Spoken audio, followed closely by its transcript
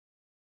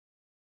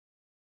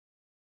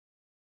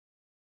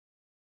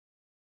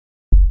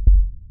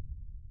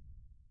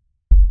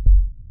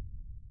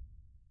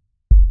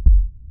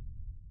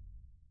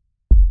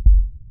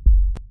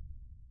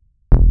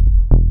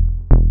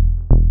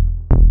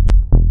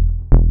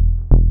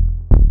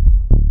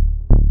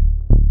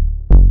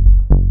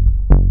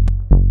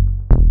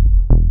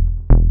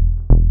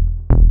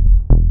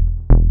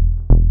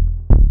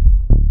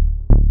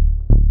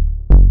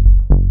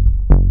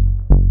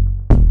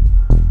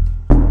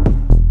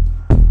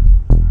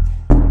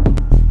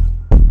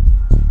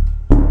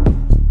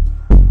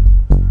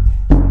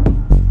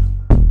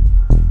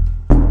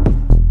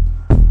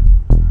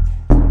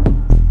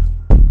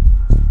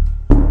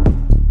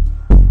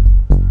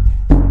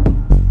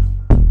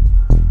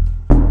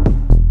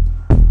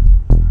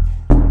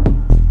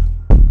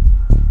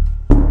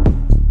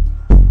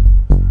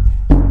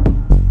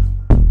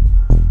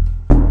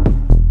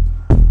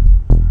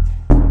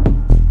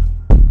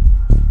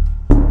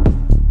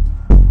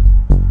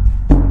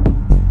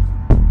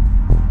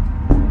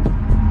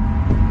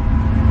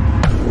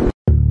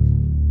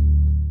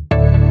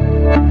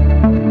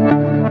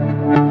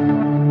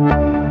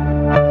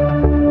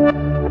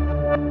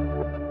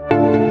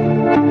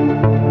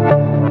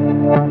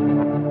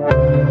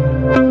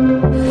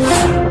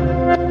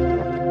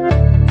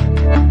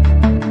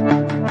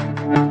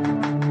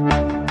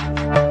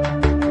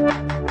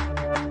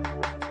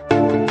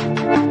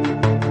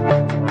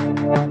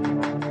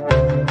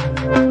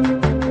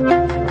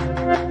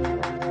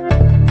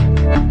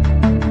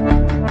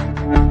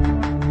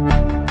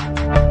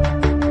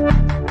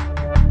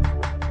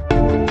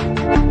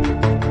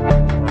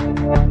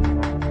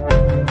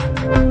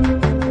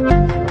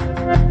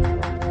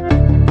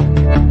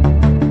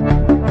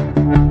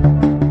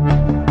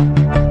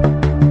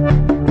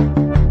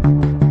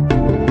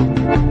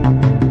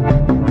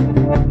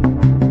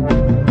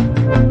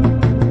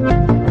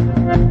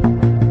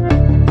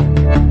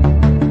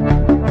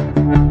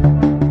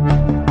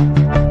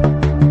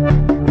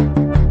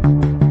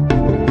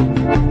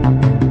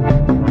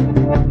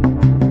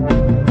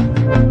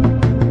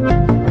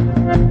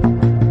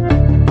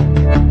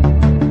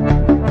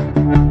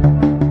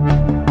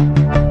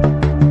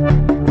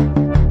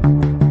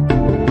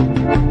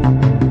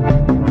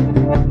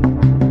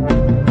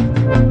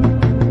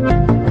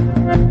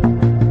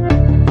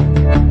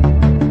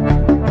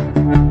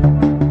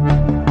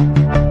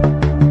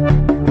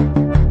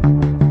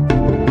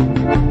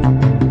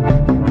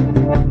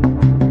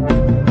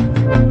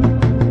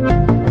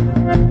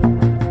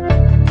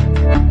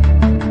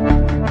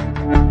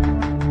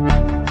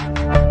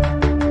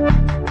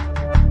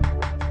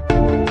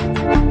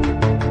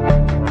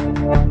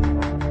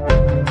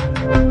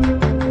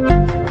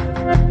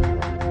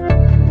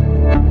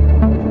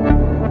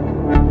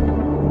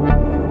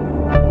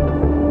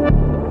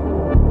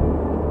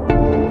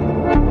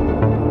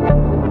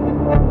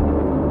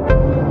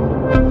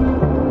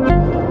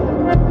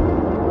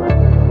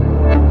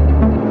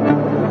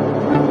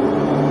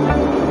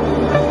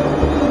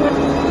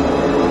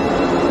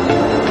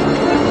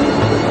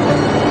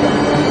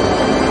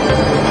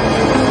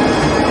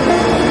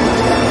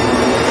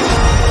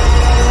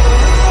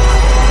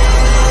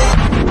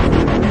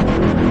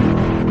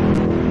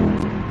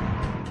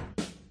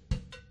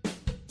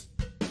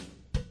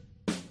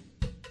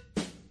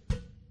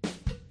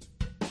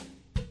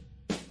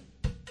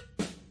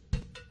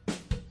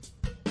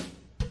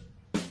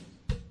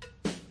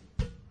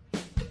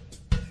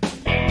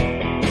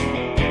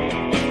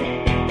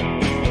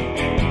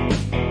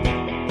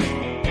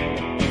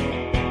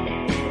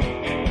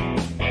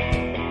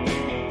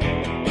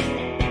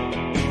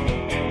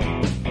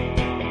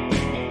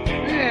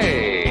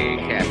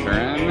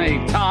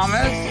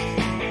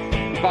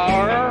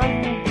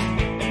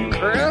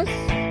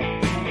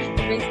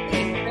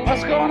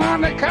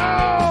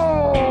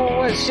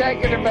What's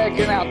shaking and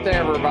baking out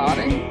there,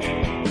 everybody?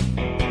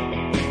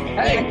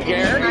 Hey,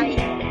 Gary.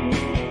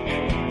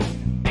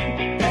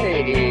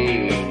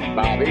 Hey,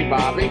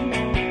 Bobby.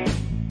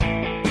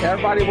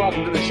 Everybody,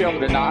 welcome to the show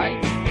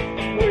tonight.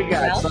 We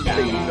got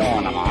something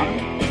going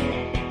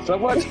on. So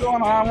what's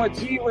going on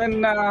with you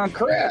and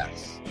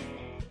Chris?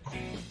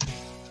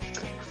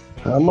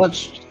 How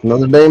much?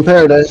 Another day in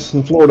paradise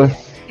in Florida.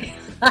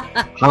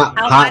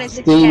 Hot,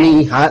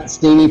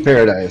 steamy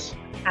paradise.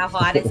 How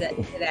hot is it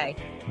today?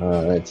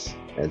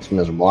 It's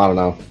miserable. I don't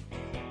know.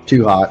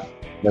 Too hot.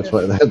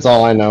 That's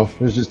all I know.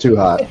 It's just too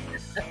hot.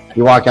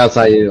 You walk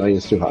outside,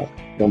 it's too hot.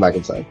 Go back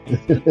inside.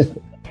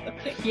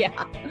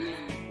 Yeah.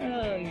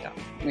 Oh yeah.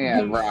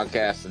 Yeah,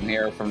 broadcasting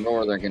here from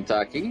Northern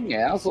Kentucky.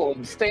 Yeah, so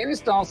Stanley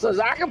Stone says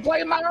I can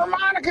play my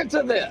harmonica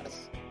to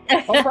this.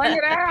 I'll bring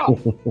it out.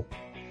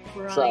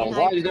 Right. So as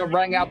long as you don't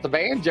bring out the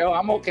banjo,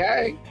 I'm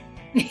okay.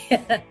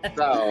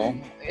 So,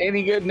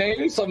 any good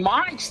news? So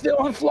Mike's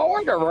still in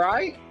Florida,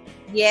 right?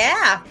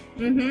 Yeah.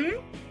 Mm-hmm.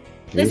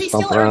 Is he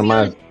still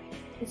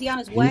is he on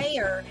his way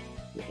or?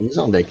 He's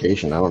on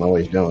vacation. I don't know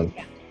what he's doing.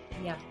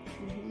 Yeah.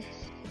 Mm-hmm.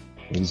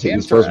 He's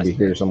supposed to be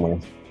here somewhere.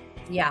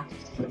 Yeah.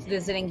 He's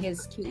visiting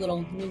his cute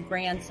little new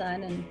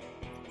grandson and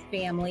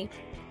family.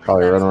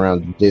 Probably running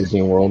around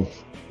Disney World,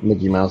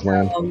 Mickey Mouse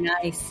Land. Oh,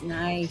 nice.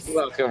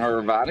 Welcome,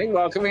 everybody.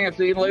 Welcome,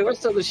 Anthony and Lewis,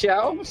 to the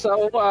show.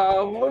 So,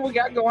 what do we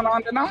got going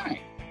on tonight?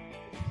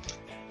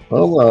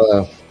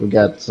 Well, we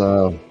got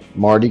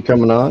Marty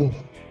coming on,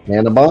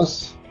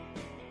 Nonnaboss,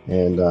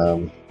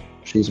 and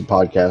she's a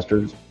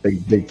podcaster,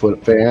 big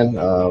Bigfoot fan,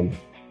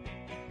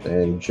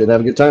 and should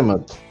have a good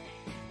time.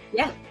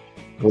 Yeah.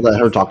 We'll let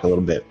her talk a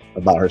little bit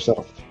about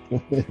herself.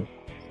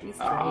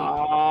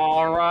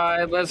 All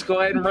right, let's go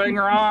ahead and bring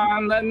her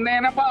on. The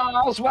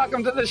Nonnaboss,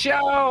 welcome to the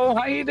show.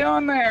 How you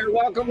doing there?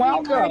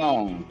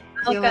 Welcome.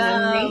 Doing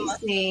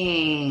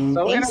amazing.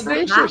 So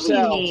introduce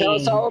yourself. Tell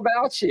us all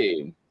about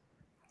you.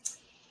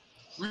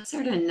 What's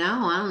there to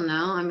know? I don't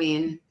know. I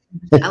mean,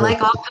 I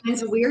like all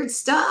kinds of weird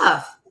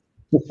stuff.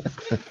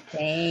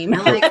 Same. I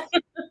like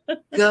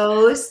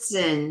ghosts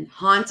and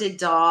haunted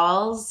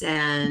dolls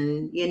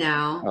and,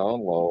 Oh,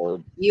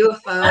 Lord.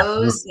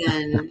 UFOs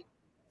and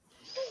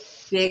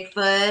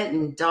Bigfoot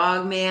and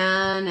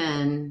Dogman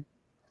and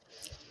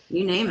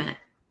you name it.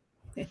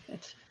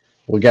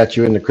 We got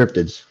you in the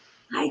cryptids.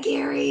 Hi,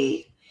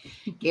 Gary.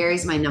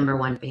 Gary's my number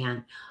one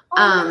fan.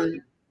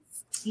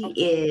 He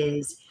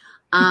is.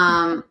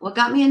 What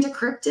got me into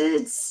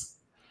cryptids?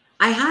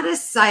 I had a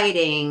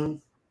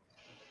sighting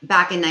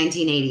back in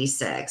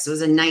 1986. It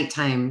was a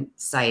nighttime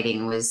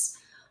sighting. It was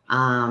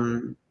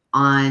on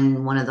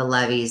one of the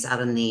levees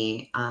out in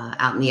the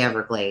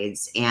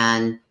Everglades,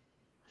 and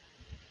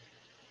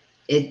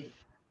I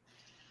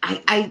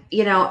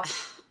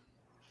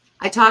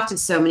talked to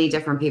so many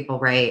different people,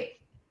 right?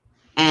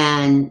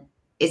 And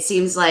it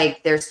seems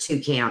like there's two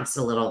camps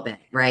a little bit,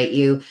 right?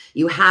 You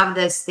have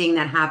this thing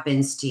that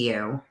happens to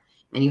you,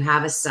 and you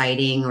have a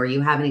sighting or you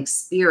have an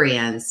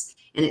experience,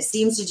 and it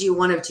seems to do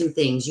one of two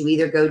things. You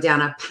either go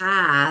down a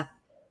path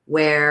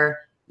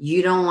where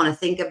you don't want to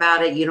think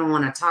about it, you don't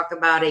want to talk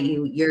about it,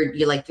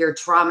 you're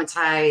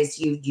traumatized,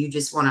 you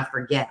just want to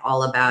forget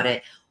all about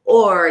it,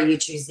 or you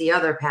choose the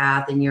other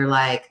path and you're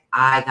like,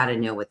 I got to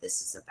know what this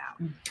is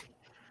about.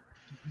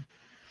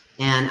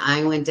 And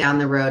I went down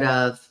the road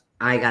of,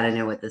 I got to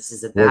know what this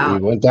is about.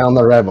 We went down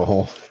the rabbit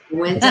hole. I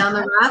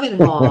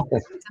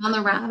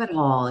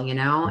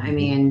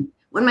mean,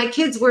 when my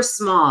kids were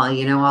small,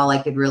 all I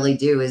could really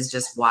do is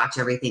just watch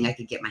everything I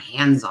could get my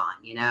hands on,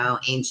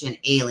 Ancient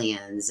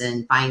Aliens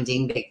and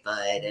Finding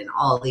Bigfoot and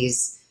all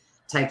these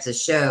types of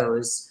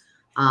shows.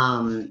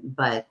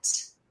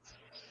 But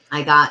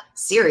I got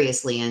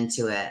seriously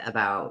into it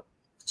about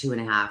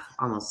 2.5,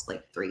 almost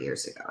like 3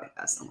 years ago, I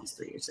guess, almost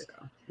 3 years ago.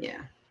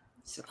 Yeah.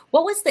 So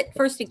What was the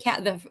first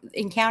encounter?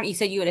 You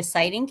said you had a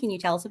sighting. Can you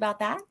tell us about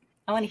that?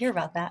 I want to hear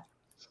about that.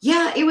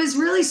 yeah, it was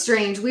really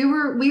strange. We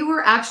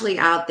were actually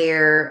out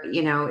there,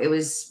 it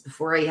was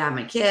before I had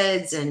my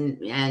kids and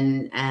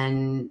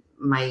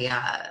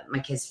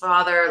my kid's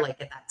father, like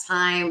at that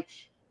time.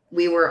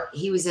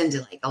 He was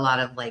into like a lot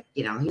of like,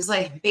 he was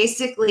like,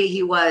 basically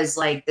he was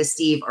like the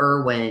Steve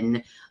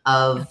Irwin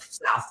of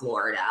South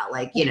Florida.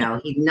 Like,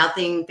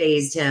 nothing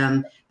fazed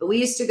him, but we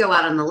used to go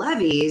out on the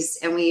levees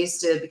and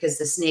because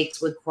the snakes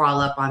would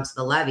crawl up onto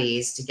the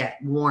levees to get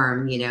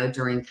warm,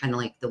 during kind of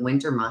like the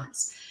winter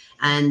months.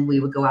 And we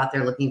would go out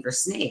there looking for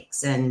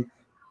snakes and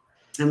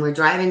we're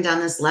driving down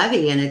this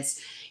levee and it's,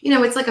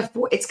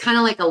 it's kind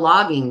of like a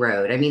logging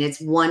road. I mean,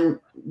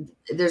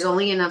 there's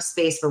only enough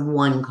space for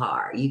one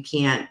car. You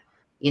can't,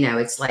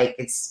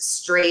 it's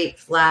straight,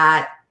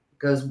 flat,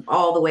 goes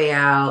all the way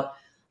out.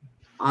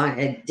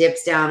 It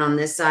dips down on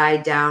this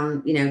side,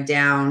 down,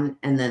 down,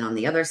 and then on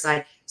the other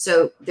side.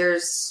 So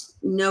there's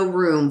no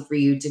room for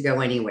you to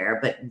go anywhere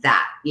but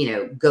that,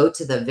 go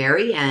to the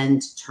very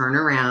end, turn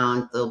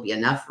around. There'll be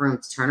enough room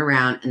to turn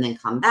around and then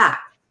come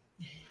back.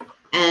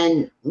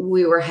 And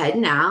we were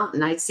heading out,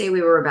 and I'd say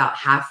we were about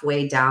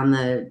halfway down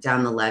the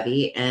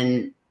levee.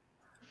 And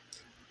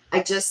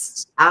I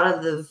just, out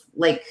of the,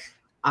 like,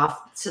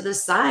 off to the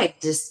side.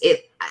 Just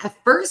at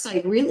first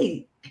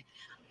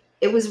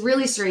it was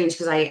really strange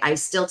because I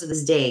still to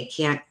this day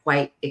can't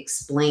quite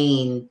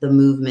explain the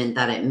movement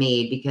that it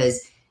made,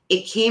 because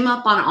it came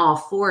up on all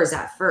fours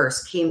at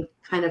first, came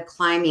kind of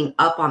climbing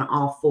up on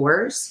all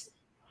fours.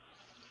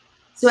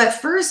 So at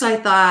first I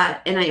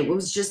thought, and it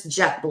was just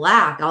jet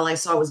black. All I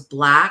saw was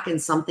black and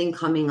something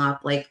coming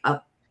up, like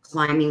up,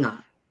 climbing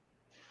up.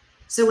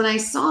 So when I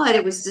saw it,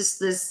 it was just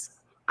this,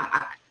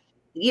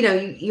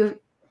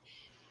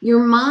 your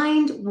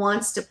mind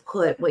wants to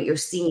put what you're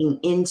seeing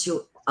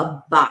into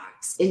a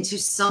box, into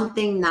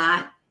something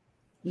that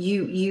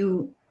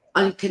you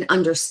can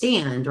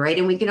understand, right?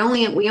 And we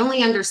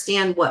only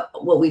understand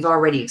what we've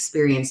already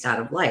experienced out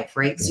of life,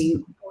 right?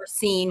 So or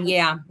seen,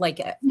 yeah, like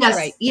yes,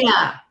 right.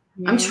 yeah.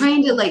 Mm-hmm. I'm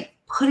trying to like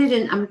put it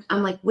in.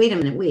 I'm like, wait a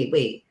minute,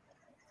 wait.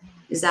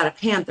 Is that a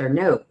panther?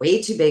 No,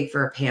 way too big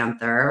for a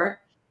panther.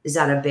 Is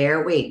that a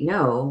bear? Wait,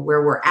 no.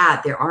 Where we're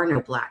at, there are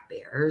no black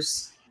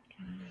bears.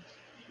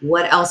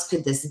 What else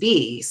could this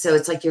be? So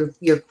it's like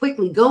you're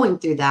quickly going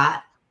through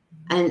that,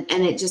 and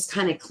it just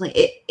kind of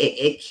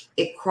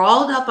it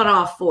crawled up on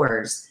all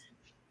fours.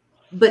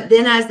 But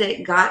then as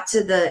it got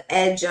to the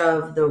edge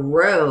of the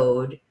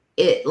road,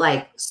 it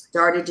like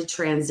started to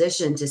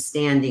transition to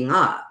standing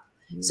up.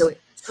 So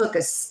it took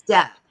a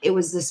step. It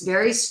was this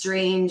very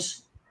strange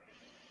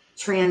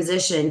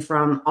transition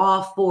from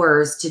all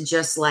fours to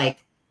just like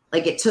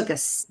it took a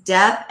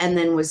step and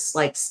then was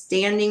like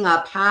standing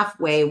up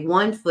halfway,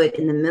 1 foot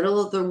in the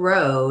middle of the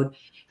road.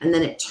 And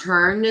then it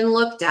turned and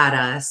looked at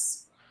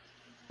us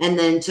and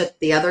then took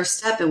the other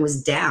step and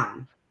was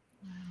down.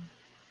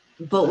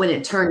 But when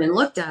it turned and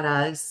looked at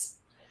us,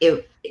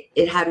 it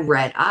had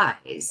red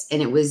eyes,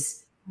 and it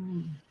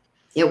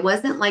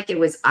wasn't like it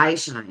was eye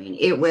shine.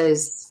 It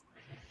was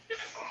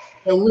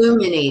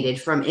illuminated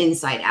from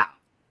inside out.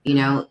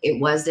 It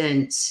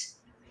wasn't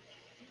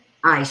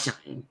eye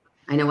shine.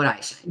 I know what eye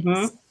shine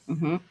is.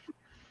 Mm-hmm.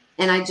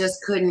 And I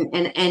just couldn't.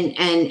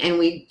 And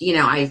we,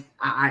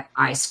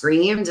 I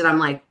screamed, and I'm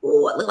like,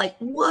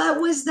 what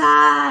was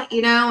that?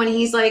 And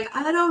he's like,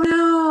 I don't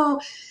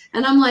know.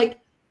 And I'm like,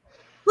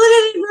 put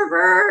it in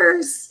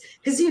reverse.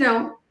 Because,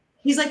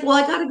 he's like, well,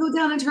 I got to go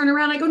down and turn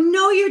around. I go,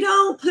 no, you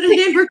don't. Put it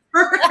in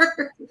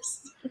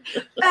reverse.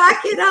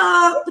 Back it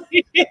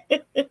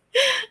up.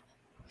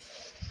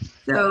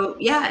 So,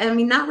 yeah, I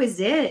mean, that was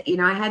it.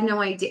 I had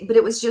no idea. But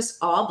it was just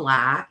all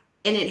black.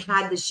 And it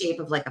had the shape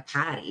of like a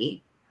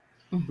patty.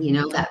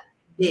 Mm-hmm. That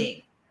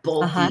big,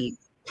 bulky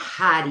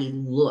patty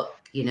look,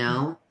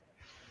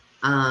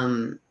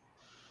 And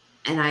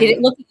did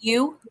it look at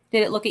you?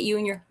 Did it look at you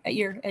and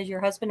as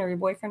your husband or your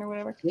boyfriend or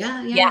whatever?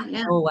 Yeah.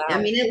 Oh, wow. I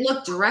mean, it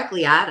looked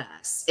directly at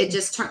us. It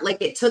just turned,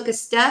 like it took a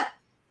step,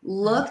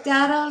 looked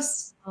at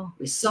us. Oh.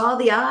 We saw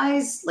the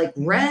eyes like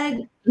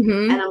red.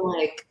 Mm-hmm. And I'm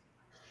like,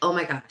 oh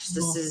my gosh,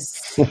 this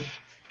is,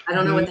 I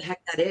don't know what the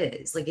heck that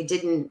is. Like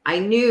I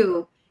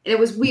knew, and it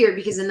was weird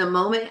because in the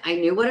moment I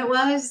knew what it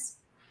was,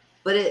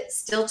 but it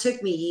still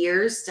took me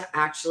years to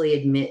actually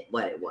admit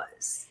what it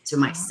was to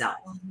myself.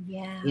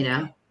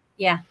 Yeah.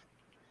 Yeah.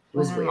 It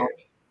was weird.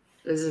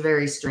 It was a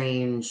very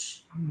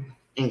strange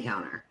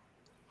encounter.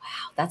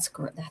 Wow, that's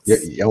great.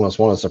 You almost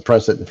want to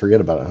suppress it and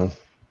forget about it, huh?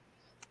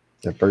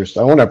 At first,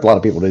 I wonder if a lot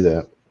of people do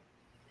that.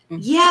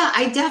 Yeah,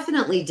 I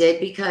definitely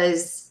did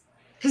because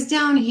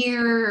down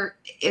here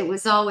it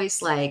was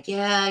always like, you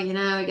got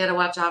to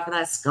watch out for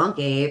that skunk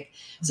ape.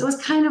 So it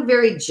was kind of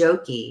very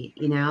jokey,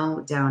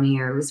 down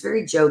here. It was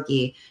very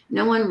jokey.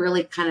 No one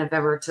really kind of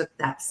ever took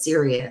that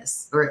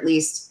serious, or at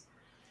least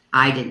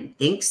I didn't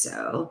think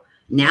so.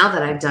 Now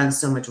that I've done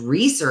so much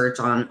research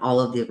on all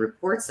of the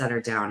reports that are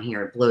down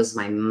here, it blows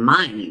my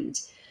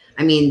mind.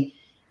 I mean,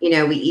 we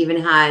even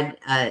had,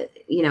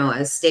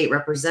 a state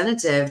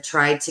representative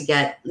tried to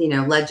get,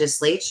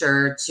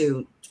 legislature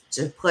to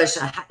push,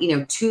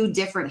 2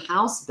 different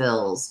House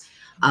bills,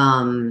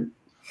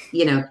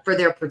 for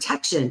their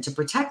protection, to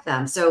protect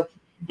them. So,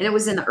 and it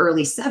was in the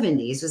early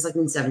 70s. It was like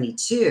in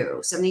 72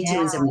 and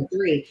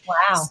 73.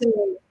 Wow.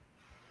 So,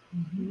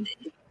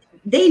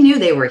 they knew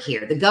they were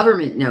here. The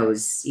government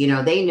knows,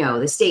 they know,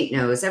 the state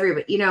knows,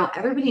 everybody,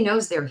 everybody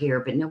knows they're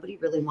here, but nobody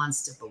really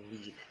wants to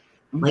believe it.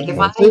 Like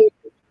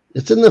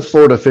it's in the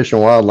Florida Fish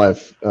and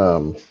Wildlife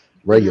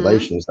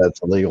regulations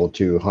that's illegal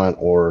to hunt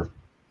or,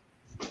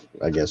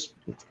 I guess,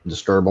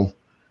 disturb them.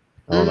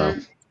 I don't know.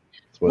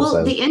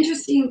 Well, the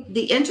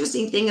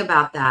interesting thing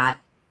about that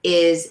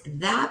is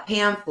that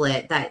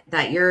pamphlet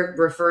that you're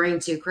referring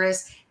to,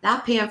 Chris,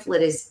 that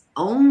pamphlet is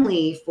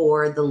only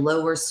for the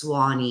Lower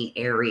Suwannee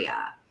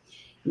area.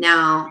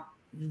 Now,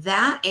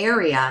 that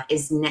area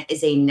is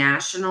a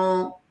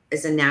national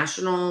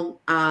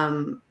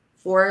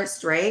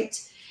forest, right?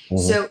 Mm-hmm.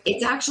 So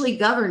it's actually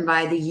governed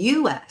by the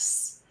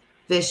U.S.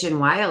 Fish and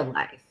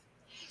Wildlife.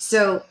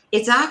 So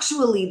it's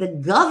actually the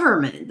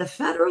government, the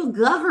federal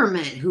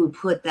government, who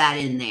put that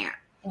in there.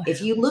 Wow.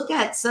 If you look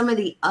at some of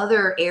the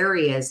other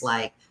areas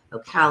like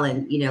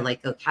Ocala,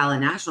 like Ocala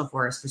National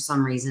Forest, for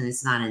some reason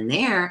it's not in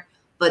there,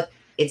 but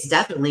it's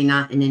definitely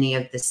not in any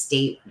of the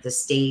state,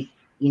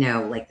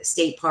 like the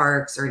state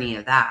parks or any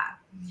of that.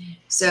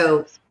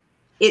 So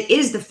it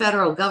is the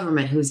federal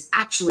government who's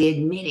actually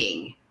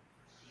admitting,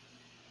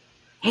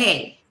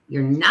 hey,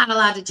 you're not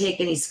allowed to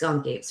take any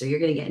skunk apes or you're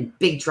going to get in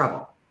big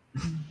trouble.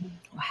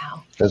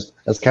 Wow.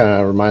 That's kind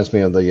of reminds me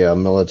of the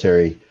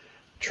military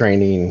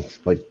training,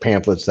 like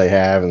pamphlets they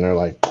have, and they're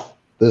like,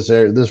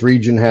 this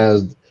region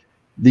has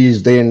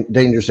these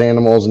dangerous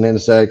animals and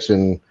insects,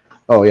 and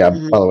oh yeah,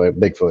 by the way,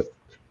 Bigfoot.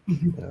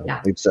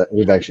 Yeah,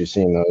 we've actually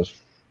seen those.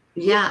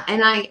 Yeah,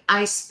 and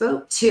I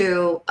spoke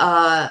to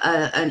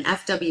an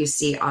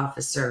FWC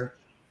officer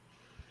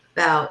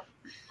about,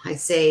 I'd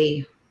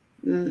say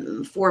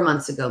 4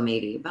 months ago,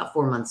 maybe about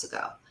 4 months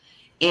ago.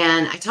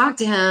 And I talked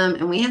to him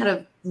and we had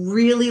a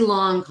really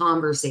long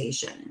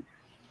conversation.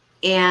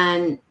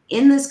 And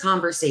in this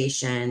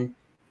conversation,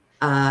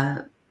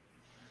 I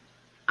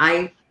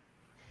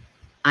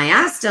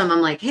asked him,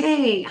 I'm like,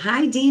 hey,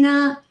 hi,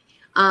 Dina.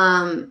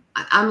 I'm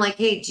like,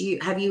 hey,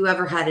 have you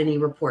ever had any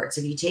reports?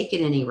 Have you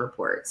taken any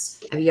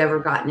reports? Have you ever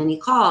gotten any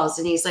calls?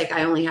 And he's like,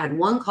 I only had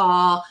one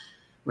call.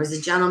 Was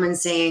a gentleman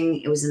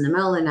saying, it was in the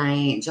middle of the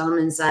night. A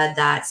gentleman said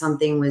that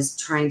something was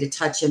trying to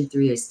touch him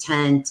through his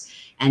tent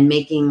and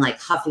making like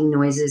huffing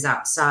noises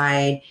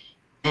outside.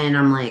 And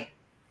I'm like,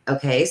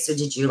 okay, so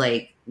did you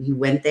you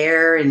went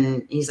there?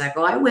 And he's like,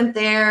 oh, I went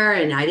there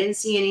and I didn't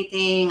see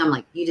anything. I'm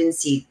like, you didn't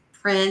see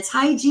prints?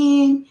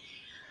 Hygiene.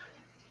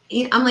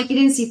 I'm like, you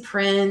didn't see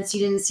prints, you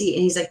didn't see,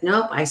 and he's like,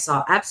 nope, I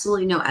saw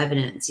absolutely no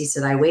evidence. He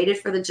said, I waited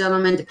for the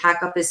gentleman to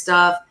pack up his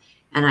stuff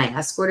and I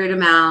escorted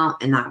him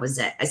out and that was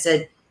it. I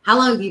said, how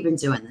long have you been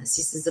doing this?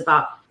 He says,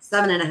 about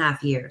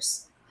 7.5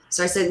 years.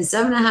 So I said, in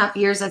 7.5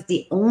 years, that's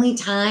the only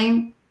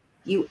time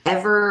you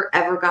ever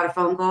got a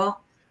phone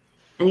call?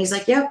 And he's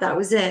like, yep, that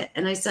was it.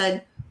 And I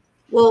said,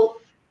 well,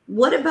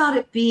 what about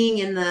it being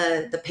in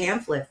the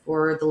pamphlet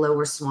for the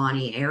Lower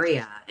Swanee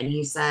area? And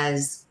he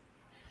says,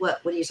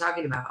 what are you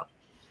talking about?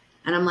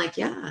 And I'm like,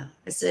 yeah.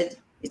 I said,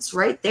 it's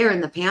right there in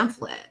the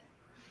pamphlet.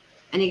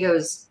 And he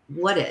goes,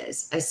 what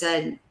is? I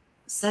said, it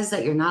says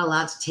that you're not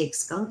allowed to take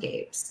skunk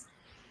apes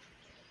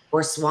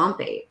or swamp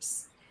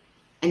apes.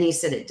 And he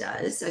said, it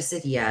does. I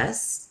said,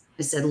 yes.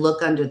 I said,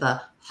 look under the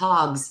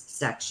hogs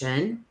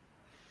section.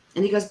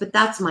 And he goes, but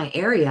that's my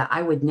area.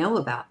 I would know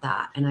about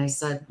that. And I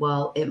said,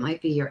 well, it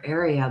might be your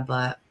area,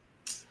 but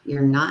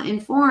you're not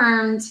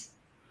informed.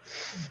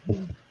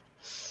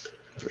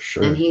 For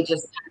sure. And he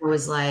just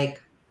was like,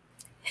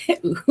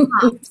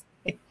 Because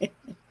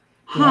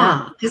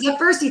at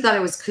first he thought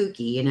it was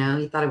kooky,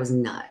 he thought it was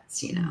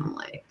nuts,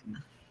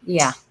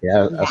 Yeah.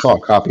 I saw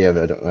a copy of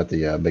it at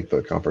the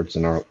Bigfoot conference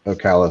in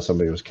Ocala.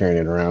 Somebody was carrying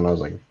it around. I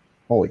was like,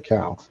 holy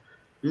cow.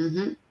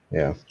 Mm-hmm.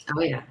 Yeah.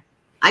 Oh yeah.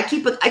 I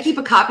keep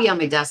a copy on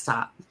my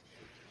desktop.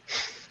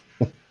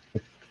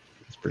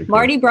 It's pretty cool.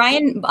 Marty,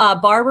 Brian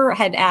Barber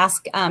had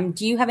asked,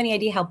 do you have any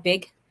idea how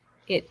big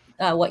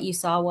what you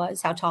saw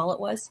was, how tall it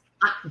was?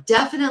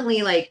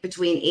 Definitely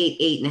between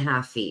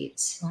 8.5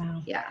 feet.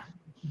 Wow. Yeah.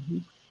 Mm-hmm.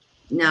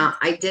 Now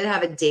I did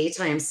have a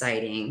daytime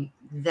sighting.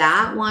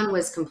 That one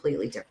was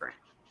completely different.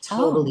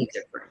 Totally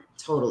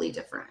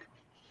different.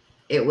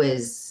 It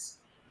was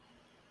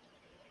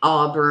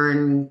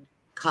auburn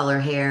color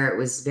hair. It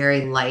was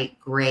very light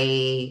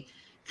gray,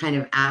 kind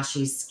of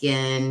ashy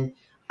skin.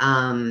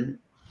 And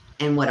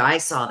what I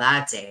saw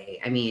that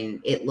day, I mean,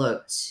 it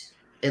looked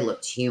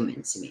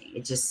human to me.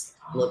 It just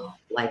looked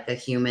like a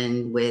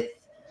human with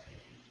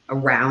a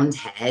round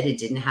head. It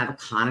didn't have a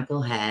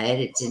conical head.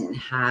 It didn't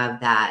have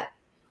that.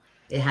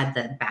 It had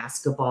that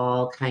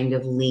basketball kind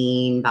of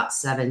lean, about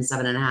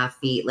 7.5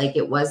 feet.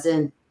 It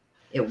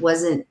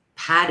wasn't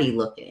patty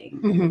looking.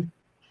 Mm-hmm.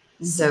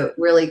 So it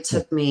really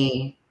took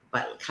me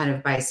kind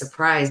of by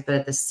surprise. But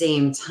at the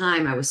same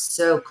time, I was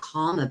so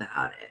calm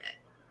about it.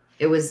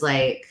 It was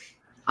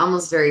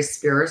almost very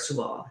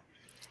spiritual.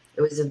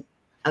 It was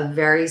a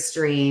very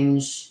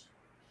strange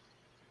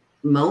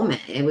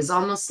moment. It was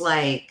almost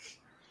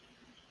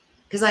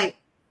because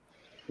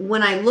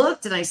when I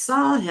looked and I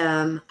saw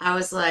him, I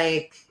was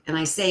like, and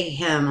I say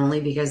him only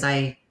because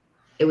it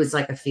was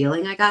like a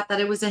feeling I got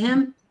that it was a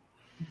him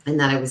and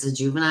that it was a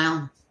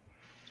juvenile.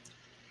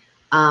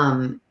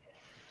 But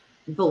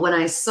when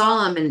I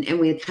saw him and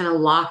we kind of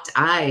locked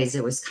eyes,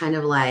 it was kind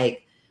of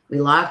we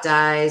locked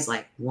eyes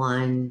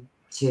 1,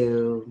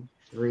 2,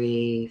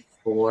 3,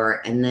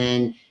 4. And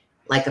then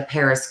like a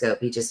periscope,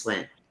 he just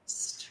went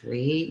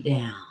straight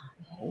down.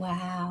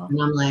 Wow.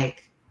 And I'm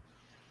like,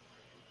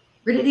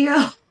 where did he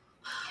go?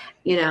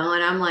 And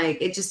I'm like,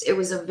 it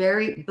was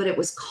but it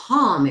was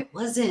calm. It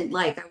wasn't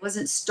I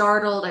wasn't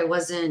startled. I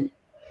wasn't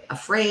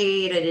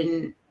afraid.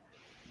 I'm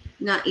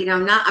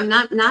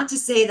not to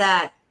say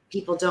that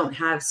people don't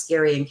have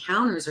scary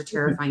encounters or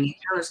terrifying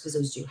encounters, because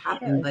those do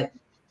happen, but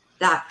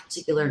that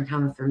particular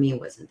encounter for me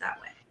wasn't that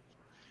way.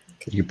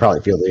 You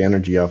probably feel the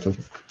energy off of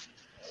it.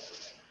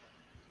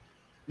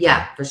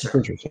 Yeah, for sure.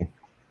 Interesting.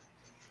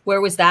 Where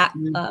was that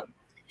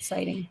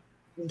sighting?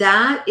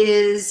 That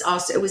is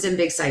also, it was in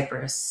Big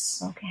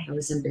Cypress. Okay. It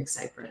was in Big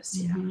Cypress.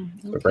 Yeah.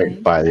 Mm-hmm. Okay.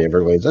 Right by the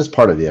Everglades. That's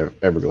part of the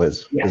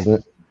Everglades, isn't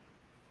it?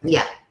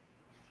 Yeah.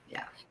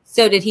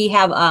 So did he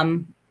have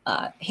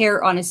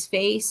hair on his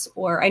face?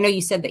 Or I know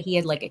you said that he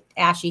had like a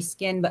ashy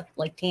skin, but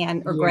like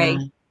tan or gray.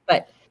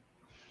 But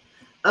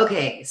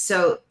okay,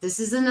 so this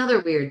is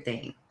another weird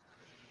thing.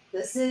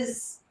 This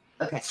is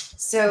okay.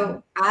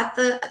 So at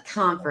the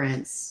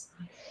conference,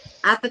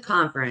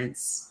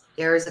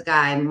 there's a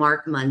guy,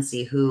 Mark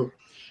Muncy, who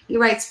he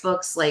writes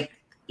books like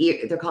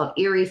they're called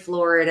Erie,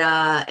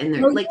 Florida, and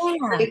they're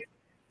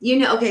you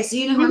know, okay, so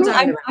you know who I'm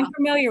talking about. I'm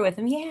familiar with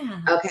him,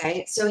 yeah.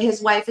 Okay, so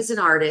his wife is an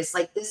artist.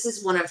 Like this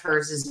is one of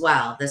hers as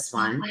well, this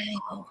one.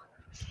 Wow.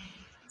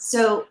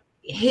 So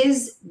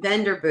his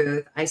vendor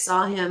booth, I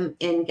saw him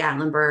in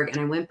Gatlinburg,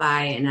 and I went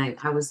by and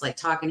I was like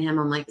talking to him.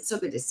 I'm like, it's so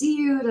good to see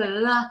you, da, da,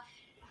 da.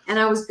 And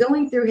I was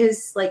going through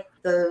his like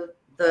the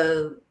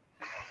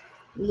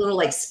little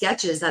like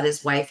sketches that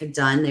his wife had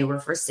done. They were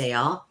for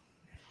sale.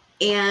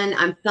 And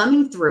I'm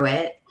thumbing through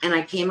it, and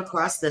I came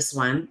across this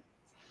one,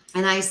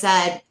 and I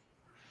said,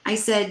 I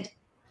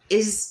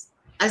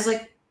was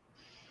like,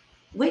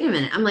 wait a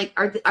minute. I'm like,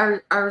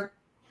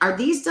 are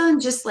these done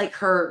just like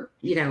her,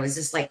 you know, is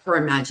this like her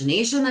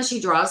imagination that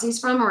she draws these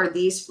from? Or are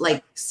these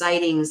like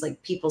sightings,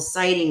 like people's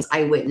sightings,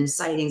 eyewitness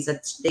sightings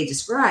that they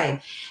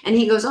describe? And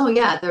he goes, oh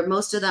yeah,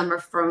 most of them are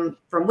from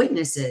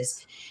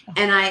witnesses.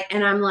 And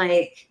I'm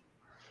like,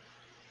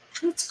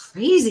 that's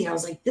crazy. I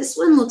was like, this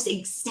one looks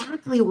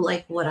exactly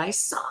like what I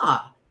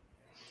saw.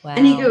 Wow.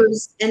 And he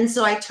goes, and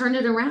so I turned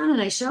it around and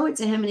I show it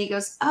to him, and he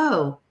goes,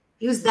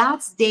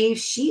 that's Dave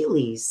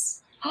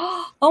Shealy's.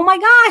 Oh my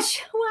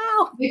gosh.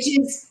 Wow. Which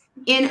is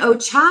in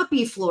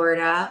Ochopee,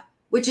 Florida,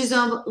 which is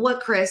what,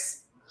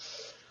 Chris,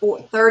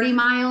 30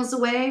 miles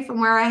away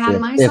from where I had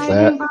my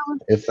sighting.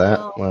 If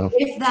that. Well,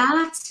 if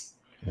that.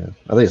 Yeah.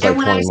 I think it's like 20 miles. And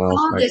when I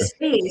saw this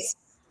face,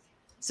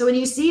 so when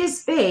you see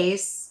his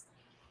face.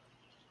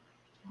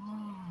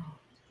 Oh,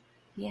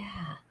 yeah.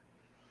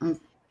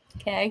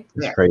 Okay.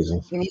 It's crazy.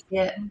 Can you see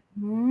it?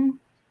 Mm-hmm.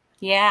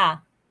 Yeah.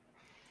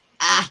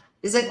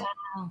 Is it?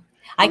 Wow.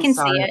 I can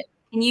see it.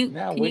 Can you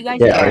guys?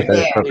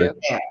 Yeah,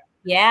 perfect.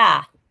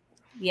 Yeah.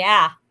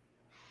 Yeah.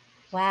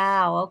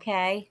 Wow.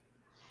 Okay.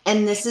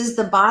 And this is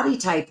the body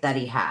type that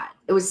he had.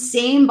 It was the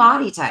same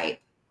body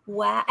type.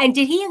 Wow. And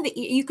did he have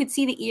you could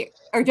see the ear,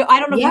 or I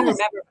don't know if you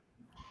remember.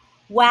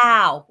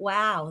 Wow.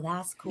 Wow.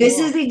 That's cool. This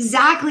is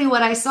exactly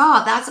what I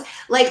saw. That's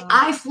like,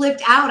 I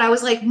flipped out. I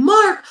was like,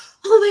 Mark,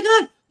 oh my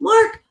God,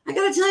 Mark, I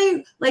gotta tell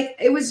you, like,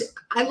 it was,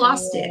 I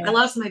lost it. I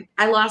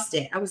lost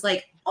it. I was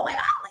like, oh my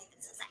God, like,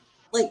 this is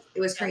like,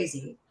 it was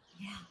crazy.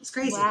 Yeah. It's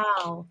crazy.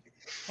 Wow.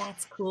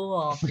 That's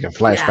cool. Like a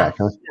flashback,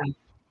 huh?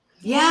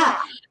 Yeah.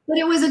 But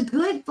it was a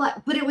good,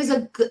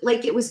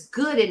 like, it was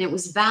good, and it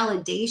was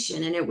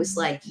validation. And it was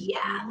like,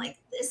 yeah, like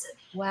this is,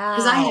 wow.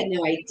 Because I had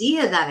no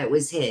idea that it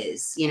was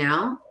his, you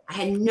know, I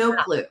had no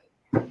clue.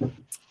 And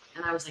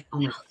I was like, oh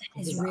my God,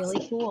 that is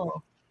really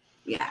cool.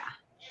 Yeah.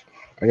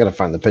 I got to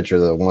find the picture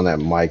of the one that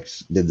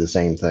Mike's did the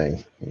same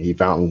thing. He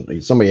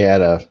found somebody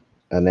had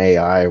an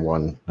AI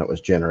one that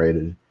was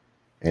generated,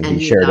 and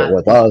he shared it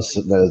with us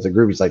as a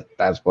group. He's like,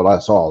 that's what I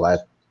saw.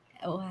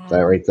 That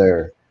right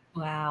there.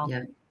 Wow.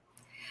 Yeah.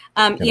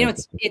 You know,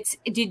 it's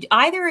did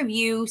either of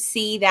you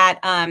see that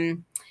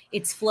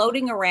it's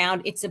floating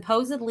around? It's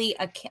supposedly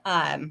like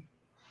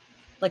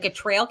a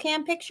trail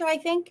cam picture, I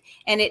think.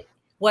 And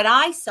what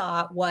I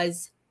saw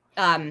was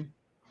I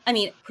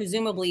mean,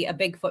 presumably a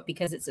Bigfoot,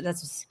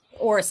 because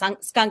or a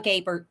skunk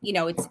ape, or, you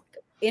know, it's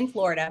in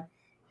Florida.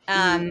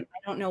 I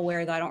don't know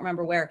where though. I don't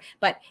remember where,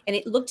 and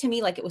it looked to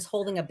me like it was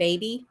holding a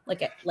baby,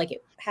 like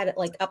it had it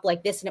like up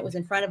like this, and it was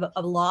in front of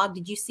a log.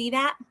 Did you see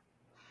that?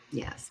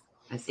 Yes.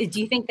 Do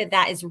you think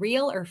that is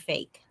real or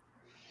fake?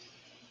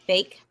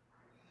 Fake.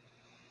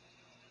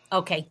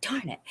 Okay,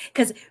 darn it.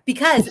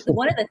 Because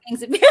one of the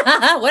things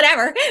that,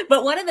 whatever,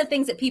 but one of the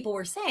things that people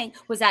were saying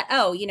was that,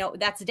 oh, you know,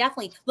 that's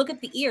definitely, look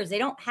at the ears. They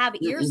don't have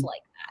ears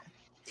like that.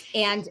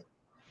 And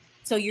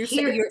so you're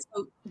saying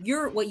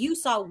what you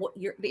saw,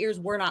 the ears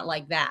were not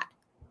like that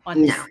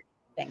on this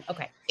thing.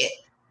 Okay.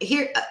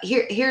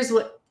 Here's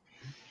what,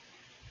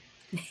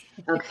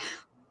 okay.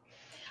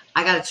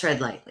 I got to tread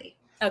lightly.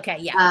 Okay.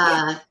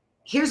 Yeah.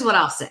 Here's what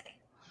I'll say.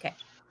 Okay.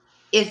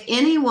 If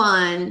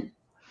anyone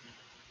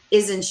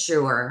isn't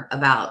sure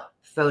about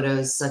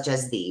photos such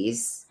as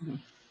these,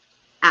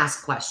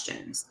 ask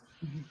questions.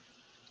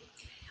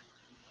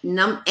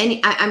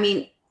 I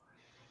mean,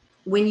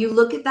 when you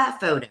look at that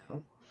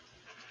photo,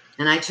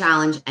 and I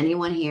challenge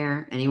anyone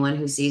here, anyone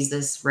who sees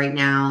this right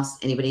now,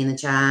 anybody in the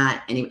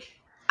chat,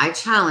 I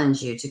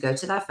challenge you to go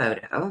to that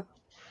photo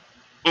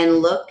and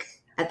look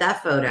at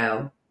that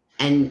photo.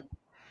 And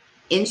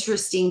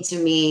interesting to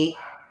me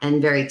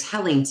and very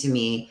telling to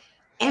me,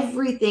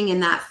 everything in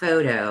that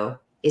photo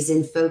is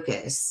in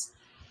focus,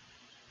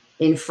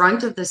 in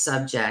front of the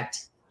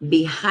subject,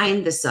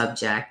 behind the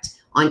subject,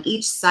 on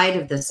each side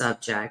of the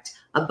subject,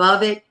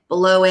 above it,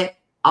 below it,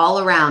 all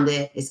around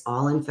it, is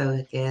all in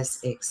focus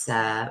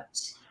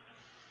except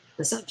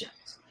the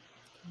subject.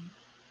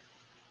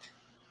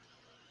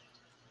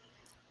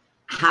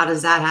 How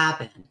does that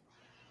happen?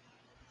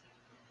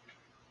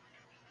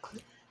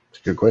 It's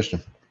a good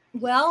question.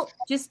 Well,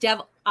 just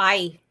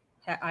I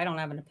don't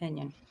have an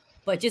opinion.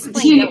 But just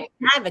playing devil's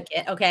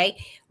advocate,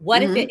 okay?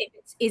 What if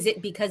is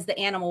it because the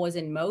animal was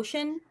in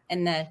motion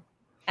and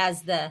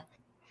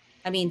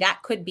I mean, that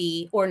could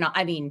be or not.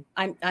 I mean,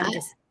 I'm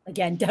just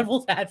again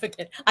devil's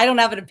advocate. I don't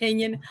have an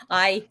opinion.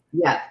 I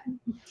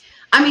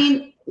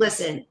mean,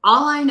 listen,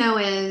 all I know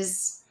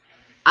is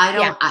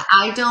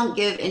I don't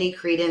give any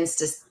credence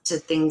to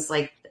things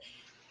like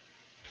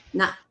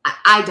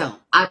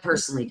I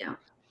personally don't.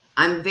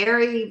 I'm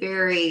very,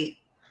 very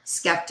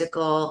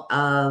skeptical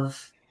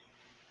of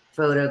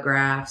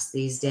photographs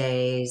these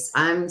days.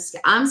 I'm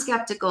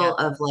skeptical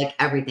of like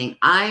everything.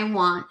 I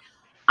want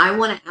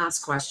to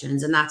ask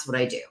questions, and that's what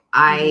I do.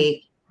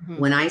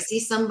 When I see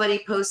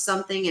somebody post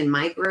something in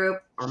my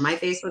group or my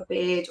Facebook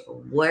page or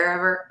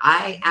wherever,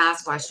 I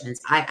ask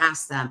questions. I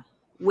ask them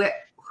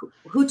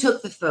who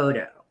took the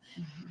photo,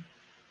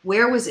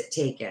 where was it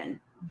taken,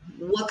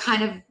 what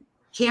kind of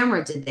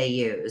camera did they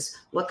use,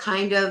 what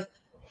kind of,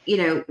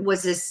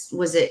 was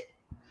it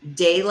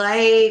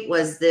daylight,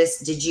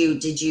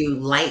 did you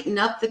lighten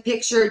up the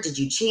picture, did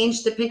you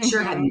change the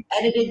picture, have you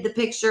edited the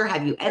picture,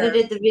 have you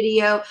edited the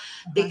video?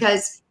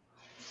 Because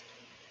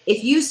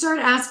if you start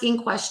asking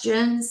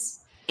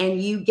questions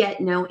and you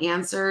get no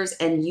answers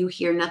and you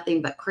hear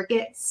nothing but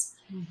crickets,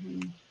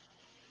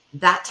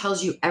 that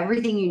tells you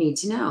everything you need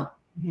to know.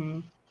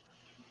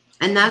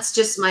 And that's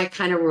just my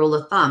kind of rule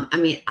of thumb. I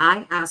mean,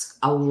 I ask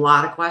a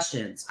lot of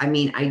questions. I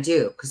mean, I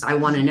do, because I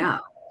want to know.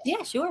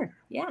 Yeah, sure.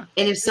 Yeah.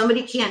 And if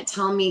somebody can't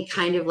tell me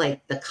kind of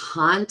like the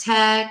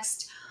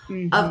context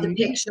of the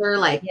picture,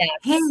 like,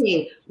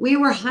 hey, we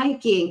were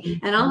hiking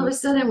and all of a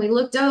sudden we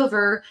looked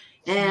over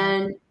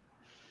and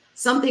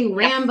something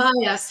ran by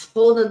us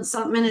holding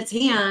something in its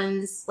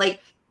hands.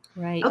 Like,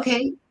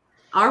 okay,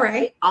 all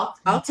right,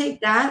 I'll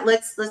take that.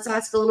 Let's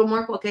ask a little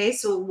more. Okay,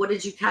 so what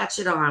did you catch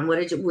it on? Were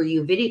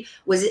you video?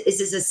 Is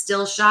this a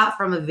still shot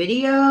from a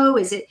video?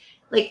 Is it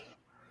like,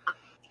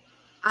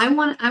 I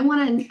want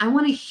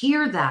to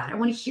hear that. I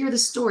want to hear the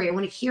story. I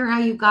want to hear how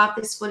you got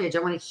this footage. I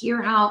want to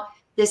hear how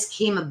this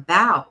came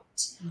about.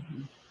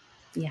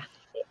 Yeah.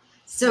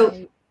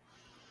 So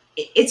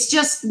it's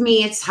just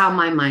me. It's how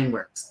my mind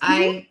works.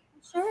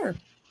 Sure.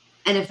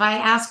 And if I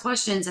ask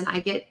questions and I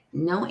get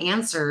no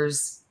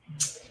answers,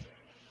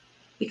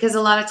 because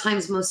a lot of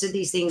times most of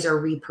these things are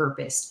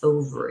repurposed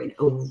over and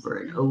over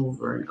and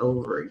over and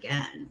over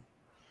again.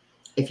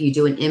 If you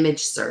do an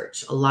image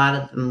search, a lot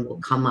of them will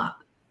come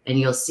up and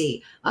you'll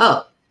see,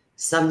 oh,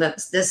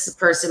 this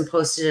person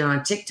posted it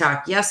on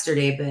TikTok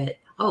yesterday, but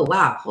oh,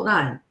 wow, hold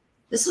on.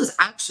 This was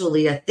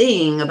actually a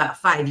thing about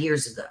 5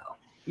 years ago.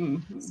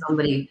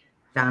 Somebody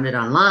found it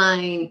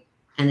online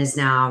and is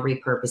now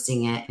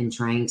repurposing it and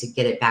trying to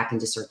get it back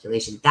into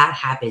circulation. That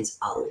happens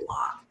a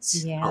lot.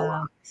 Yeah. A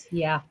lot.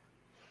 Yeah.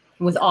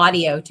 With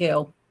audio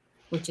too,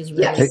 which is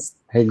really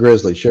Hey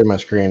Grizzly, share my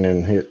screen,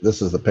 and here,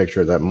 this is the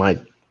picture that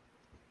Mike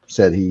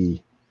said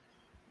he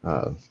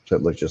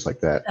said looked just like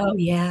that. Oh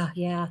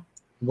yeah.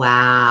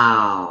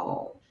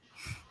 Wow.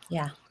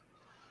 Yeah.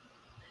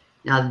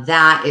 Now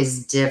that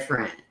is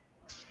different.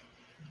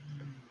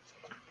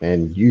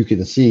 And you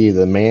can see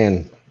the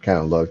man kind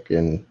of look,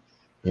 and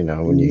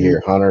when you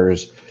hear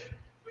hunters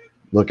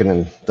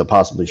looking to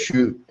possibly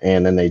shoot,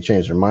 and then they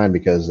change their mind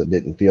because it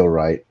didn't feel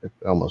right. It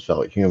almost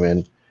felt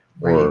human,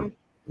 or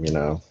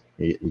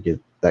you get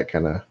that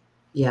kind of.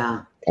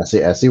 Yeah. I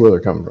see where they're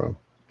coming from.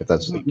 If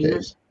that's the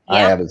case,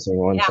 I haven't seen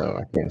one, so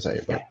I can't say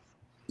it. But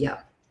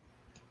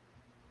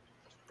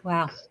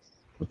wow.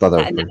 I thought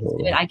that was pretty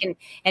cool.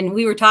 And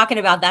we were talking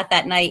about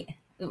that night,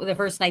 the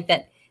first night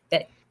that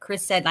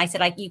Chris said, and I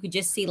said, you could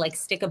just see like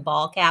stick a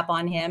ball cap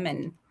on him,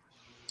 and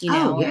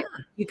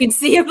you can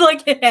see him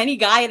like any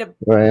guy at a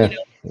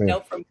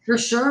from for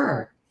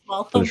sure.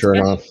 For sure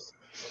enough.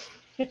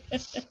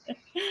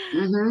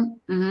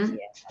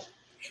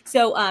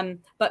 So,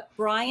 but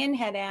Brian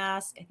had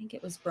asked, I think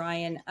it was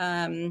Brian,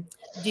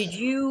 did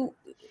you,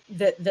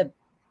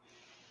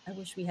 I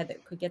wish we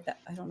could get that.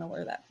 I don't know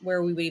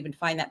where we would even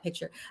find that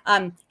picture.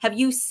 Have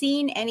you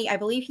seen any, I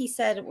believe he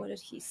said, what did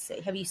he say?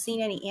 Have you seen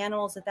any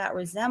animals that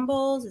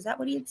resembles? Is that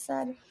what he had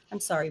said? I'm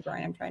sorry,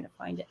 Brian, I'm trying to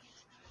find it.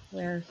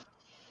 Where,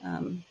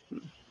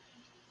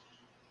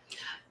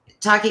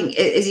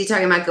 is he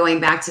talking about going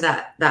back to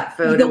that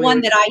photo? The one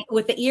that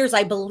with the ears,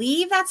 I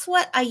believe that's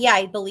what,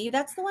 I believe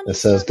that's the one. It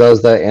says,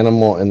 does that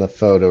animal in the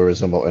photo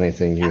resemble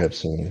anything you have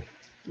seen?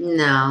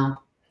 No.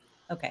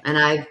 Okay. And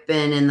I've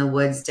been in the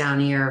woods down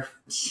here.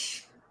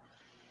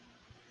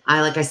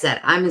 Like I said,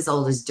 I'm as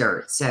old as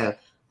dirt. So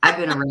I've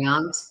been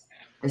around.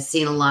 I've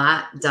seen a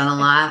lot, done a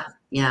lot,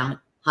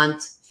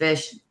 hunt,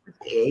 fish,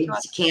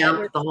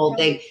 camp, the whole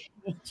thing.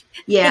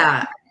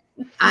 Yeah.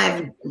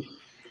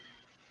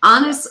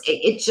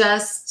 Honestly,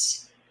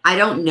 I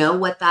don't know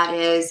what that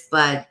is,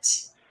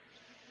 but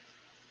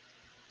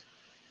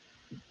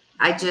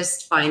I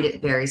just find it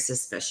very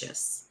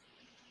suspicious.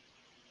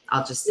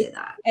 I'll just say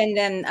that. And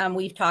then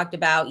we've talked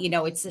about,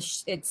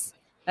 it's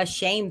a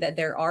shame that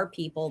there are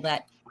people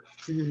that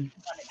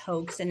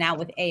hoax, and now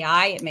with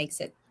AI, it makes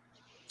it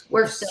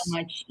worse, so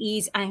much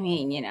easier. I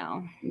mean,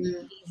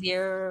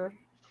 easier.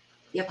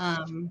 Yep.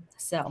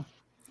 So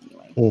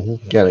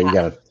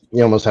Anyway,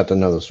 You almost have to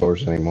know the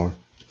source anymore.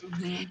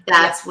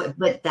 That's why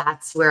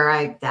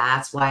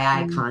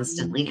I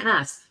constantly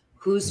ask,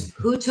 who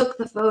took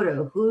the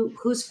photo?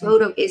 Whose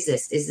photo is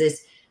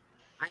this?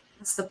 I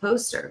asked the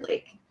poster,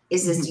 like,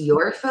 is this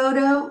your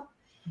photo?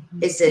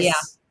 Is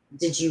this,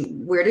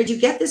 where did you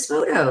get this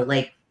photo?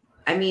 Like,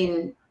 I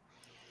mean,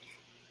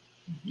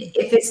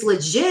 if it's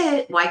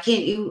legit, why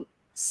can't you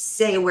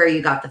say where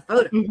you got the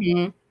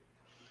photo?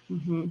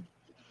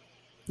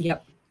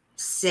 Yep.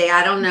 Say,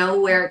 I don't know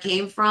where it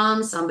came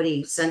from.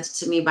 Somebody sent it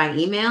to me by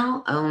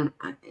email.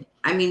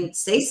 I mean,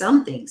 say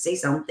something.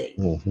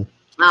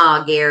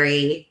 Oh,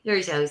 Gary,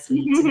 you're so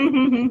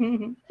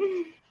sweet.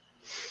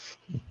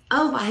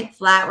 Oh,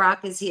 Flat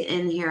Rock is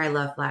in here. I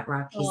love Flat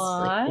Rock. He's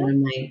like one of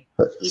my.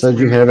 So,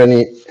 do you have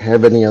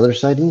any other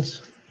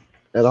sightings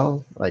at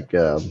all? Like,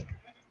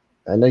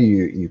 I know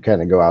you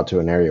kind of go out to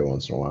an area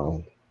once in a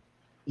while.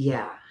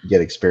 Yeah.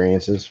 Get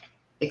experiences.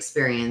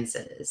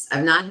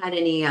 I've not had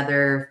any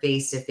other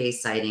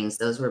face-to-face sightings.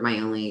 Those were my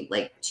only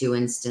like 2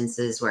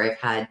 instances where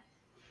I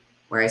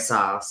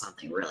saw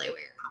something really weird.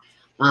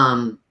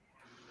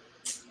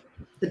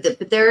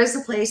 But there is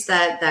a place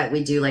that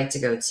we do like to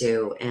go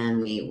to,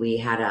 and we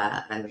had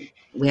a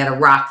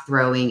rock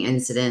throwing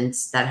incident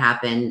that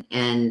happened,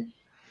 and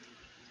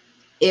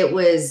it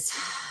was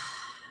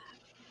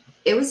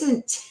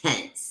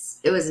intense.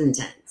 It was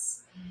intense.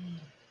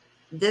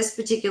 This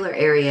particular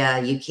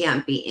area, you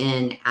can't be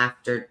in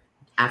after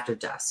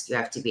dusk. You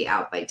have to be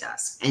out by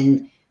dusk.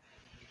 And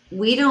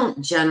we don't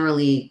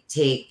generally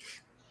take,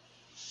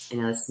 I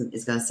know this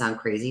is going to sound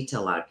crazy to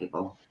a lot of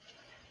people.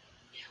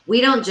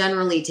 We don't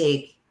generally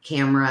take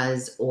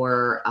cameras,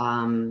 or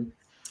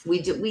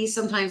we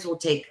sometimes will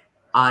take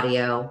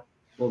audio.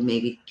 We'll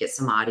maybe get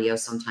some audio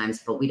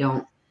sometimes, but we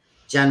don't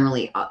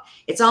generally.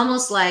 It's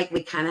almost like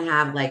we kind of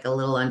have like a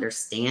little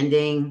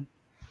understanding.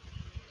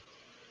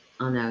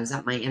 Oh no, is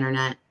that my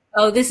internet?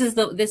 Oh, this is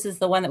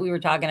the one that we were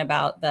talking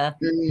about. The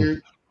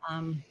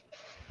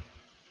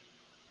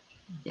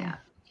yeah.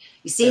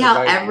 You see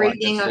how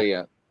everything.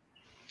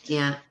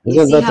 Yeah.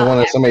 Isn't that the one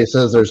that somebody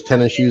says there's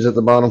tennis shoes at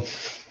the bottom?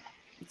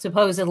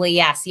 Supposedly,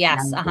 yes.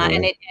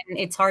 And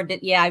it's hard to.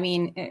 Yeah, I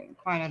mean, it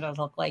kind of does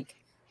look like,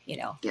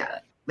 Yeah.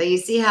 But you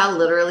see how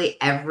literally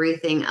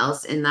everything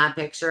else in that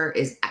picture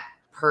is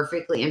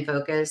perfectly in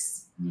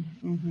focus.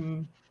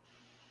 Mm-hmm.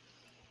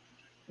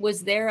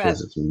 Was there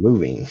because it's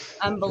moving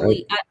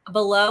right?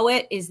 Below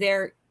it? Is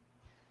there?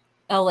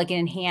 Oh, like an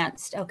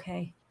enhanced.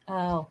 Okay.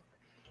 Oh.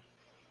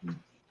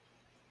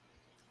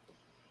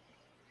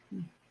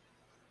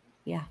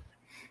 Yeah.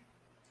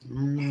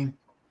 Mm.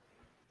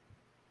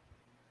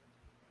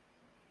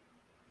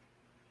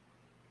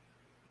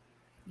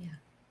 Yeah.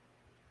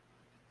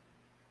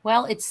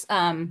 Well, it's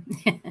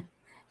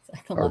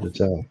it's hard to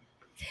tell.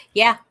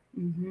 Yeah.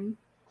 Mm-hmm.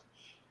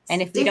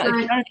 And if you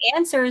don't have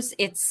answers,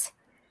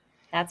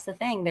 that's the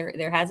thing.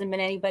 There hasn't been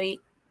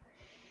anybody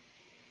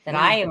that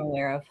I am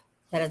aware of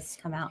that has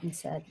come out and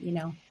said,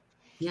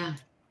 yeah,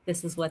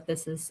 this is what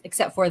this is,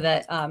 except for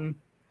the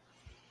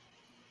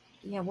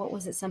what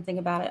was it? Something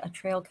about a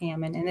trail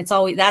cam, and it's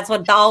always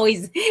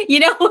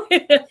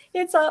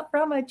it's up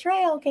from a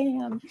trail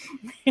cam.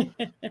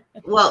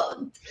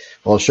 Well,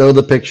 show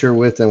the picture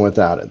with and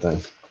without it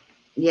then.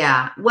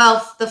 Yeah.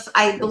 Well,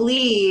 I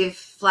believe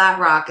Flat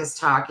Rock is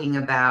talking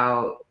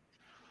about.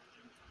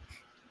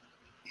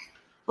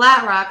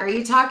 Flat Rock, are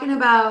you talking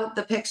about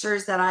the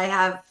pictures that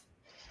I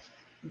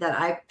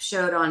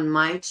showed on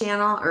my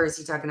channel, or is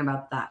he talking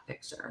about that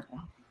picture?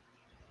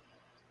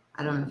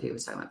 I don't know if he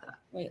was talking about that.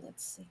 Wait,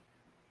 let's see.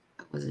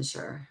 I wasn't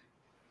sure.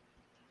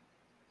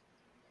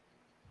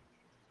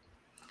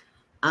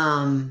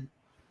 I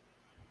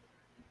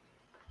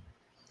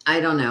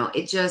don't know.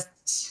 It just,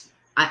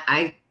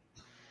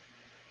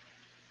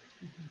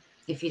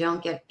 if you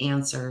don't get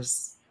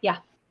answers. Yeah.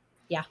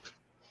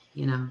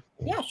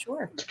 Yeah,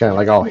 sure. It's kind of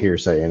like all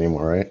hearsay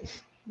anymore, right?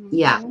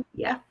 Yeah.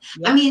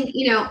 I mean,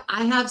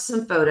 I have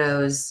some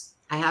photos.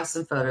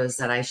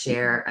 That I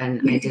share,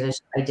 and I did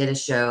a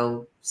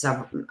show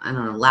I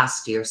don't know,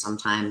 last year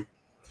sometime.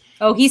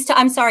 Oh,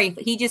 I'm sorry.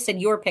 He just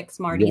said your pics,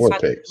 Marty. He's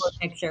talking about your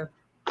picture.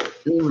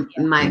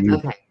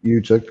 Okay.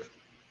 You took.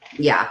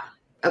 Yeah.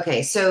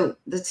 Okay. So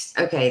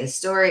the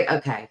story.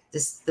 Okay.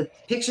 The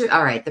picture.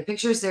 All right. The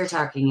pictures they're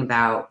talking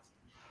about.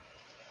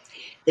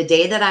 The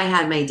day that I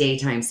had my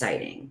daytime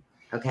sighting.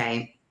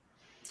 Okay.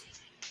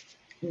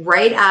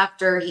 Right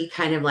after he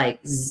kind of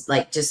like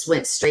just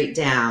went straight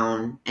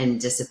down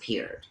and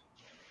disappeared.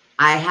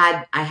 I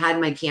had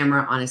my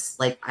camera on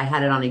I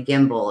had it on a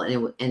gimbal,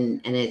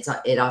 and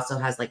it also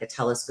has like a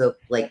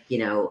telescope,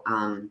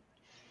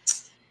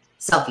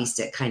 selfie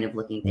stick kind of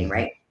looking thing,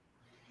 right?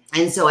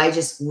 And so I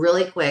just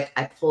really quick,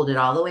 I pulled it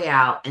all the way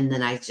out, and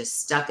then I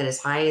just stuck it as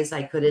high as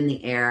I could in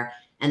the air,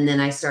 and then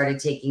I started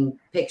taking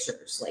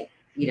pictures,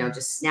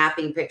 just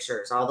snapping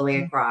pictures all the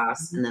way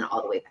across and then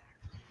all the way back.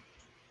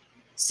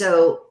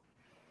 So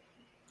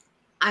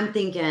I'm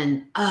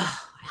thinking, I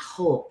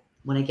hope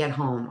when I get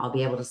home, I'll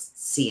be able to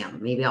see him.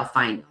 Maybe I'll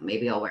find him.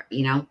 Maybe I'll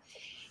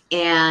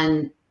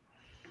and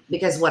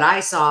because what I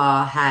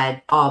saw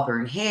had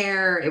auburn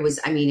hair. It was,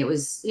 I mean, it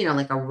was, you know,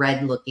 like a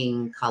red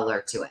looking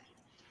color to it.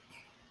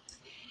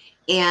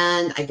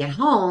 And I get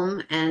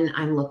home and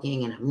I'm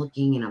looking and I'm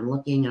looking and I'm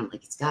looking. And I'm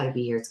like, it's got to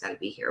be here. It's got to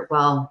be here.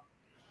 Well,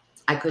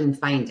 I couldn't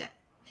find it.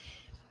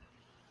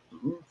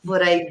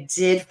 But I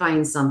did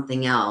find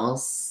something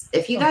else.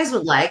 If you guys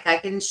would like, I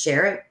can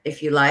share it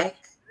if you like.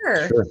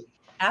 Sure.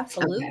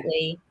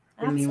 Absolutely.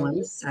 Okay. Give me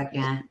 1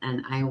 second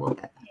and I will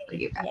get that for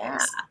you guys. Yeah.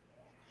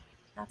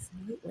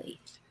 Absolutely.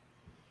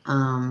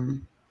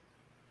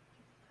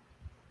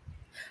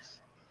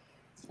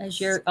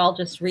 I'll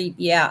just read.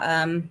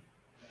 Yeah.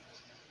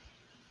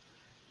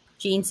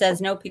 Jean says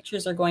no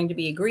pictures are going to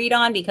be agreed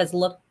on because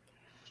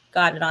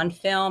got it on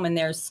film, and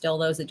there's still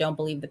those that don't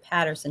believe the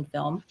Patterson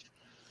film.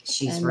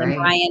 She's and right.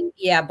 Brian,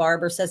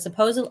 Barbara says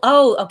supposedly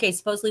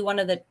one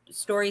of the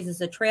stories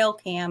is a trail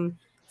cam.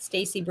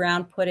 Stacy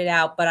Brown put it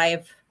out, but I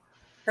have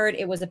heard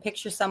it was a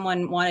picture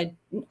someone wanted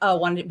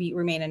to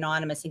remain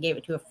anonymous and gave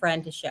it to a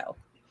friend to show.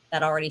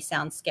 That already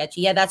sounds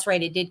sketchy. Yeah, that's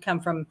right. It did come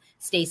from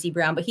Stacy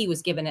Brown, but he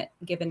was given it.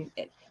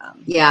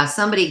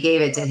 Somebody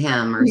gave it to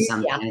him or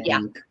something. I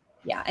think.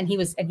 Yeah, and he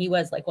was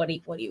like, "What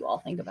do you all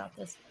think about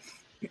this?"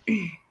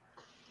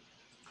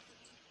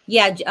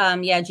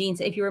 Jean,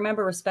 if you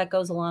remember, respect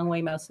goes a long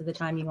way. Most of the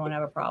time, you won't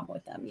have a problem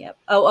with them. Yep.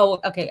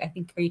 Okay. I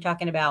think, are you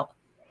talking about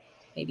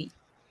maybe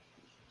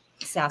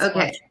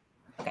Sasquatch?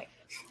 Okay.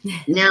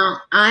 Now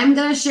I'm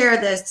going to share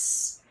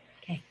this.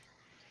 Okay.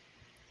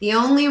 The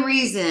only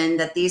reason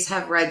that these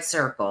have red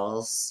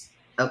circles,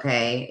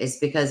 is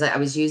because I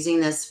was using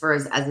this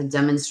as a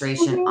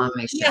demonstration on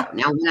my show. Yeah.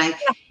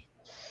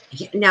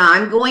 Now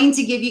I'm going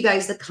to give you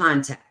guys the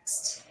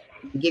context.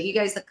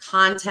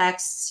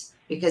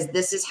 Because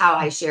this is how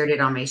I shared it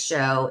on my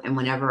show. And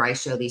whenever I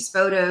show these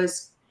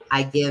photos,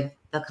 I give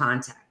the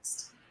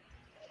context.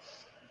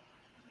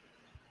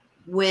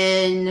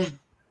 When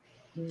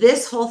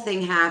this whole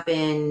thing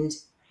happened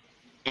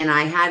and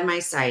I had my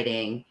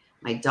sighting,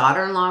 my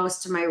daughter-in-law was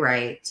to my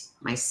right,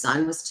 my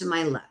son was to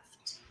my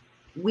left.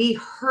 We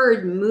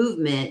heard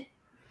movement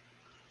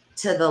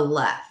to the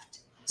left.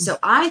 So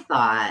I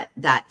thought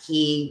that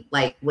he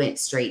went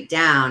straight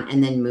down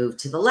and then moved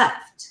to the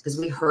left because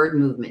we heard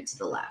movement to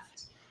the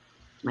left.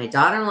 My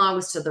daughter-in-law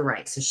was to the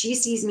right. So she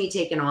sees me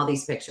taking all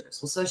these pictures.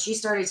 Well, so she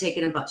started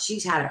taking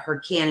she's had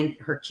her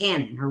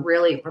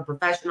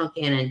professional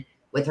Canon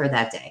with her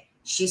that day.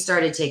 She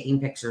started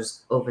taking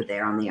pictures over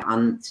there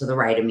to the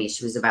right of me.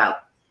 She was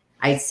about,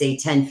 I'd say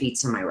 10 feet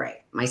to my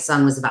right. My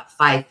son was about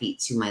 5 feet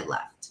to my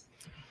left.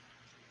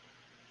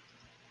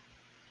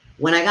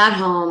 When I got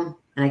home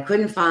and I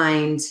couldn't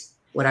find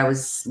what I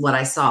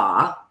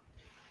saw,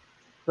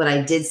 but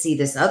I did see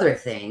this other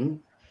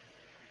thing.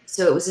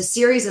 So it was a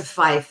series of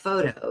 5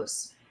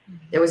 photos.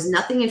 There was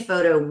nothing in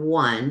photo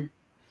 1.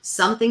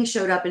 Something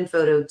showed up in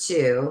photo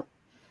 2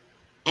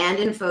 and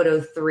in photo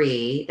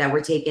 3 that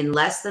were taken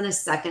less than a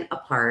second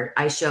apart.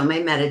 I show my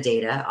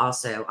metadata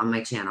also on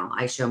my channel.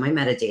 I show my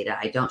metadata.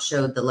 I don't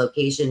show the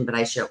location, but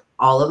I show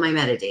all of my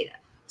metadata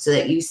so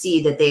that you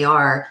see that they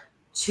are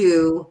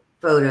 2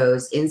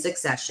 photos in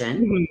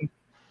succession. Mm-hmm.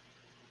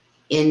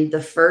 In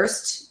the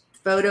first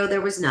photo, there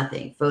was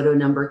nothing. Photo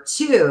number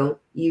 2,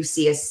 you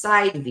see a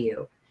side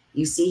view.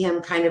 You see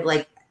him kind of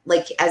like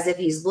as if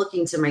he's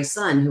looking to my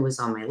son who was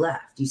on my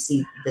left. You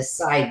see the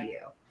side view.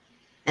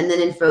 And then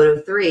in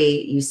photo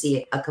 3, you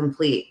see a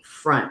complete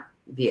front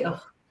view.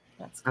 Oh,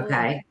 that's cool.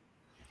 Okay.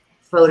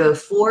 Photo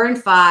 4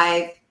 and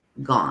 5,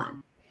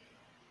 gone.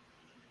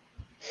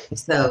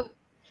 So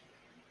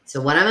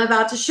what I'm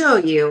about to show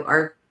you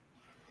are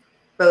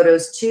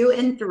photos 2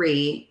 and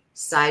 3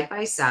 side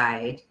by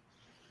side.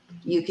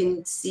 You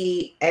can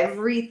see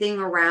everything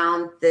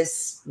around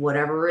this,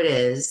 whatever it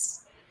is.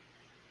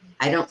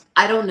 I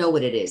don't know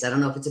what it is. I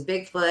don't know if it's a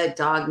Bigfoot,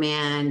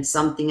 Dogman,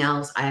 something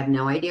else. I have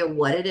no idea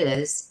what it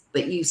is,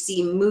 but you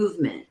see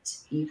movement.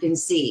 You can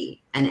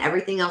see, and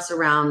everything else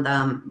around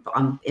them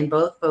in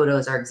both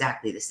photos are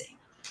exactly the same.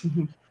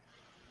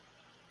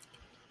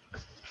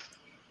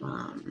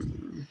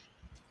 Mm-hmm.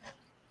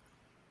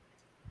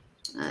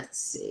 Let's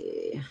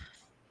see.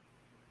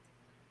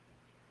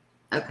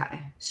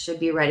 Okay,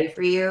 should be ready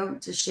for you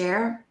to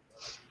share.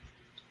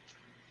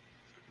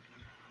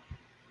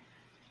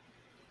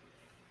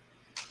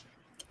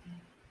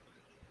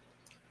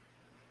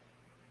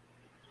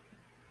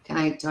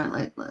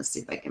 Let's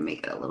see if I can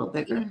make it a little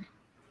bigger.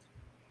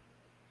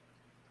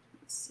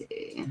 Let's see.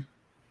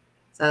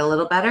 Is that a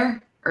little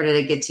better, or did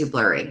it get too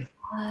blurry?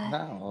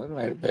 No, it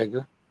made it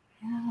bigger.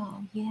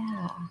 Oh,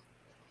 yeah.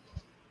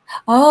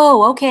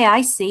 Oh, okay.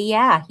 I see.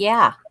 Yeah.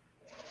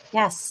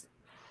 Yes.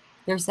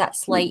 There's that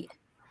slight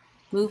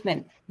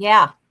movement.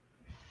 Yeah.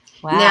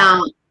 Wow.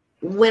 Now,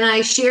 when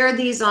I shared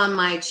these on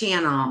my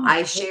channel,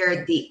 I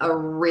shared the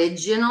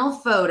original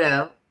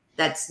photo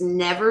that's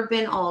never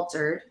been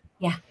altered.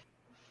 Yeah.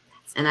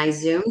 And I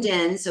zoomed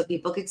in so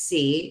people could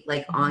see,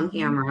 on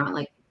camera,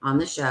 on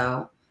the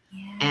show.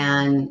 Yeah.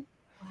 And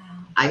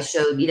I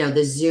showed,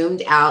 the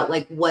zoomed out,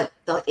 what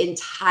the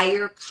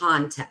entire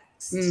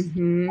context.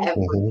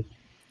 Mm-hmm.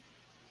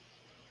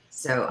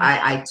 So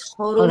I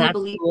totally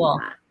believe cool.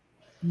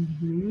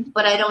 in that.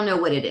 But I don't know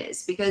what it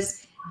is,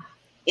 because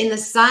in the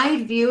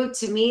side view,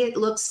 to me, it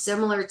looks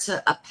similar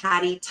to a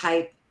patty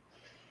type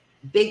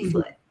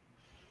Bigfoot.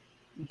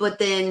 But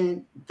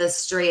then the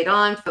straight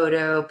on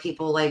photo,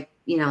 people like,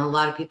 a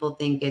lot of people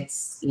think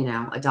it's,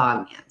 a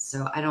dog man.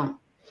 So I don't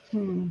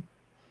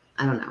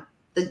know.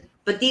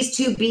 But these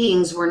two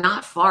beings were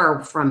not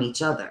far from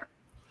each other.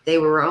 They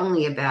were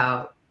only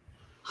about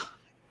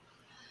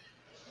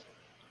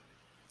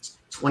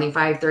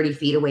 25, 30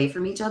 feet away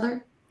from each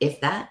other,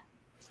 if that.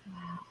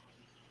 Wow.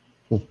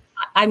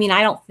 I mean,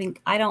 I don't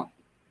think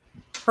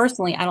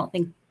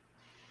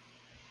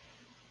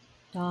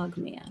dog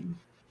man,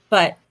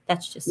 but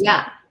that's just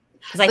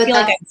because I feel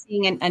like I'm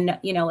seeing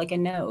like a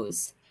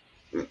nose,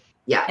 and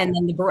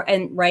then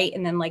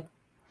and then like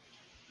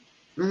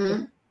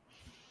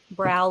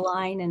brow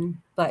line,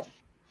 but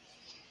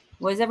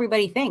what does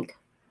everybody think?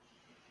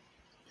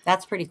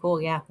 That's pretty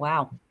cool. Yeah.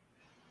 Wow.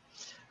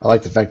 I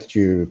like the fact that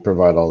you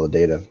provide all the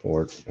data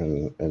for it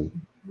and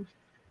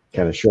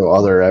kind of show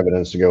other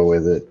evidence to go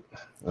with it.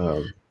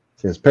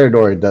 Because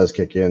pareidolia does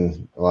kick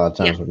in a lot of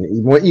times,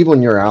 even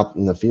when you're out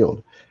in the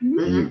field. I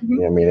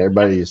mean,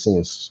 everybody's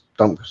seen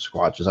stump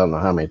squatches. I don't know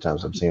how many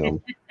times I've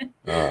seen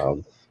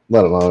them,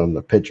 let alone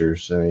the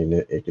pictures. I mean,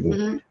 it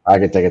can. I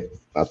could take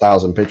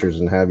 1,000 pictures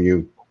and have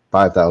you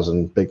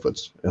 5,000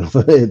 Bigfoots.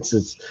 It's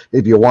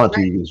if you want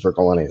to, you can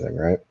circle anything,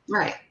 right?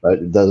 Right.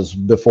 But those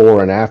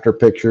before and after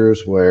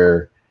pictures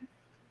where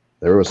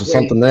there was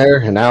something there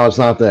and now it's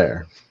not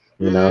there,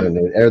 and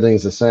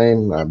everything's the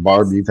same.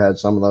 Barb, you've had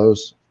some of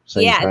those.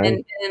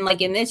 And then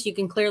like in this, you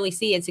can clearly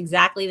see it's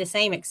exactly the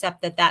same,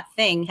 except that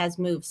thing has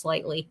moved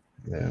slightly.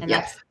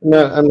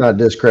 No, I'm not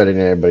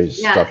discrediting anybody's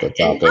stuff that's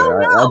out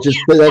there.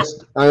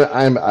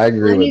 I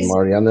agree with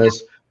Marty on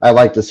this. I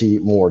like to see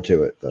more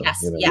to it, though.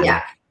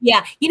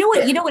 Yeah. You know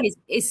what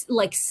is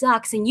like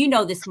sucks. And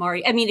this,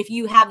 Mari. I mean, if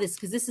you have this,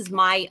 because this is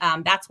my,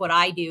 that's what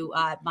I do.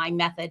 My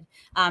method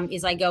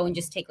is I go and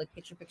just take like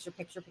picture,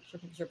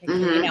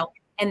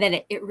 and then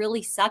it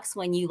really sucks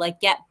when you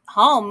like get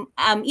home,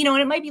 and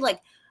it might be like,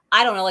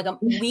 I don't know, like a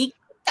week,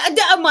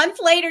 a month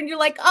later, and you're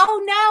like,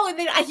 oh no. And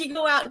then I can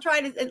go out and try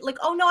to like,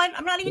 oh no,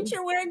 I'm not even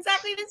sure where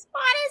exactly this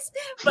spot is.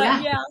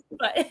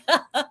 But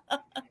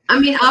I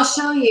mean, I'll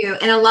show you.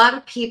 And a lot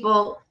of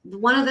people,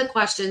 one of the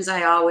questions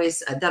that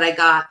I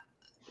got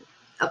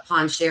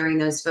upon sharing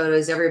those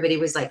photos, everybody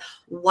was like,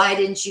 why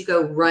didn't you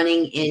go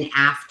running in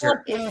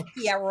after?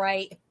 Yeah,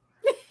 right.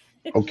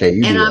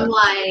 Okay. I'm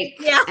like,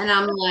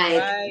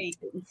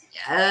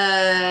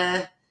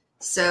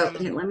 so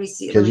let me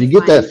see. Because you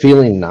get that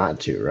feeling not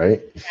to,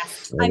 right?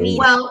 Yes. I mean,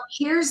 well,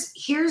 here's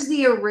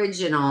the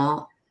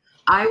original.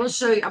 I will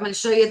show you. I'm going to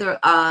show you the,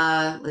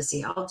 let's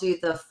see. I'll do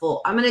the full.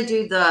 I'm going to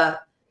do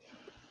the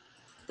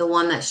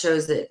one that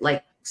shows it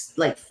like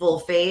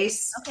full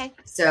face. Okay.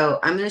 So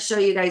I'm going to show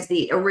you guys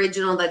the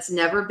original that's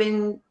never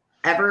been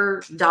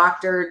ever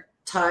doctored,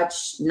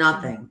 touched,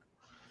 nothing.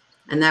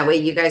 And that way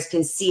you guys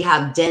can see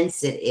how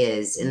dense it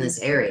is in this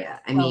area.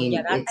 I mean,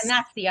 and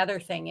that's the other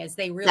thing is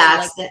they really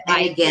like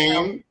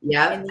again,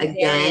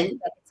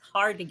 it's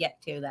hard to get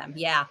to them.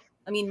 Yeah.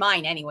 I mean,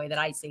 mine anyway, that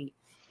I see,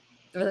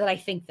 or that I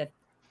think that,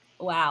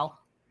 wow.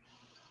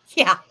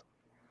 Yeah.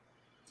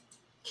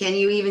 Can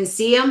you even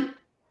see them?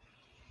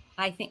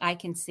 I think I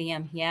can see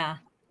them. Yeah.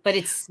 But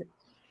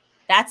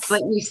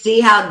but you see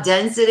how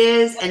dense it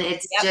is. And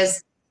it's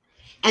just,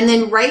 and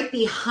then right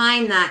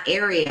behind that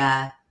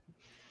area,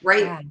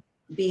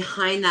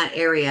 behind that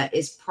area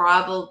is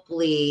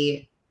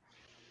probably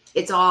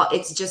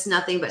it's just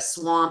nothing but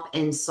swamp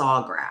and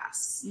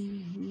sawgrass.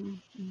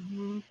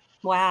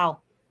 Wow.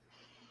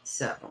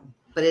 So,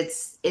 but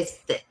it's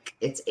thick.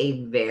 It's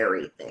a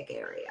very thick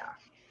area.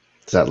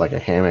 Is that like a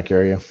hammock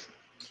area?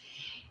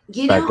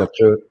 Back up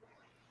to it?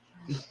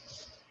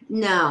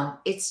 No,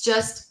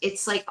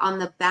 it's like on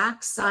the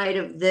back side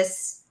of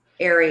this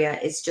area.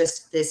 It's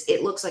just this.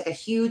 It looks like a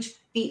huge.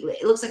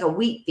 It looks like a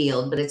wheat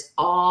field, but it's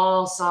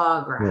all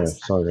sawgrass.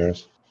 Yeah,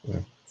 sawgrass. Yeah.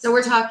 So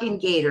we're talking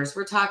gators,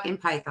 we're talking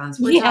pythons,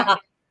 we're talking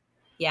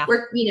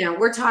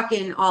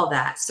all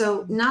that.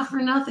 So not for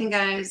nothing,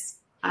 guys.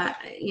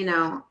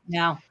 No.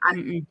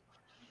 I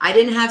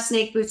didn't have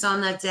snake boots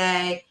on that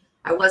day.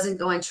 I wasn't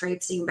going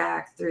traipsing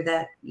back through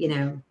that.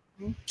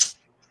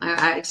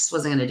 I just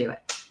wasn't going to do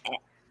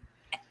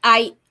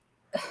it.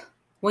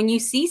 When you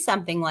see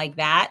something like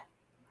that,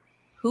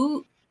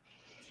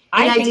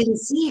 I didn't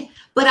see it,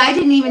 but I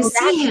didn't even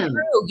see him.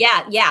 True.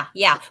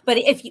 Yeah. But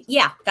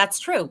that's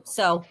true.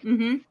 So,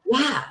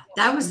 yeah,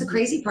 that was the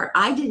crazy part.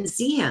 I didn't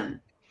see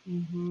him.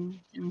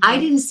 I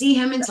didn't see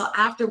him until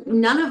after.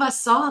 None of us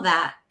saw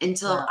that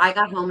until I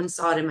got home and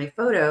saw it in my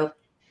photo.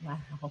 Wow.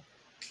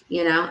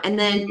 And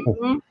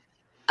then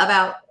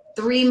about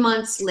 3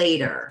 months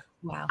later,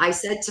 wow, I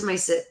said to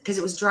myself, because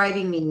it was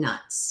driving me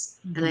nuts.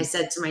 And I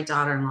said to my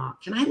daughter-in-law,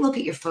 can I look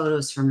at your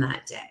photos from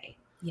that day?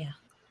 Yeah.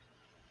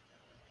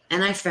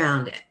 And I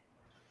found it,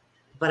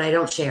 but I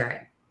don't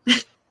share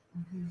it.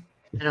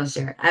 I don't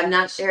share it. I have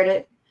not shared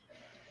it.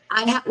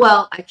 I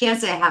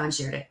can't say I haven't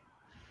shared it.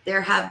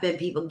 there have been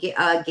people.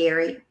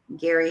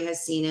 Gary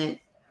has seen it.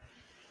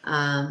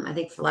 I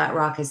think Flat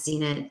Rock has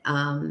seen it.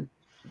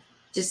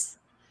 Just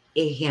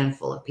a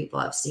handful of people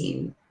have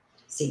seen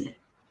it.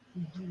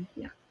 Mm-hmm.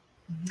 Yeah.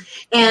 Mm-hmm.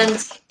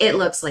 And it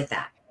looks like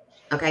that.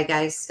 Okay,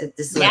 guys. It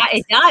does.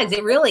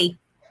 It really.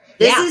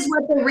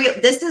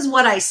 This is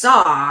what I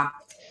saw.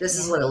 This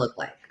is what it looked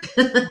like.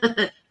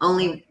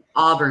 Only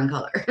auburn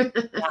color.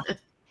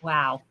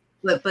 Wow.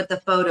 But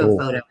the photo,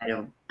 I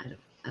don't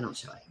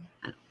show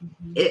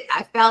it.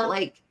 I felt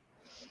like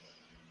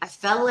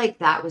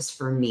that was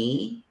for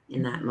me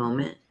in that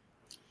moment.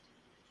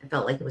 I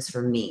felt like it was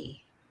for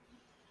me,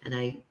 and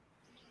I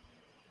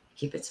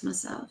keep it to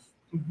myself.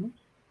 Mm-hmm.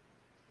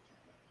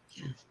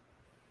 Yeah.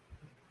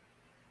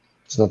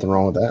 There's nothing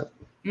wrong with that.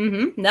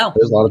 Mm-hmm. No.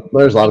 There's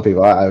a lot of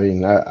people. I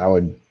mean, I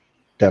would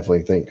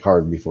definitely think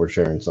hard before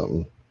sharing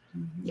something.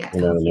 Yeah.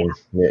 You know what I mean?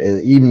 Yeah,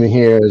 even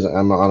here, as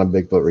I'm on a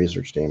Bigfoot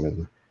research team,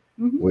 and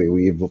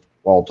we've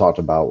all talked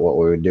about what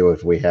we would do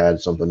if we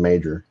had something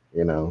major.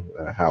 You know,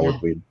 how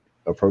would we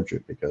approach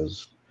it?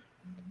 Because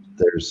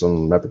there's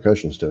some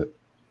repercussions to it.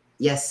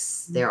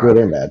 Yes, there are. Good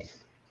and bad.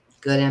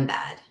 Good and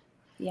bad.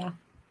 Yeah.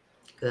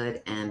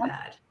 Good and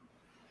bad.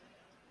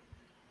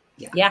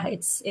 Yeah. Yeah.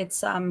 It's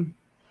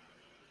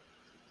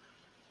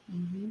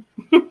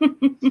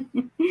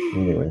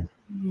Anyway.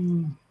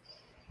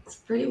 It's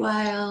pretty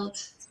wild.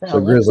 So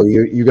Grizzly,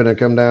 you gonna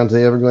come down to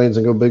the Everglades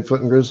and go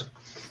Bigfoot and Grizz?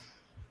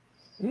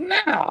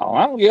 No,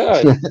 I'm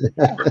good.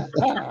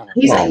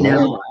 He's like,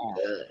 no.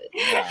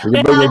 You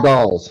can bring your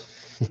dolls.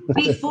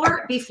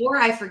 Before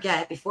I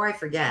forget,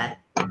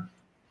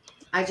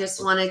 I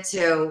just wanted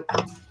to.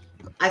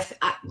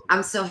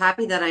 I'm so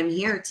happy that I'm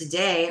here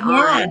today.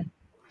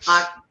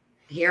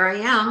 Here I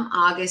am,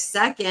 August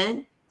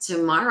 2nd.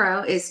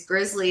 Tomorrow is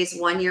Grizzly's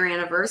 1-year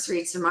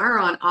anniversary.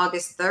 Tomorrow on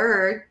August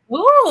 3rd.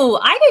 Ooh,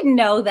 I didn't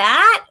know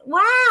that.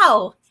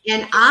 Wow.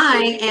 And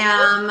I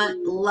am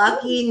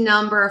lucky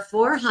number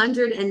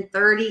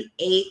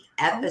 438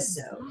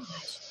 episode.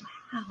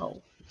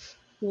 Wow.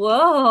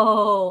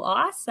 Whoa.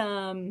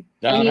 Awesome.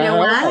 And you know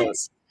what?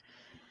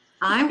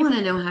 I want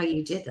to know how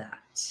you did that.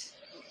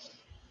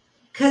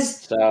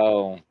 Because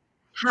how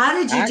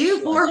did you do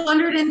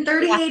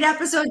 438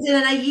 episodes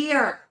in a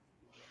year?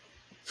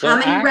 So how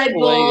many Red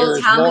Bulls?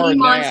 How many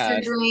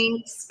Monster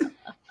drinks?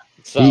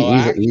 So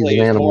actually,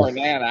 it's more than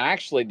that. I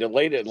actually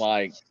deleted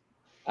I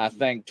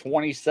think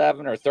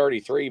 27 or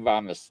 33 by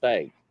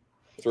mistake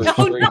through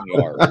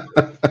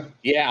StreamYard.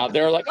 Yeah,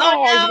 they're like,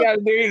 all you got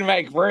to do to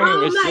make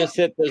room is just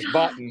hit this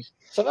button.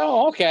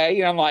 So, okay.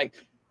 And I'm like,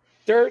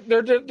 they're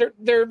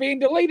being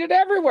deleted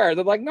everywhere.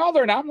 They're like, no,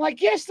 they're not. I'm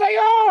like, yes, they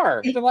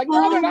are. They're like,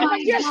 no, they're not. I'm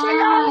like, yes, they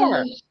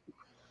are.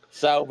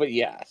 So, but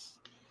yes.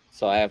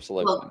 So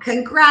absolutely. Well,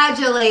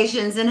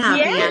 congratulations and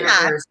happy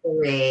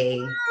anniversary.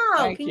 Wow,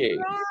 Thank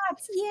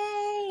congrats.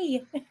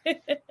 You. Yay.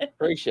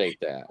 Appreciate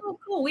that. Oh,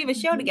 cool. We have a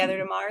show together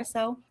tomorrow,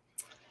 so.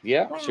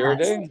 Yeah, sure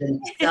do.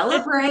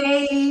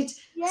 Celebrate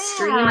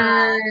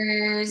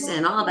streamers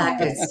and all that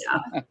good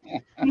stuff.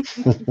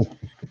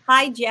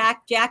 Hi,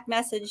 Jack. Jack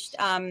messaged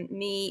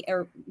me,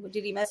 or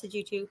did he message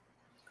you too,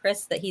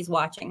 Chris, that he's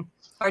watching?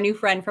 Our new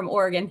friend from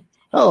Oregon.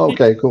 Oh,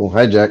 okay, cool.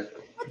 Hi, Jack.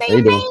 How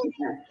you doing?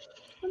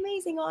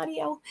 Amazing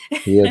audio.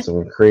 He had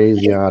some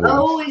crazy audio.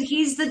 Oh, and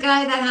he's the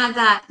guy that had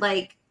that,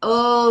 that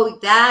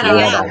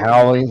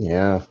howling.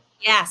 Yeah.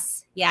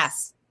 Yes.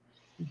 It's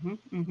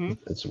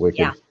wicked.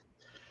 Yeah.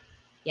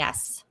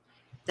 Yes.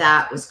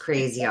 That was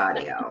crazy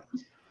audio.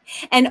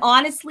 And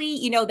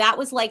honestly, that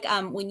was like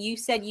when you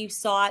said you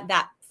saw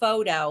that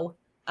photo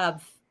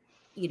of,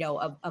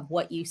 of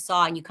what you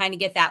saw, and you kind of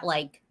get that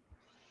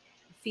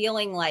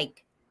feeling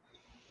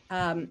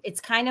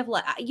it's kind of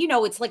like,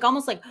 it's like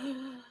almost like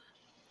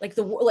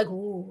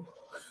ooh,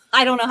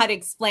 I don't know how to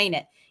explain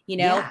it,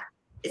 Yeah.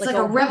 It's like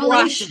a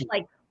revelation.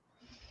 Rush,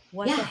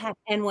 what the heck?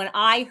 And when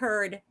I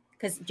heard,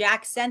 because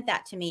Jack sent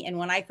that to me, and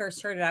when I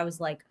first heard it, I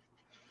was like,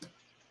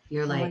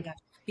 you're like, oh my gosh.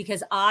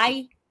 Because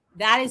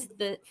that is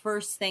the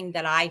first thing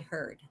that I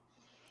heard,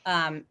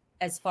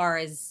 as far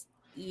as,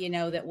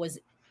 that was,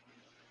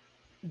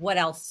 what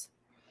else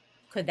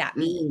could that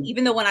be?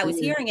 Even though when I was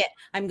hearing it,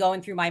 I'm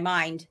going through my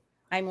mind,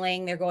 I'm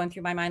laying there going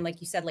through my mind,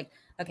 like you said,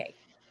 okay,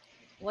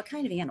 what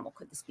kind of animal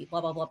could this be? Blah,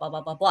 blah, blah, blah,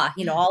 blah, blah, blah.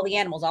 All the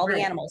animals.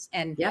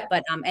 And,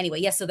 but anyway,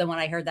 yes. So then when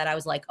I heard that, I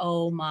was like,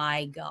 oh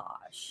my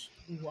gosh.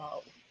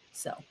 Whoa.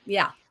 So,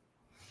 yeah.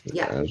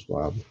 That's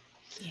wild.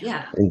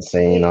 Yeah.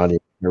 Insane audio.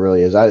 It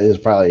really is. That is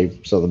probably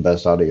the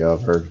best audio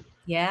I've heard.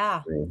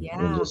 Yeah.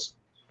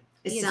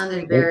 It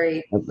sounded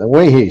very. The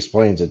way he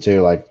explains it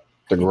too,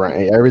 the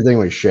grind, everything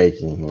was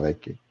shaking.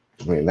 That's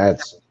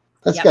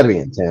got to be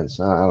intense.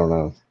 I don't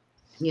know.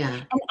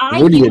 Yeah.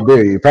 And what do?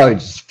 You probably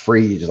just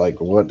freeze.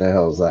 What the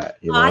hell is that?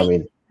 I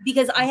mean,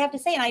 because I have to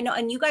say, and I know,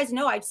 and you guys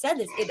know, I've said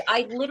this.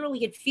 I literally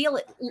could feel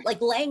it,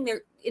 laying there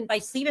in my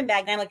sleeping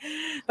bag, and I'm like,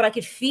 but I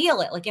could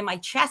feel it, in my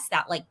chest,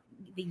 that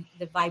the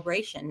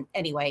vibration.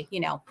 Anyway,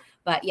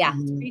 But yeah,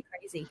 it's pretty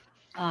crazy.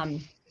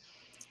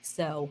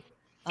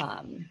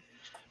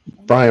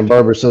 Brian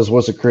Barber says,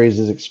 "What's the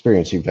craziest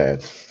experience you've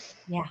had?"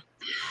 Yeah.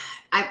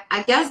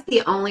 I guess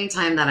the only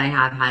time that I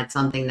have had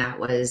something that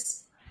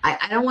was,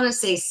 I don't want to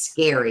say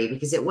scary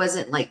because it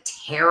wasn't like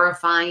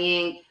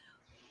terrifying,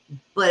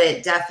 but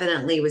it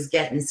definitely was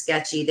getting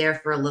sketchy there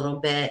for a little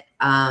bit.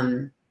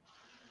 As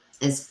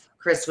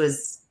Chris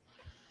was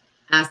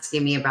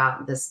asking me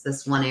about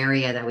this one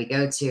area that we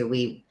go to,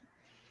 we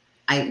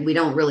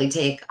don't really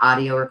take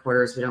audio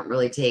recorders. We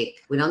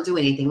don't do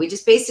anything. We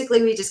just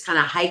kind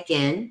of hike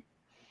in,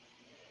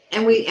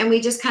 and we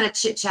just kind of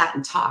chit chat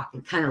and talk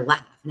and kind of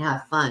laugh and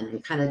have fun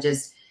and kind of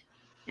just,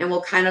 and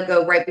we'll kind of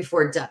go right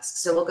before dusk.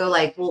 So we'll go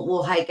like,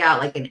 we'll hike out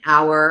like an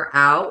hour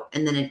out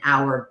and then an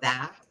hour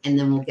back. And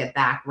then we'll get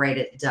back right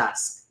at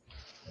dusk.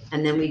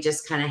 And then we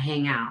just kind of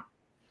hang out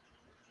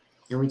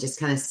and we just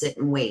kind of sit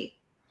and wait.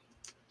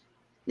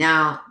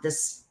 Now,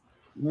 this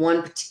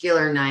one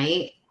particular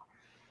night,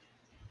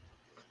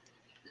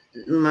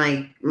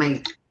 my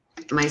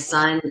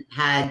son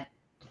had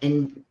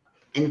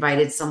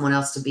invited someone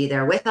else to be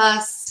there with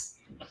us.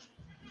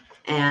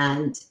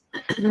 And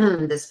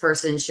this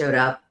person showed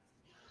up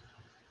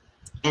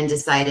and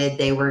decided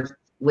they were,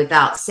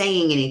 without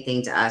saying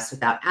anything to us,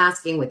 without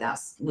asking,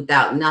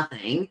 without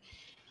nothing,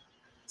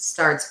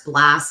 starts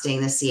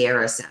blasting the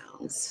Sierra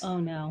sounds. Oh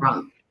no.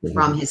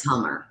 From his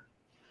Hummer.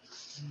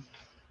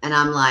 And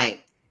I'm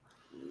like,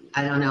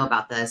 I don't know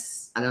about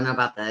this. I don't know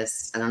about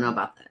this. I don't know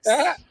about this.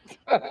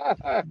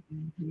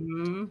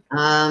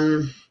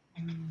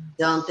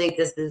 Don't think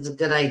this is a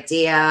good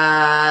idea.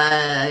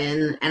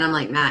 And I'm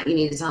like, Matt, you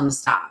need to tell him to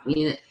stop.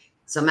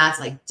 So Matt's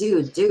like,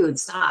 dude,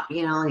 stop.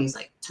 And he's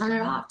like, turn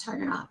it off.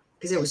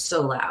 Because it was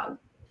so loud.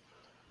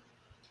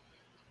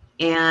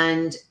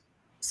 And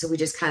so we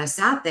just kind of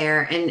sat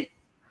there, and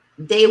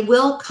they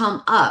will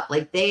come up.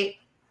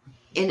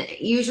 And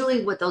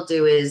usually what they'll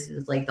do is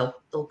like,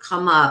 they'll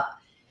come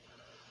up.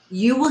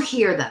 You will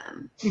hear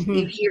them.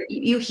 Mm-hmm.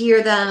 You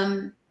hear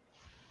them.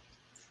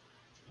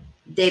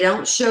 They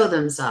don't show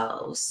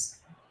themselves,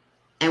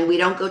 and we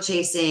don't go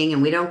chasing,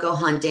 and we don't go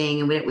hunting,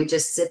 and we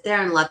just sit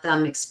there and let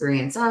them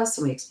experience us,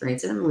 and we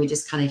experience them, and we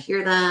just kind of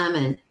hear them,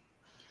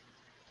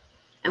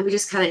 and we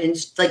just kind of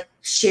like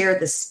share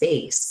the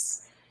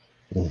space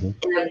in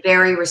a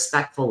very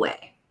respectful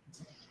way.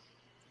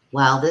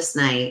 Well, this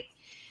night,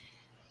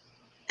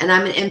 and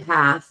I'm an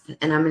empath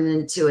and I'm an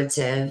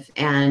intuitive,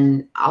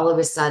 and all of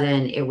a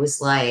sudden it was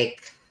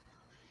like,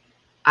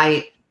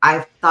 I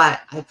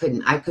thought I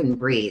couldn't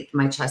breathe.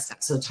 My chest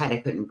got so tight I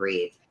couldn't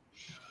breathe.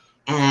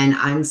 And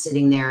I'm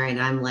sitting there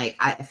and I'm like,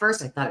 at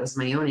first I thought it was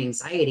my own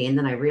anxiety. And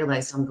then I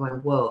realized, I'm going,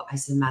 whoa. I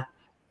said, Matt,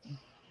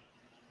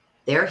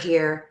 they're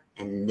here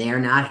and they're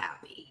not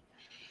happy.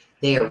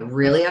 They are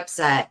really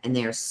upset and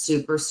they're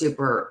super,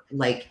 super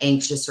like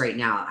anxious right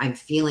now. I'm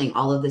feeling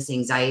all of this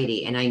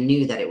anxiety. And I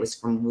knew that it was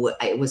from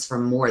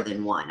more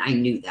than one. I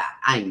knew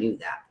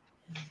that.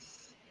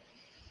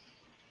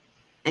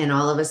 And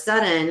all of a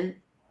sudden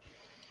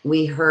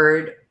we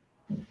heard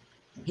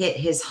hit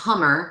his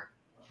Hummer,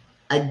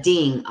 a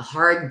ding, a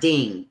hard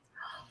ding.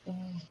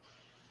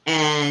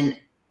 And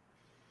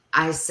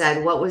I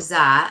said, what was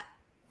that?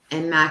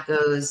 And Matt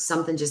goes,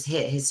 something just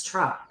hit his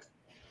truck.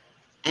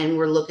 And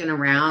we're looking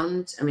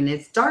around. I mean,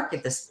 it's dark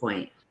at this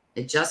point.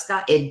 The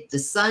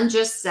sun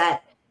just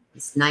set.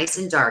 It's nice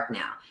and dark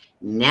now.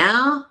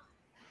 Now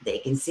they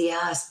can see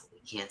us, but we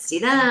can't see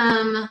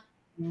them.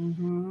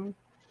 Mm-hmm.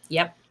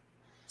 Yep.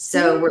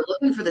 So we're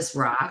looking for this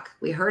rock.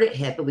 We heard it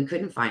hit, but we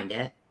couldn't find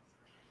it.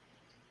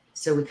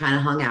 So we kind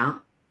of hung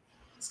out.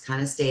 Just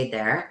kind of stayed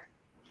there.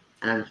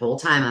 And the whole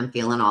time I'm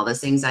feeling all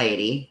this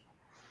anxiety.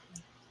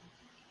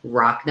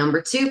 Rock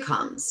number 2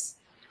 comes.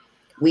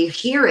 We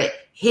hear it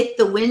hit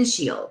the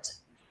windshield.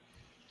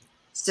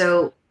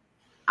 So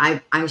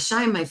I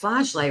shine my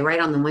flashlight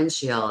right on the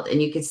windshield,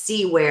 and you could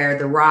see where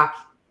the rock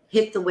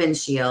hit the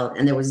windshield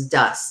and there was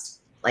dust.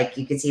 Like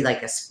you could see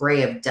like a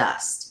spray of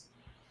dust,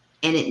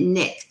 and it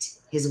nicked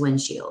his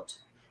windshield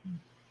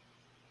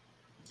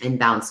and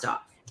bounced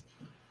off.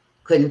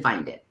 Couldn't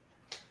find it.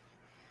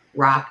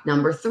 Rock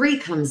number 3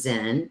 comes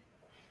in,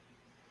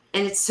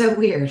 and it's so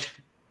weird.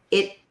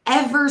 It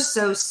ever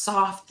so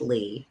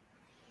softly,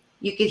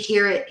 you could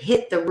hear it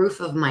hit the roof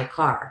of my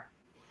car.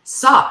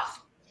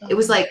 Soft. It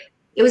was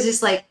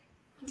just like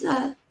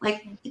a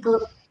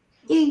little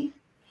ding.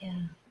 Yeah.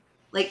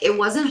 Like it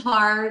wasn't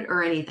hard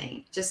or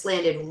anything. Just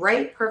landed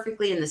right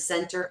perfectly in the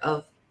center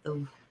of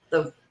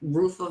the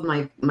roof of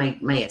my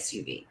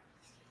SUV.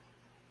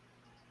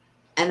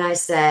 And I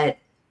said,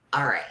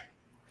 all right,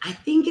 I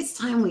think it's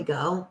time we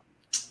go.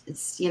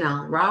 It's,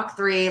 rock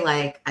 3,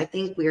 like, I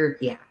think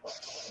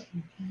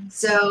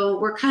So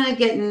we're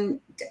kind of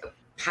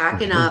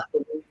packing up.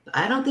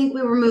 I don't think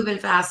we were moving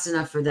fast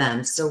enough for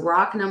them. So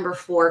rock number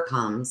 4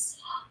 comes.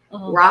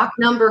 Oh. Rock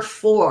number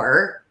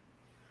 4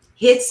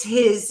 hits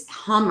his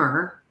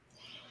Hummer.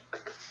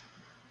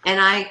 And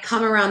I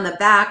come around the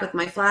back with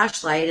my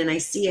flashlight, and I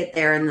see it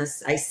there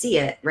I see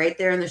it right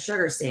there in the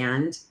sugar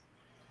sand.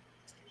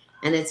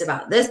 And it's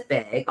about this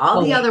big.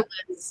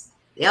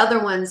 The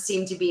other ones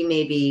seem to be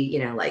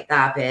maybe, like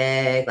that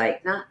big,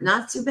 like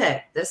not too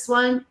big. This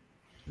one,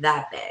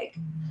 that big.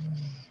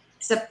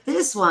 Except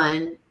this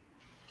one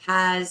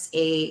has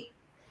a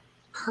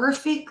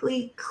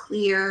perfectly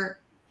clear,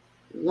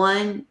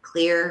 one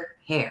clear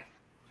hair.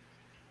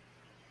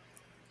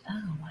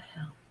 Oh,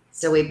 wow.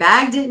 So we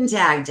bagged it and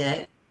tagged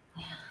it.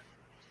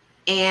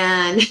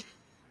 And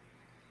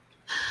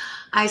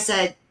I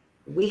said,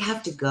 we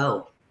have to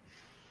go.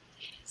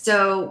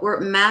 So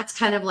Matt's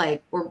kind of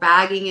like, we're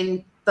bagging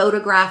and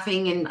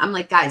photographing. And I'm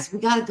like, guys, we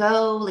got to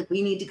go. Like,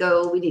 we need to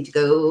go. We need to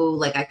go.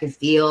 Like, I could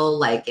feel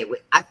like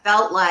I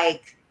felt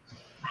like,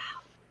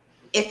 wow,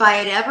 if I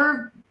had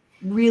ever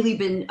really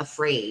been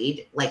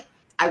afraid, like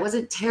I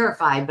wasn't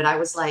terrified, but I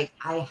was like,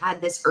 I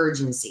had this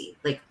urgency.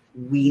 Like,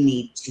 we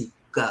need to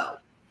go.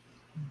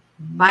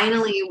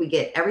 Finally, we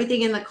get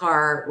everything in the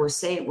car. We're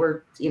saying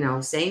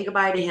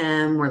goodbye to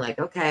him. We're like,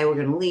 okay, we're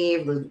going to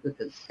leave. We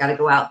got to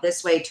go out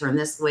this way, turn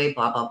this way,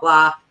 blah, blah,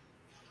 blah.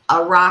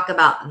 A rock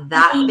about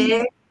that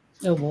big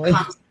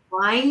comes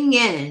flying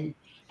in,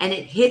 and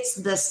it hits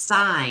the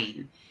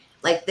sign.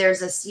 Like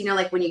there's a,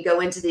 like when you go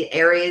into the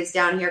areas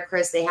down here,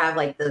 Chris, they have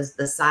like the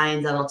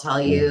signs that'll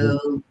tell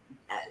you,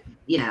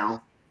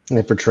 And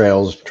for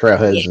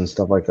trailheads and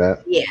stuff like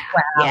that. Yeah.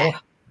 Wow. Yeah.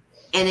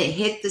 And it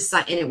hit the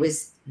sign, and it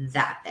was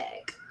that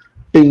big.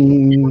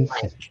 Bing. You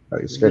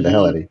scared the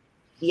hell out of you.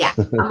 Yeah.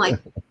 I'm like,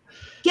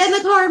 get in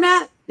the car,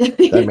 Matt.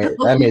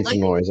 That made some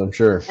noise, I'm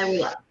sure. And we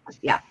left.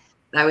 Yeah.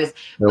 That was.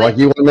 They're like,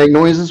 you want to make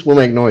noises? We'll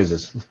make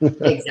noises.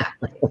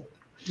 Exactly.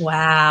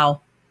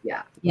 Wow.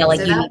 Yeah. Yeah,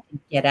 like you need to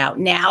get out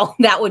now.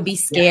 That would be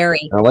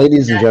scary. Now,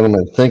 ladies and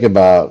gentlemen, think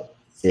about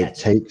it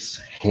takes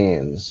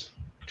hands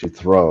to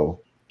throw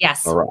a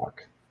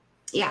rock.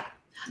 Yeah.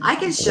 I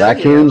can show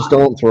Raccoons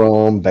don't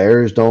throw them.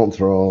 Bears don't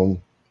throw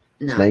them.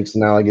 No. Snakes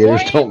and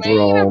alligators don't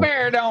throw them. A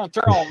bear don't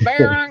throw them.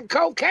 Bear on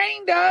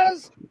cocaine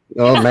does.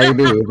 Oh,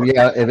 maybe.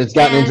 Yeah, if it's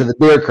gotten into the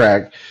beer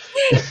crack.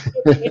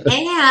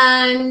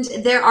 And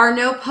there are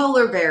no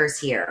polar bears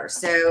here.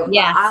 So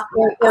yeah,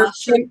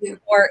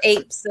 or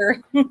apes or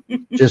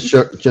just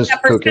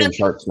cocaine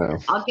sharks now.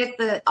 I'll get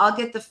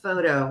the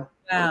photo.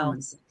 Wow.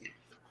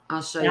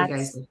 I'll show you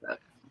guys the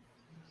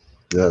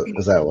photo.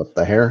 Is that what,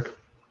 the hair?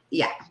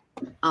 Yeah.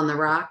 On the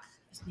rock.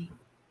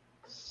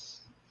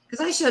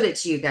 Because I showed it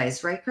to you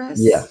guys, right,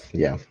 Chris?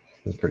 Yeah.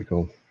 That's pretty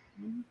cool.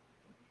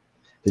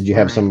 Did you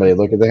have somebody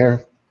look at the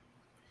hair?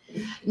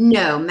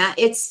 No, Matt,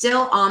 it's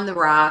still on the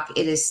rock.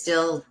 It is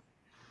still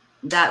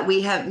that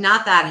we have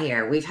not that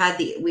hair. We've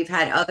had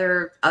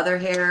other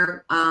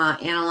hair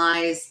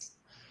analyzed.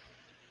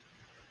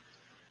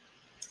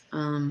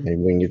 Maybe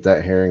we can get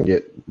that hair and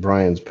get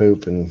Brian's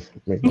poop and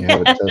make me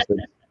have it tested.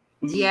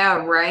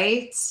 Yeah,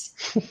 right.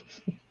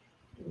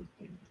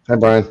 Hi,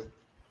 Brian.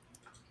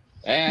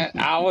 And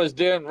I was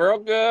doing real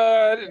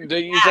good until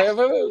you said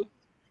boo.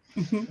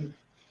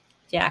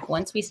 Jack,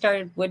 once we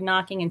started wood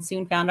knocking and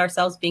soon found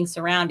ourselves being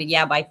surrounded,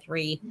 by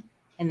 3,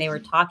 and they were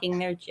talking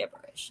their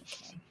gibberish.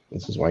 Okay.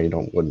 This is why you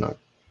don't wood knock.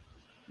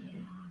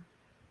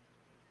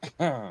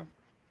 Yeah.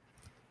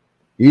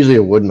 Usually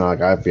a wood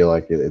knock, I feel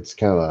like it's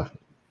kind of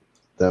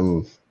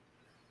them.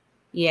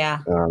 Yeah.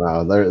 I don't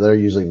know. They're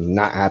usually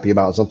not happy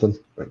about something.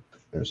 Like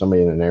there's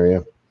somebody in an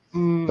area.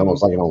 It's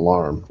almost like an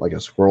alarm, like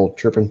a squirrel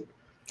chirping.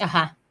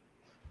 Uh-huh.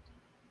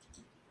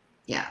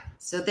 Yeah.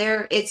 So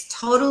it's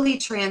totally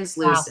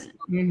translucent.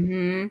 Wow.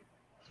 Mm-hmm.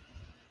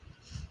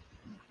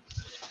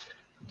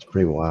 It's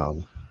pretty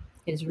wild.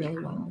 It is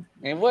really wild.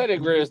 And what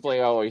did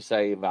Grizzly always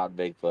say about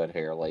Bigfoot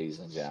hair, ladies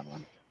and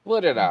gentlemen? What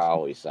did I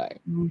always say?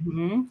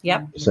 Mm-hmm.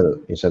 Yep. He said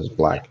it's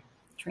black.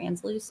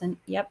 Translucent.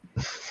 Yep.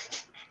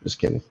 Just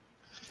kidding.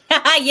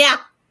 Yeah.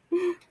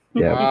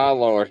 Oh,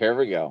 Lord. Here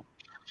we go.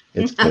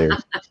 It's clear.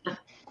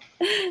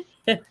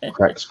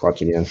 Crack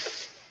Squatch again.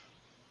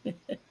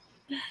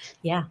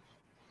 Yeah.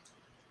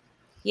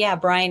 Yeah,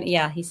 Brian.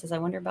 Yeah, he says, I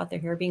wonder about their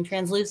hair being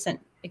translucent,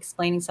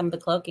 explaining some of the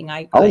cloaking.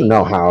 I don't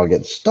know how it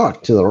gets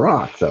stuck to the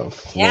rock, though.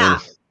 Yeah.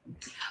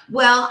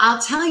 Well,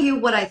 I'll tell you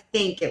what I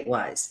think it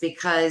was,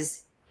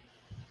 because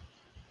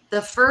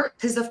the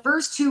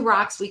first 2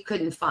 rocks we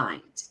couldn't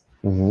find.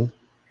 Mm-hmm.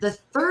 The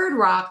third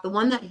rock, the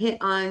one that hit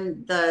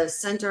on the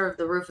center of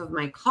the roof of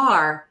my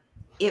car,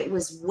 it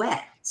was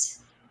wet.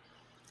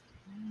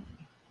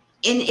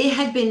 And it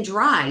had been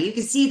dry. You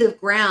can see the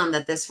ground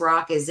that this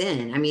rock is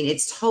in. I mean,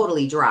 it's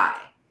totally dry.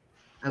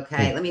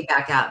 Okay, let me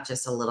back out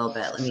just a little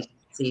bit. Let me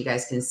so you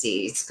guys can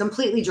see. It's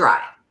completely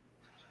dry.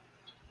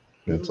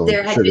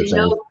 There had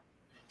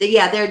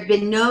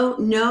been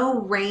no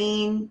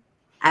rain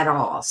at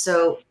all.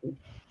 So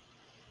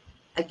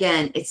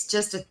again, it's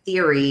just a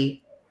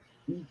theory.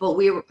 But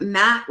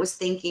Matt was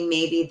thinking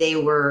maybe they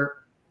were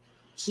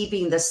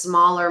keeping the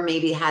smaller,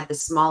 maybe had the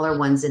smaller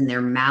ones in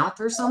their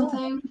mouth or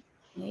something.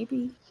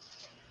 Maybe.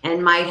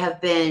 And might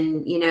have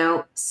been,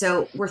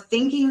 so we're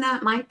thinking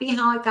that might be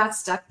how it got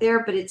stuck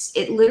there, but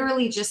it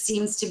literally just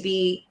seems to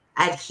be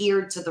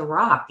adhered to the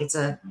rock.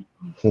 I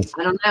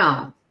don't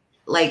know.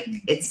 Like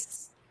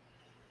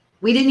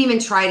we didn't even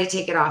try to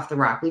take it off the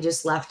rock. We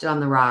just left it on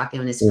the rock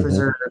and it's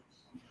preserved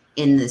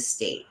in this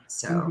state.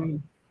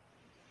 So.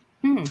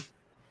 It's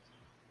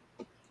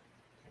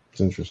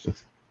interesting.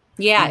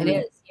 Yeah, it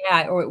is.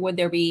 Yeah. Or would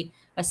there be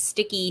a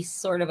sticky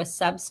sort of a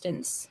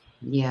substance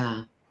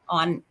Yeah.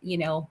 On,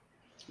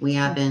 we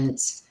haven't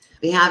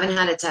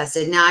had it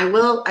tested. Now I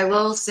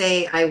will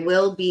say I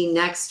will be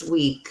next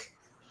week,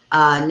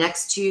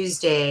 next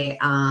Tuesday.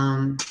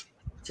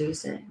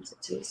 Tuesday? Is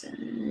it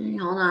Tuesday?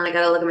 Hold on, I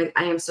gotta look at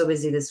I am so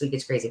busy this week,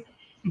 it's crazy.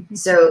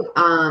 So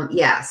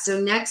yeah, so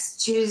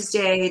next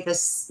Tuesday,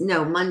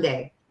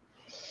 Monday.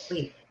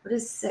 Wait, what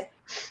is it?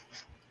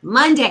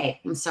 Monday.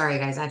 I'm sorry,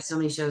 guys. I have so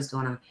many shows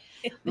going on.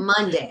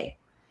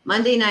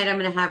 Monday night, I'm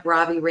going to have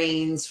Robbie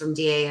Rains from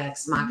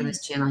DAX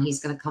Machina's channel. He's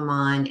going to come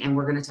on, and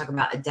we're going to talk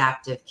about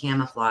adaptive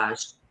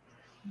camouflage.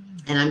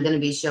 And I'm going to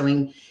be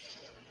showing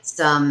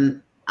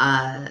some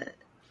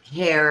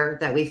hair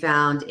that we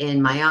found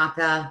in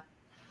Mayaka.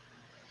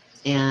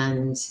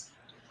 And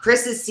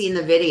Chris has seen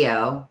the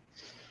video.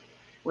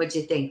 What'd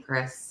you think,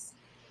 Chris?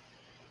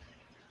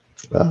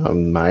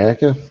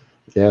 Mayaka?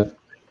 Yeah.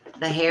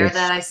 The hair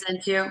that I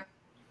sent you?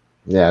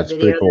 Yeah, it's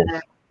pretty cool.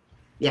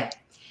 Yeah.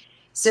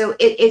 So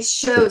it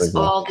shows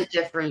all the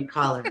different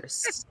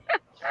colors.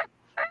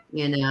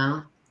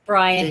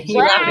 Brian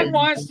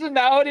wants to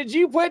know, did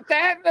you put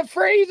that in the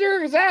freezer?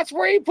 Because that's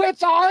where he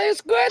puts all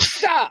his good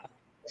stuff.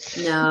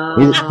 No.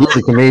 He's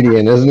a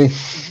comedian, isn't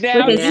he?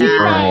 Now, no,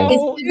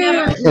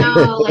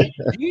 like,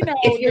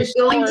 if you're the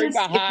story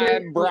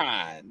behind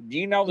Brian.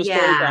 You know the story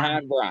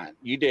behind Brian.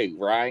 You do,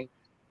 right?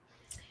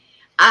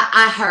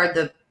 I heard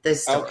the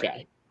story.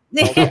 Okay.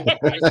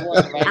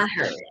 I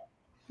heard it.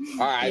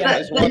 All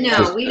right, but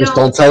no, we just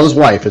don't tell his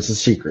wife. It's a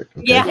secret.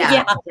 Okay?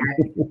 Yeah.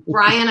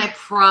 Brian, I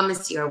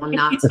promise you, I will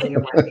not tell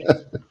your wife.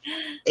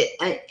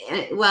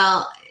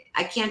 Well,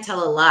 I can't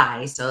tell a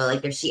lie. So,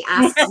 like, if she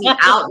asks me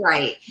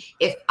outright,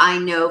 if I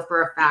know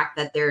for a fact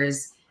that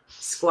there's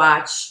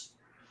Squatch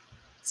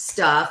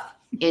stuff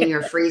in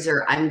your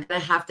freezer, I'm gonna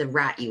have to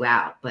rat you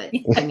out. But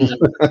I mean,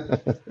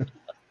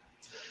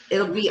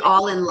 it'll be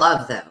all in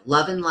love, though,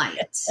 love and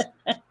light.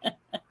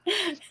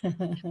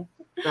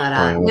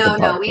 But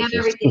no, we have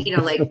everything.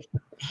 Like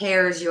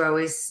hairs, you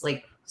always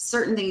like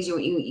certain things.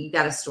 You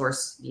got to store.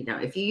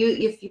 If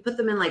you put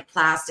them in like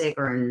plastic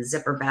or in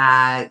zipper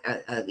bag,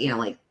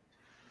 like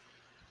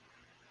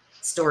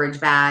storage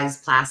bags,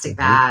 plastic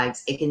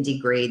bags, it can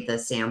degrade the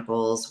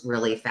samples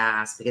really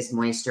fast because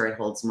moisture. It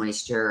holds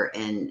moisture,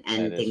 and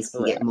things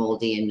can get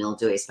moldy and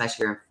mildewy,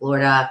 especially here in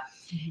Florida.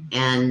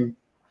 And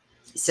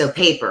so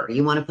paper,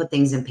 you want to put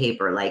things in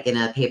paper, like in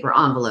a paper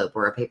envelope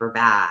or a paper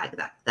bag.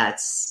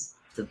 That's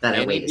the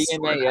better way to store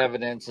DNA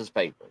evidence is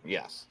paper.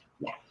 Yes.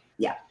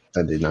 Yeah.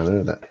 I did not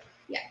know that.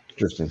 Yeah.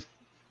 Interesting.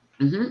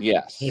 Mm-hmm.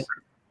 Yes.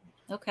 Paper.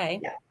 Okay.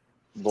 Yeah.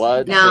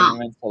 Blood,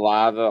 semen,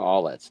 saliva,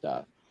 all that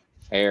stuff.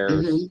 Hairs.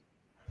 Mm-hmm.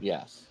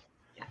 Yes.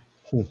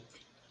 Yeah.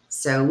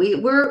 So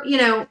we're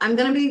I'm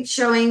going to be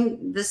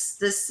showing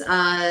this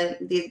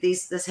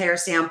hair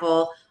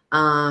sample.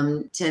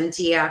 Tim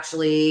T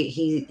actually,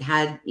 he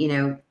had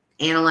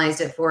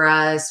analyzed it for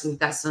us. We've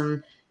got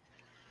some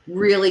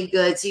really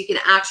good, so you can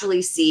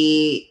actually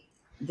see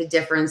the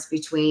difference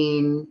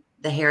between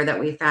the hair that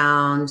we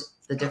found,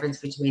 the difference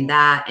between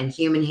that and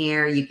human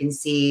hair. You can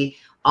see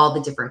all the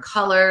different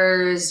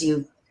colors.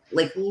 You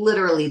like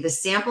literally the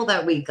sample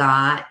that we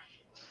got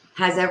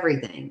has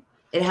everything.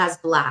 It has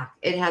black,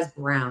 it has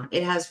brown,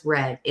 it has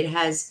red, it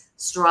has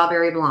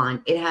strawberry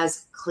blonde, it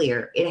has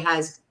clear, it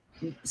has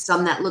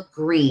some that look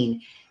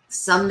green,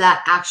 some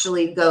that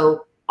actually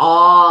go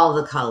all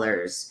the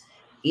colors.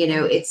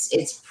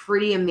 It's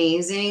pretty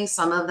amazing.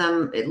 Some of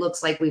them, it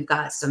looks like we've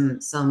got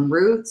some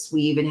roots.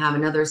 We even have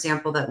another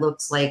sample that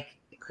looks like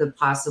it could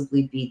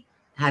possibly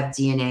have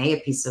DNA, a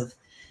piece of,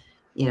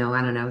 I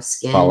don't know,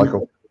 skin.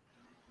 Follicle.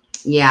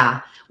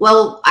 Yeah.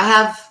 Well,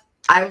 I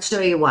will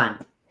show you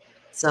one.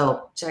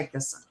 So check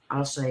this out.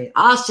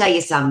 I'll show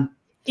you some.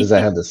 Does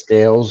that have the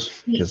scales?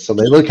 So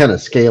they look kind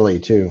of scaly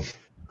too.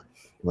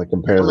 Like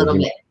compared a little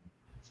bit.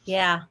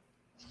 Yeah.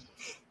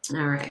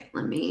 All right.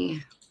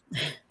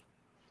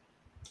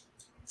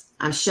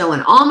 I'm showing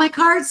all my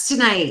cards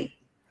tonight.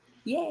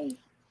 Yay.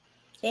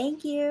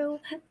 Thank you.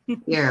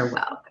 You're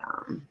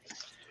welcome.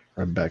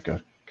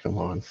 Rebecca, come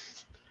on.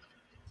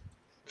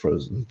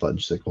 Frozen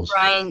fudgesicles.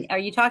 Brian, are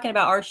you talking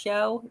about our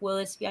show? Will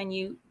this be on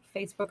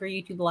Facebook or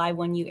YouTube Live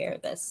when you air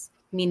this?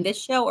 I mean,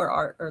 this show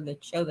or the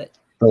show that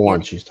the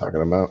one she's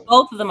talking about?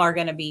 Both of them are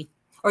going to be,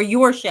 or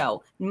your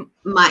show.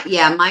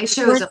 My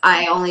shows.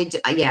 I'm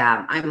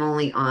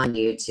only on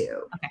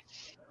YouTube. Okay.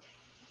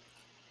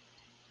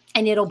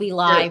 And it'll be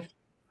live.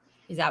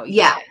 Is that what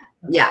you said?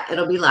 Yeah,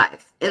 it'll be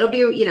live. It'll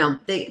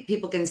be,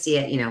 people can see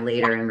it,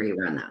 later and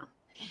rerun though.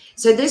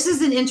 So this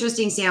is an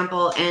interesting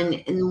sample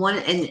and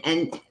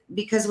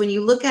because when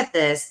you look at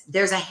this,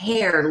 there's a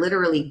hair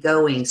literally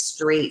going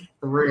straight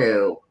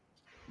through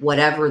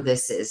whatever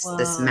this is,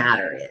 this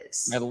matter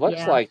is. It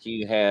looks like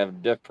you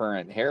have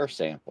different hair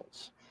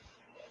samples.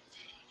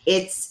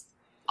 It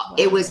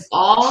was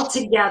all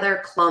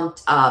together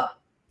clumped up.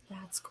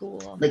 That's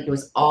cool. Like it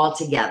was all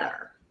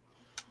together.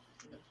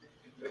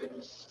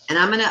 And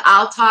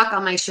I'll talk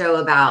on my show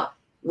about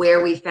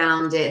where we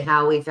found it,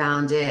 how we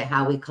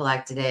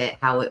collected it,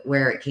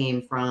 where it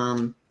came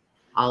from.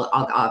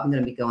 I'm going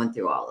to be going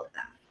through all of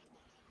that.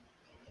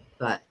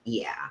 But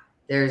yeah,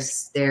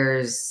 There's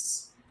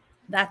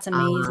That's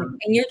amazing.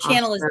 And your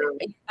channel is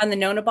on the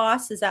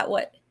Nonnaboss. Is that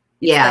what?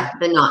 Yeah,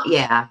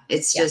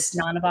 it's just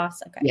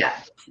Nonnaboss. Okay. Yeah,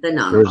 the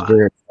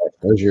Nonnaboss.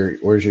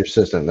 Where's your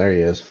assistant? There he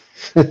is.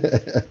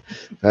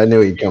 I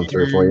knew he'd come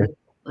through for you.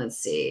 Let's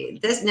see.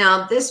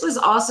 This was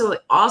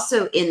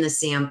also in the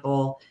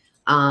sample.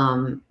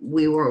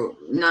 We were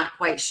not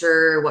quite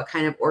sure what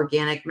kind of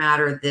organic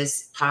matter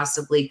this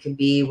possibly could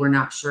be. We're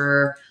not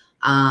sure.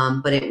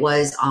 But it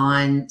was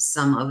on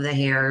some of the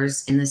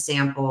hairs in the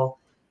sample.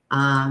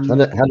 How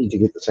did you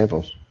get the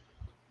samples?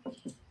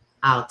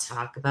 I'll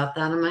talk about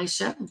that on my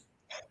show.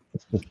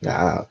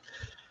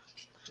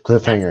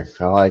 Cliffhanger.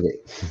 I like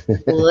it.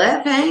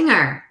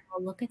 Cliffhanger.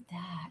 Oh, look at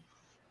that.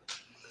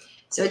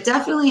 So it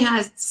definitely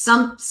has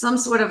some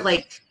sort of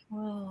like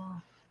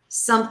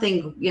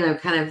something,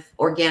 kind of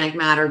organic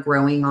matter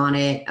growing on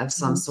it of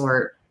some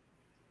sort.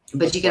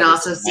 But you can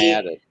also see,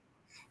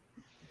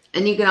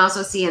 and you can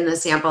also see in the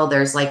sample,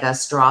 there's like a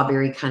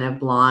strawberry kind of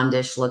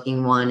blondish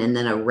looking one, and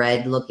then a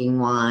red looking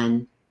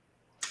one.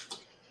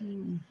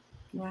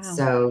 Wow.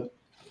 So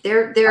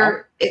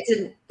they're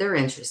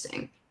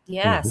interesting.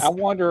 Yes. I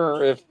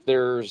wonder if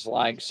there's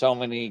like so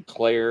many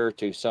clear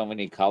to so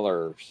many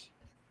colors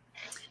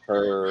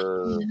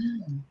per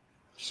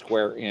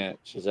square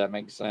inch. Does that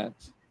make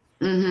sense?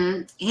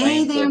 Mm-hmm.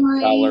 Hey there,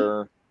 Marie.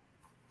 Color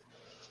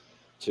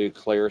to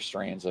clear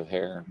strands of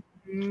hair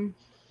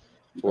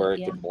where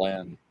it can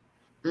blend.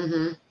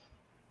 Mm-hmm.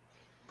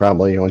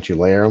 Probably once you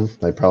layer them,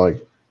 they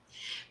probably.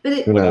 But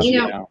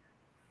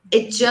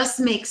it just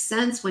makes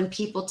sense when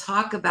people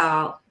talk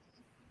about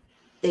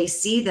they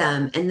see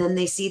them and then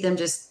they see them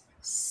just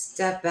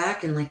step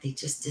back and like they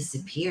just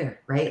disappear,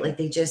 right? Like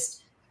they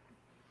just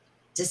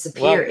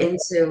disappear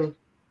into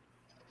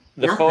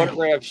the nothing.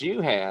 Photographs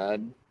you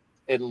had.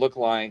 It looked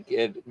like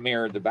it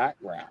mirrored the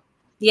background.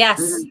 Yes,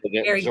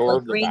 it very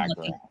absorbed the green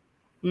background.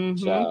 looking.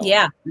 So,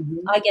 yeah,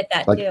 I get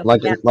that too.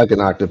 Like an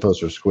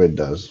octopus or squid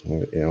does.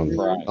 On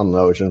the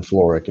ocean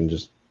floor, it can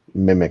just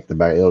mimic the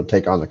back. It'll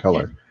take on the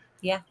color.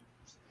 Yeah.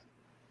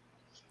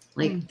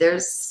 Like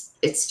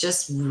it's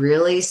just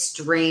really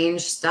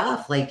strange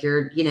stuff. Like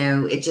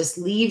it just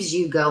leaves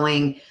you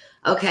going,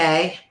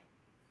 okay,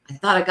 I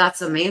thought I got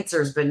some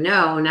answers, but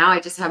no, now I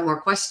just have more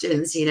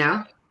questions,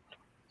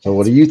 So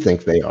what do you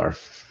think they are?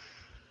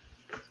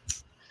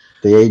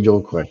 The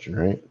age-old question,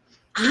 right?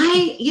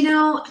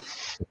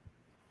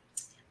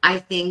 I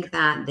think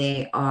that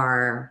they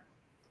are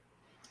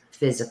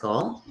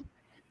physical,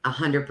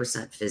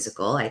 100%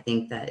 physical. I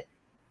think that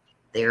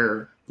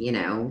they're,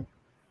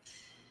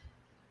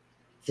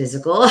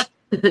 physical,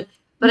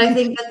 but I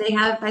think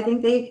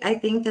that I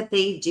think that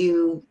they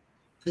do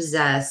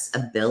possess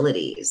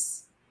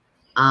abilities,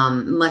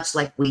 much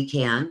like we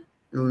can,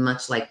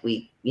 much like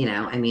we,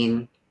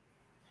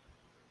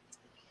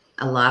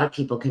 a lot of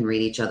people can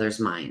read each other's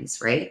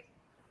minds, right?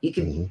 You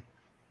can,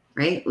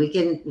 right? We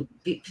can,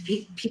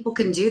 people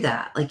can do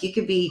that. Like you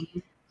could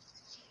be,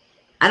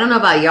 I don't know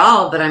about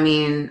y'all, but I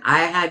mean,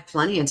 I had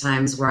plenty of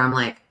times where I'm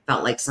like,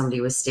 felt like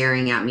somebody was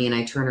staring at me and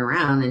I turn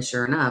around and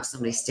sure enough,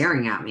 somebody's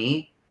staring at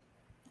me.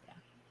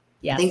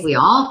 Yes. I think we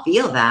all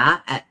feel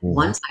that at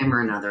one time or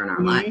another in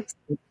our lives.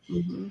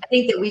 I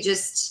think that we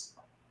just,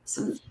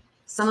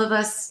 some of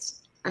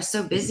us are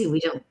so busy.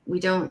 We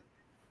don't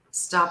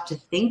stop to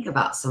think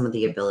about some of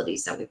the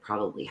abilities that we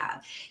probably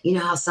have. You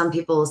know how some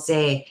people will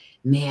say,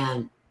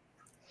 man,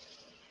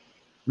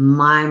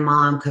 my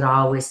mom could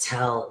always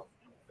tell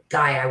the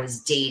guy I was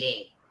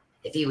dating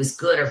if he was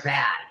good or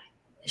bad.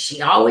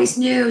 She always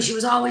knew. She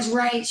was always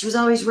right. She was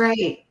always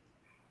right.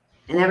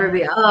 And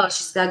everybody,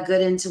 she's got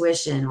good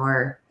intuition,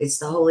 or it's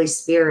the Holy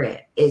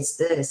Spirit. It's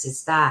this,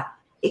 it's that.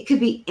 It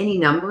could be any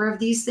number of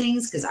these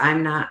things because I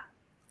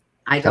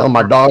don't.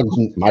 My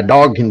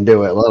dog can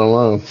do it, let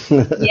alone.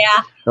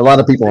 Yeah. A lot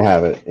of people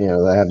have it. They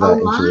have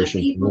that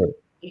intuition.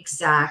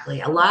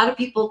 Exactly. A lot of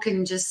people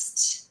can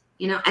just,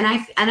 and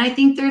I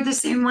think they're the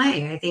same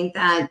way. I think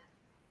that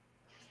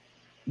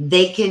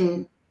they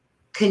can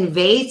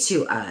convey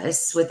to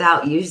us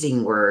without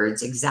using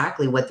words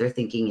exactly what they're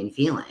thinking and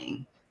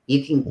feeling.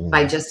 You can,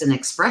 by just an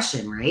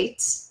expression, right?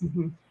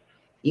 Mm-hmm.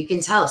 You can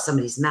tell if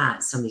somebody's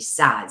mad, somebody's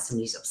sad,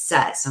 somebody's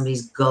upset,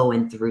 somebody's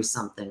going through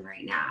something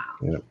right now.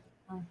 Yep.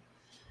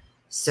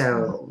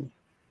 So,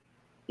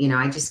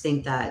 I just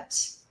think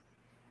that,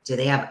 do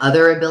they have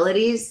other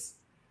abilities?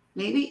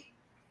 Maybe,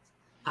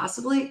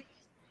 possibly.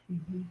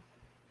 Mm-hmm.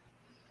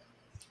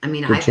 I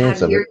mean, I've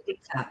had weird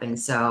things happen,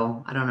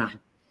 so I don't know.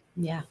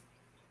 Yeah.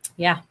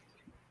 Yeah.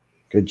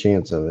 Good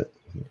chance of it.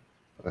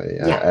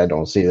 I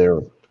don't see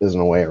there isn't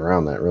a way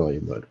around that really,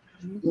 but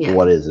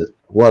what is it?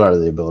 What are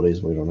the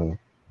abilities? We don't know.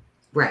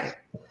 Right.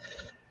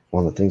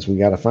 One of the things we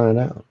got to find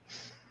out.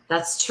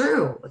 That's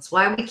true. That's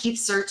why we keep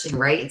searching,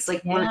 right? It's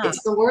like,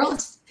 it's the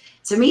world's,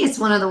 to me, it's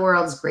one of the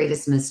world's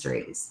greatest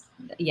mysteries.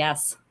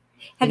 Yes.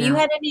 Have you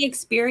had any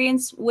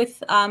experience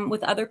with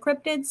other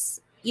cryptids?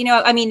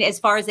 I mean, as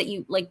far as that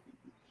you like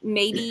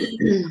maybe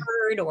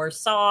heard or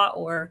saw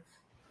or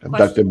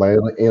abducted by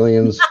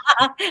aliens.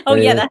 Oh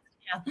yeah.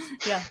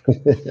 Yeah.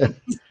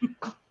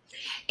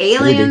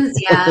 Aliens,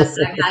 yes.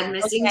 I've had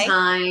missing Okay.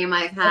 time.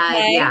 I've had,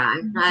 Okay.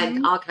 I've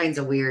had all kinds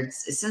of weirds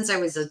since I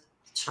was a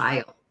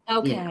child.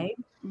 Okay.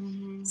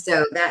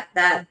 So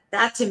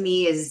that to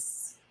me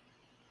is,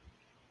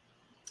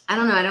 I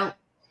don't know.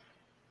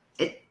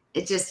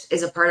 It just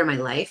is a part of my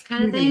life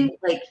kind of thing.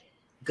 Like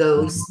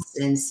ghosts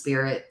and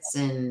spirits,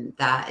 and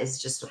that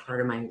is just a part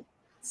of my,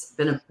 it's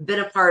been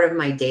a part of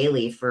my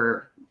daily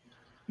for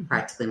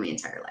practically my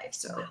entire life.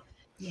 So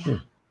yeah.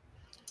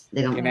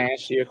 They don't. Can I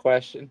ask you a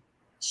question?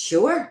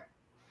 Sure.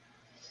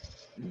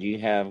 Do you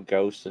have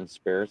ghosts and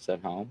spirits at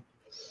home?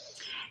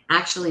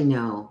 Actually,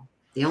 no.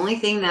 The only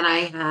thing that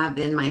I have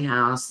in my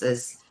house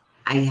is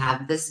I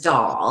have this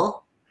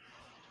doll.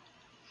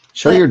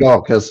 Show your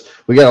doll, because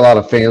we got a lot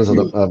of fans of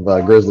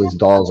Grizzly's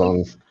dolls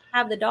on.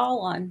 Have the doll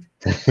on.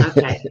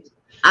 Okay.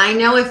 I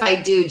know if I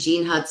do,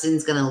 Gene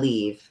Hudson's going to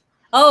leave.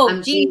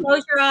 Oh, Gene,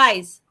 close your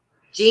eyes.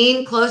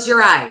 Gene, close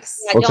your eyes.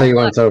 Yeah, we'll tell you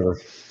when it's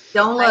over.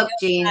 Don't look,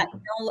 Gene.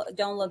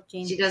 Don't look,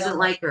 Gene. She doesn't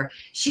like her.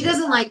 She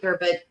doesn't like her,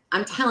 but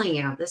I'm telling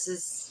you, this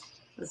is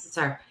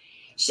her.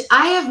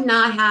 I have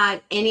not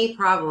had any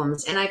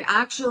problems, and I've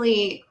had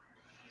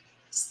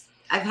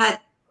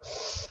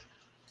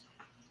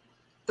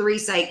 3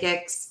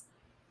 psychics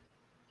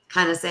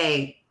kind of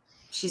say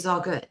she's all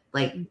good,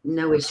 like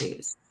no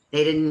issues.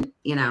 They didn't,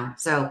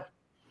 so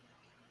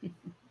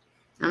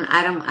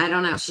I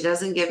don't know. She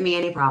doesn't give me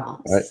any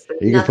problems. Right.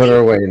 You can put her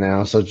away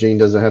now, so Jean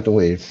doesn't have to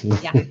leave.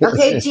 Yeah.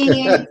 Okay,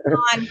 Jean.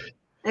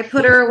 I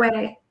put her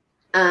away.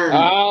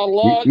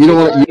 Look, you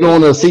don't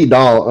want to see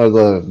doll of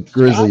the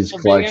Grizzlies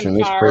collection.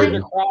 It's pretty.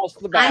 Across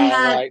the bow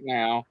right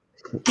now.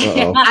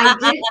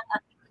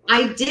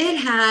 I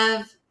did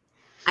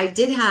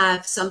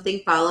have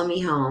something follow me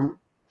home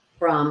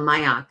from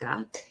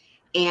Mayaka,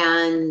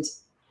 and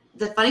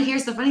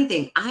here's the funny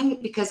thing.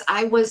 Because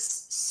I was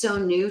so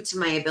new to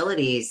my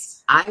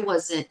abilities, I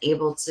wasn't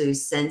able to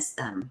sense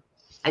them.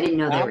 I didn't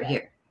know they were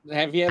here.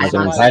 Have you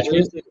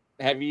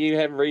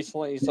had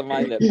recently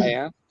somebody that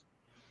passed?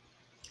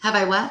 Have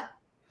I what?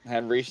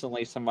 Had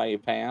recently somebody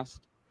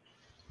passed?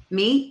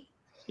 Me?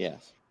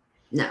 Yes.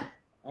 No.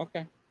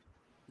 Okay.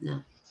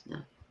 No.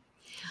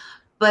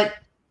 But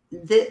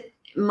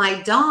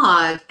my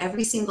dog,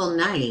 every single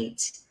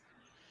night,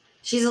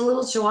 she's a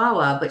little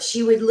Chihuahua, but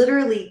she would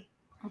literally,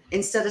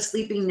 instead of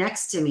sleeping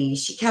next to me,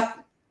 she kept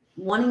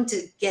wanting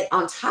to get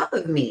on top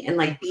of me and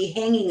like be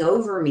hanging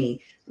over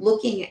me,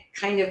 looking at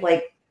kind of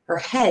like her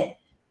head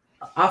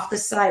off the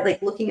side,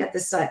 like looking at the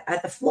side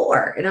at the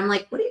floor. And I'm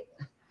like, what are you?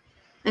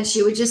 And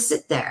she would just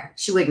sit there.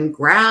 She wouldn't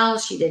growl.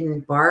 She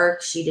didn't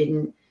bark. She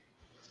didn't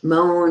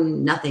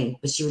moan, nothing,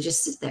 but she would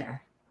just sit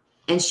there.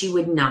 And she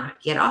would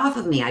not get off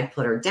of me. I'd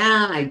put her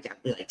down. I'd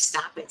be like,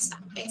 stop it.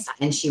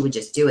 And she would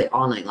just do it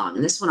all night long.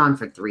 And this went on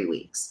for 3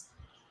 weeks.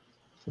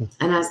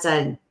 And I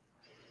said,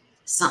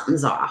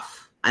 something's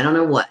off. I don't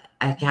know what.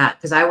 I can't,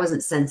 because I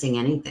wasn't sensing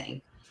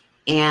anything.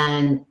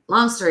 And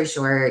long story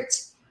short,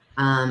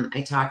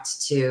 I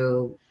talked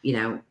to,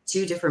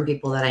 2 different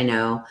people that I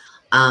know.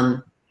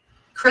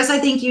 Chris, I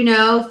think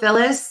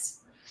Phyllis.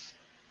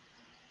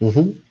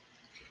 Mm-hmm.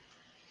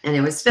 And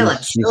it was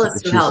Phyllis.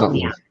 Phyllis who helped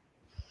me out.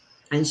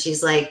 And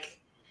she's like,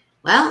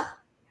 well,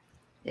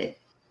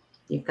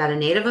 you've got a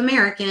Native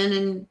American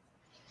and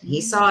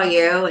he saw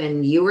you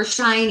and you were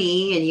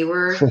shiny and you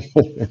were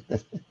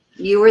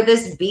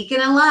this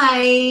beacon of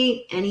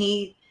light. And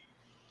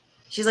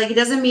she's like, he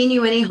doesn't mean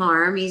you any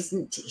harm.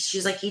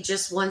 She's like, he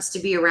just wants to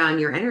be around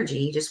your energy.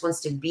 He just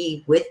wants to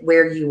be with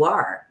where you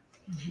are.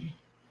 Mm-hmm.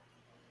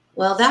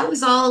 Well, that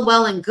was all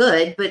well and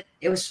good, but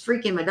it was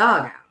freaking my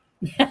dog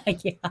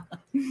out. Yeah.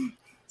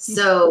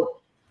 So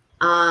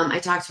I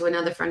talked to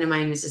another friend of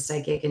mine who's a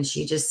psychic, and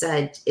she just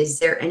said, is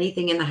there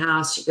anything in the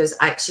house? She goes,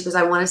 I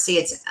want to see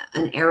it's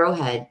an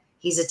arrowhead.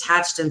 He's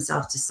attached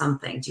himself to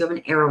something. Do you have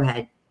an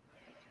arrowhead?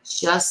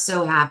 Just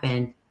so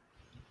happened.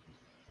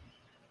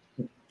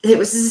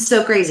 This is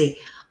so crazy.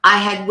 I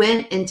had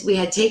went and we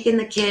had taken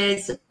the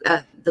kids,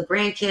 the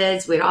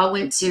grandkids. We all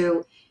went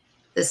to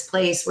this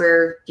place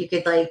where you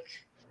could like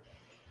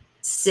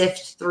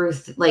sift through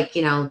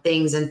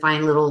things and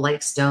find little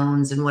like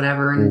stones and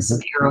whatever and some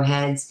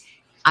arrowheads.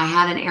 I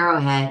had an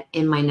arrowhead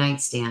in my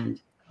nightstand.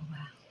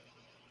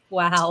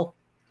 Wow.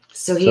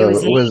 So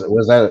was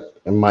that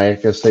in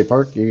Mayaka State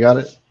Park? You got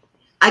it?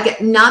 I got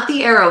not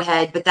the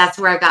arrowhead, but that's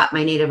where I got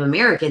my Native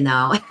American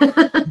though.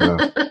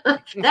 Oh.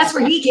 That's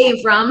where he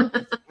came from.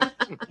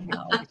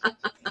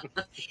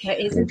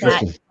 Isn't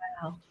that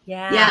wow?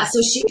 Yeah. Yeah.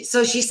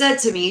 So she said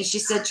to me, she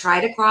said,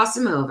 try to cross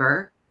him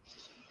over.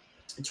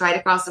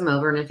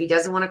 And if he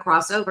doesn't want to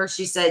cross over,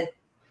 she said,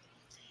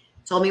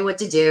 told me what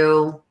to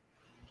do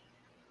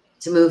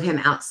to move him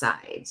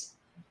outside.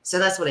 So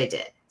that's what I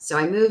did. So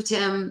I moved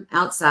him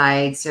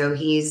outside. So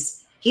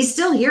he's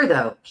still here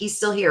though. He's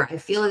still here. I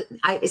feel it.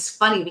 It's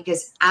funny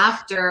because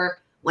after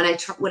when I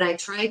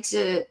tried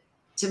to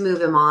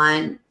move him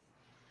on,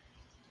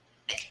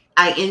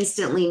 I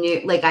instantly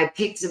knew, like I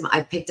picked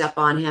up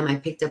on him. I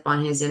picked up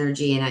on his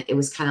energy, and it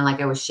was kind of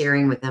like I was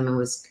sharing with him. It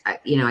was, I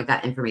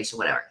got information,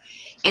 whatever.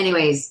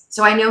 Anyways,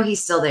 so I know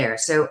he's still there.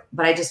 So,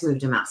 but I just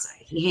moved him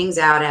outside. He hangs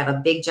out. I have a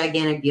big,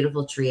 gigantic,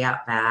 beautiful tree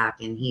out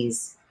back, and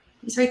he's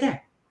right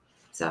there.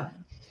 So,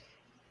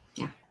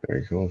 yeah.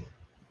 Very cool.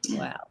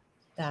 Wow.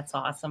 That's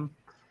awesome.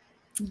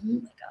 Mm-hmm.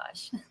 Oh my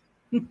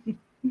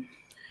gosh.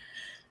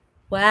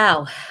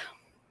 Wow.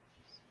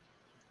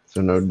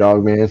 So no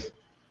dog man?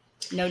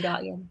 No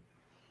dog.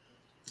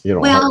 You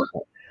don't Well,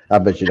 I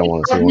bet you don't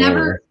want to see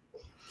one.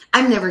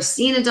 I've never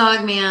seen a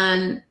dog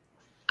man.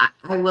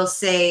 I will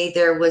say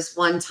there was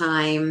one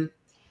time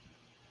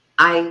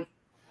I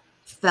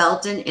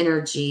felt an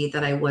energy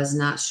that I was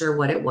not sure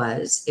what it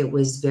was. It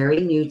was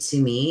very new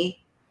to me.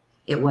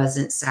 It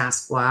wasn't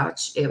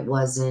Sasquatch. It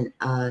wasn't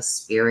a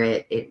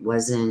spirit. It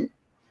wasn't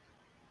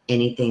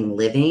anything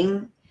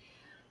living.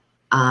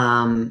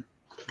 And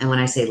when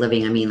I say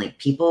living, I mean like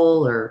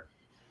people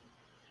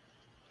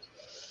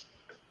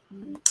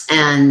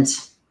and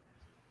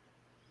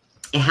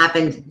it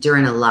happened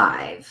during a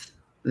live.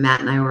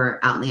 Matt and I were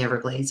out in the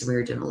Everglades and we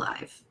were doing a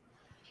live.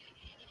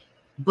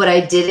 But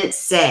I didn't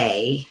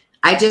say,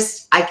 I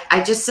just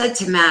said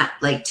to Matt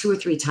like 2 or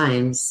 3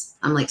 times,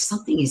 I'm like,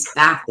 something is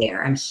back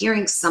there. I'm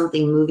hearing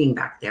something moving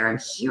back there. I'm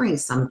hearing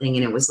something.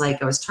 And it was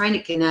like, I was trying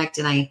to connect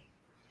and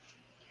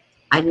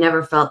I'd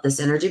never felt this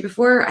energy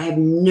before. I have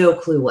no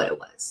clue what it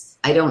was.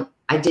 I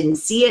didn't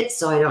see it,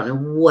 so I don't know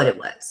what it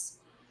was.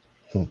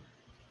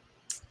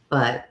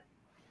 But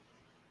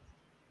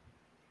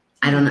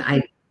I don't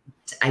know.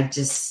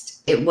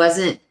 It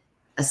wasn't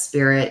a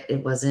spirit.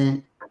 It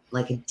wasn't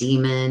like a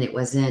demon. It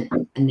wasn't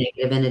a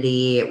negative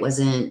entity. It was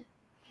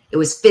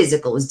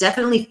physical. It was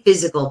definitely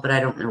physical, but I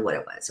don't know what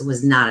it was. It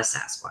was not a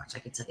Sasquatch. I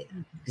can tell you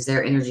that because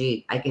their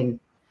energy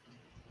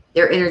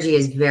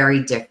is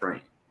very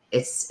different.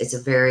 It's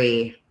a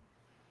very,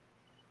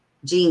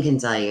 Gene can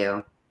tell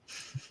you,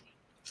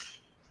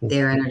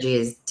 their energy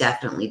is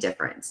definitely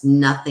different. It's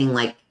nothing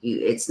like you.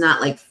 It's not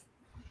like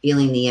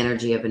feeling the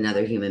energy of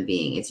another human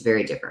being. It's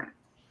very different.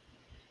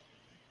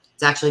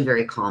 It's actually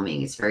very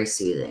calming. It's very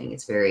soothing.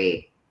 It's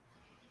very,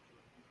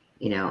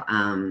 I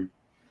don't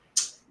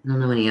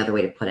know any other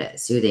way to put it.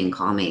 Soothing,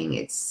 calming.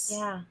 It's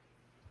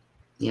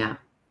yeah.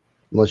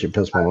 Unless you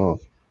piss one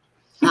off.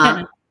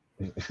 Huh?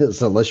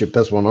 So unless you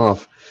piss one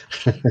off.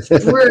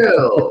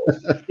 True.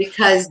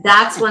 Because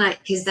that's when I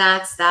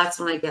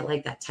get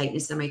like that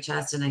tightness in my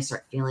chest and I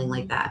start feeling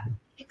like that.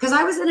 Because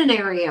I was in an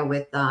area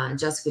with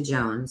Jessica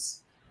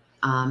Jones.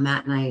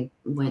 Matt and I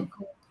went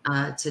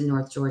to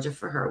North Georgia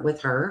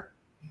with her.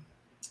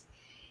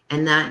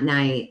 And that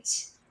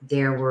night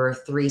there were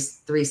three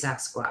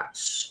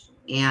Sasquatch.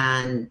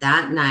 And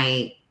that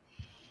night,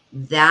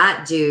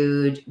 that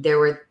dude,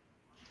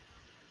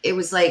 it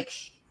was like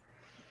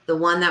the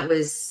one that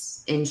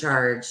was in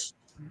charge.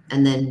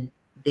 And then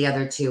the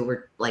other 2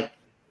 were like,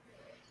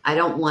 I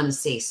don't want to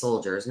say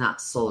soldiers,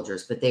 not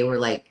soldiers, but they were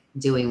like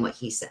doing what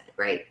he said,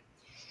 right?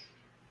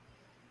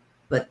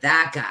 But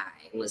that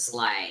guy was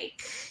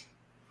like,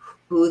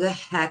 who the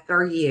heck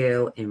are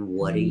you and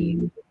what are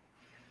you?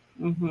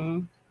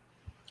 Mm-hmm.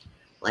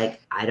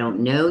 Like, I don't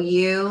know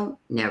you,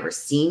 never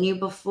seen you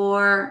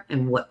before.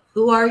 And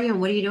who are you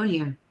and what are you doing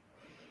here?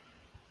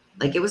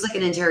 Like, it was like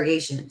an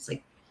interrogation. It's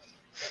like,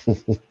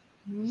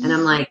 and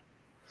I'm like,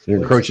 you're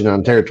encroaching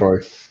on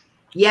territory.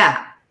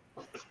 Yeah.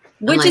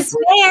 Which is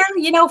fair,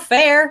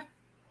 fair.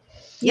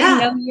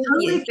 Yeah,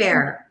 totally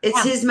fair.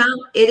 It's his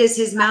mountain. It is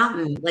his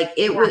mountain. Like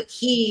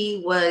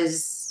he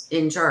was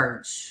in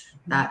charge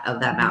of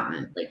that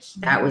mountain. Like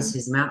that was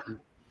his mountain.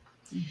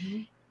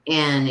 Mm-hmm.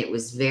 And it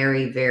was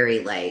very, very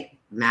like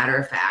matter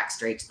of fact,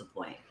 straight to the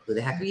point. Who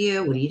the heck are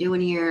you? What are you doing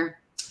here?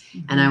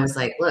 Mm-hmm. And I was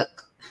like,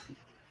 look,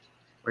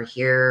 we're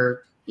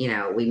here.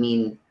 We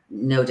mean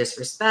no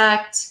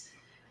disrespect.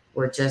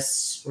 We're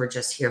just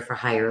here for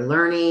higher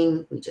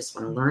learning. We just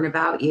want to learn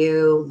about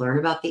you, learn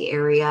about the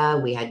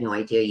area. We had no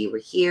idea you were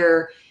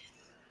here.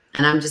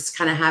 And I'm just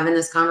kind of having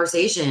this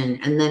conversation.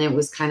 And then it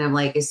was kind of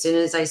like, as soon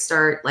as I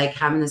start like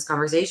having this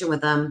conversation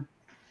with them,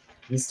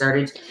 they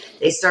started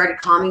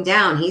calming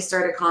down. He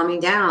started calming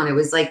down. It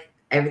was like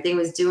everything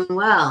was doing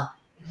well.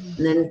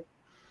 And then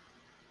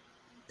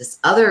this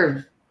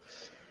other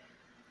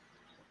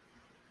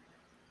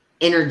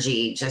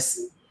energy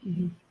just,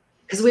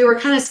 because we were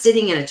kind of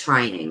sitting in a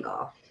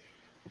triangle.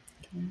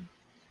 Okay.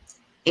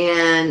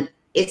 And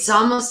it's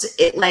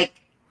almost like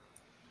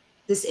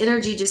this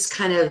energy just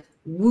kind of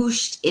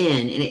whooshed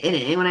in.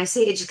 And when I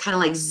say it just kind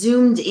of like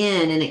zoomed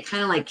in and it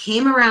kind of like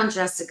came around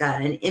Jessica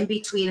and in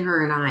between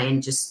her and I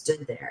and just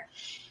stood there.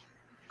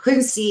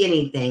 Couldn't see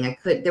anything.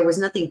 There was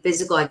nothing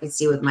physical I could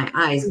see with my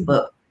eyes,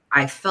 but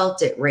I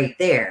felt it right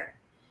there.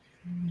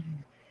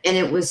 And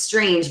it was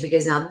strange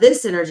because now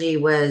this energy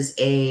was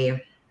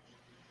it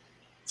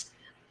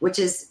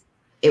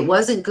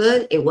wasn't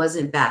good. It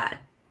wasn't bad.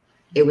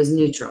 It was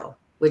neutral,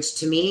 which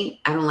to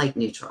me, I don't like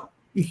neutral.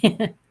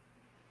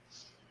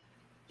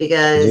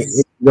 Because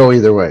you go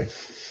either way.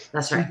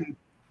 That's right.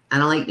 I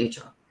don't like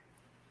neutral.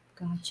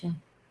 Gotcha.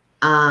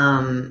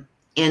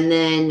 And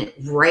then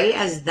right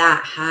as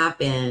that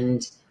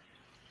happened,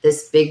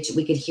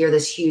 we could hear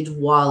this huge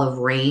wall of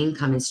rain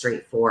coming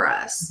straight for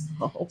us.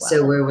 Oh, wow.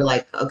 So we were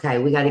like, okay,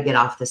 we got to get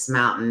off this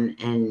mountain,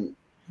 and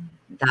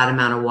that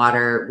amount of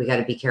water, we got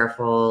to be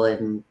careful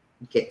and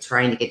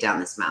trying to get down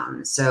this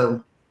mountain.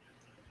 So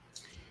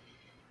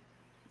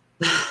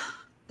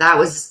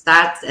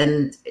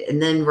and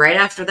then right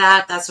after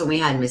that, that's when we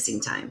had missing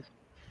time.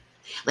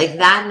 Like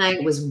that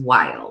night was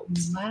wild.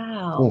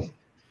 Wow. Cool.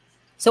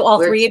 So did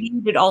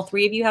all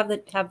three of you have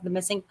the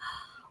missing?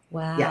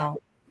 Wow. Yeah.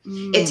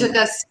 It took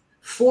us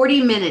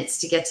 40 minutes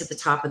to get to the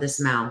top of this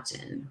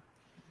mountain.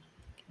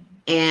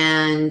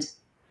 And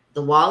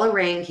the wall of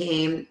rain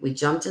came. We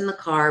jumped in the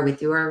car. We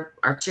threw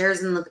our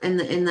chairs in the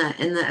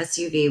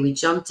SUV. We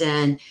jumped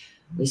in.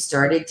 We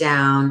started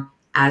down.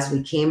 As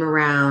we came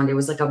around, it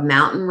was like a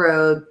mountain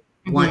road,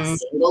 one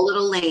single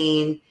little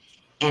lane.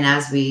 And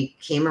as we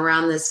came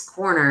around this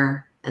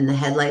corner and the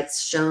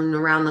headlights shone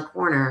around the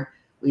corner,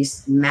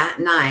 Matt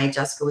and I,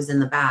 Jessica was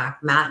in the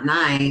back, Matt and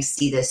I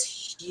see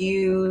this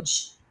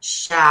huge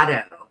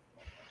shadow.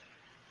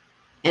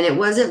 And it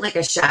wasn't like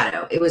a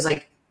shadow. It was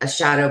like a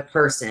shadow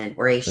person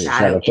or a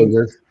shadow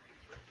figure.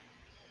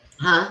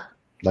 Huh?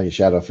 Like a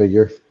shadow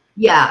figure?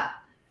 Yeah.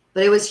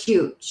 But it was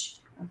huge.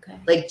 Okay.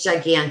 Like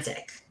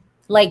gigantic.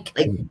 Like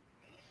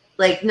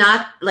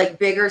not like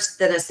bigger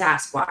than a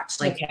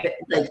Sasquatch. Like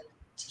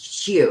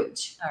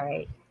huge. All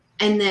right.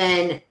 And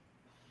then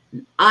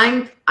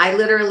I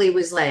literally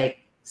was like,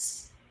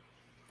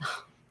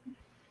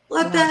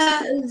 what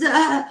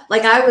the?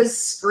 Like I was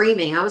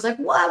screaming. I was like,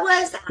 what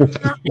was that?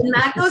 And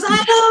Matt goes,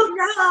 I don't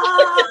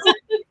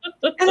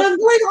know. And I'm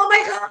going, oh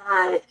my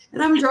God.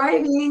 And I'm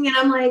driving and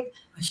I'm like,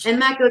 and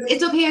Matt goes,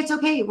 it's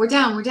okay. We're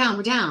down. And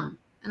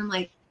I'm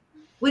like,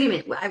 what do you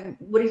mean? I'm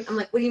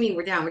like, what do you mean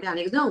we're down?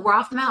 He goes, no, we're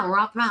off the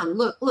mountain.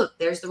 Look,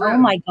 there's the road. Oh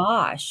my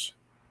gosh.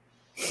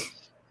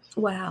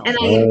 Wow. And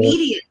I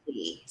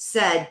immediately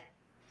said,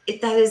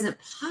 that isn't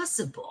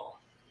possible.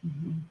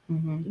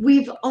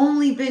 We've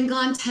only been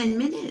gone 10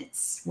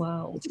 minutes.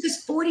 Wow. It took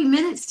us 40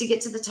 minutes to get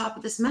to the top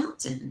of this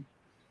mountain.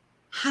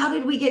 How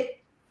did we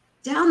get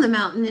down the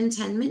mountain in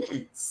 10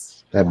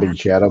 minutes? That big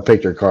shadow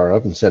picked her car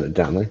up and set it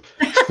down there.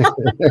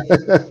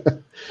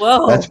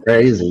 Whoa. That's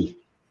crazy.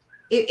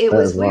 It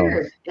was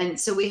weird. And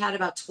so we had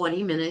about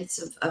 20 minutes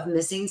of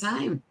missing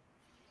time.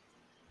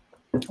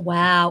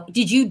 Wow.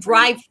 Did you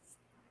drive,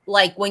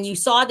 like when you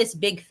saw this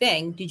big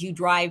thing, did you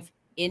drive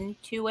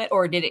into it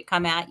or did it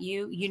come at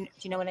you? Do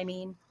you know what I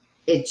mean?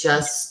 It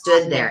just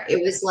stood there. It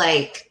was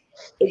like,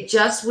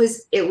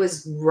 it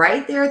was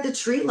right there at the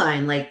tree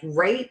line. Like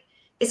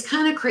it's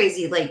kind of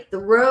crazy. Like the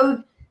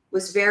road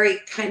was very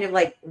kind of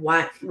like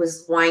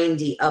was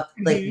windy up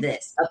like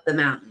this, up the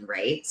mountain,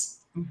 right?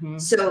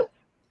 So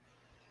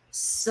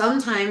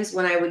sometimes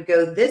when I would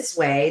go this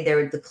way,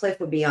 the cliff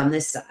would be on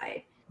this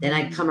side. Then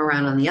I'd come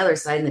around on the other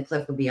side and the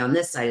cliff would be on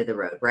this side of the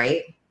road,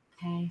 right?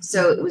 Okay.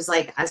 So it was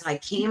like as I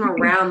came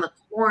around the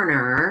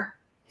corner,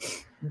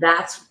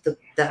 that's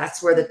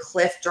where the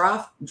cliff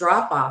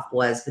drop off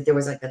was. But there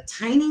was like a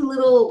tiny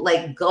little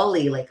like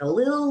gully, like a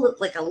little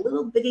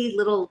bitty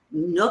little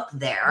nook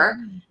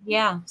there.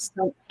 Yeah.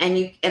 So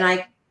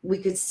we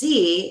could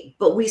see,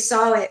 but we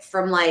saw it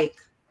from like,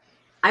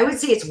 I would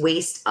say it's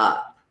waist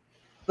up,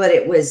 but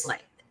it was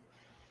like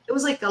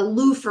a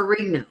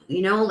Lufarino,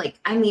 like,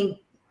 I mean,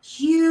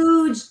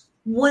 huge,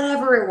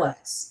 whatever it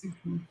was,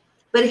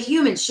 but a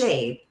human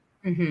shape.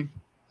 And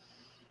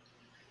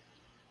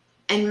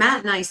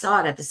Matt and I saw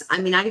it at this. I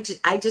mean, I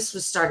just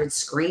started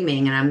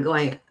screaming and I'm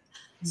going,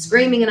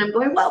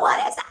 well,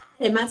 what is that?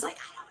 And Matt's like,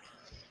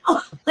 I don't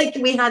know. Like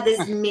we had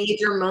this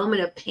major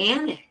moment of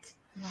panic.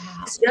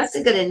 Wow.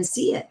 Jessica didn't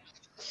see it.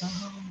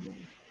 Oh.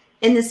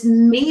 And this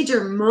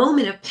major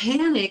moment of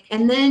panic.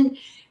 And then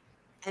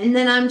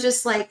I'm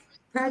just like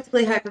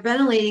practically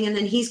hyperventilating. And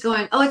then he's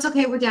going, oh, it's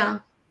okay. We're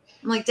down.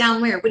 I'm like, down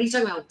where? What are you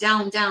talking about?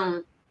 Down.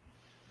 And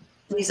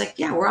he's like,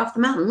 yeah, we're off the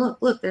mountain.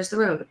 Look, there's the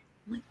road.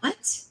 I'm like, what?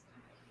 It's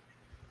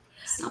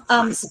not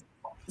possible.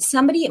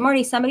 Somebody in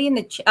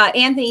the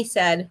Anthony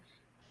said,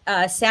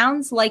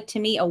 sounds like to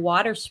me a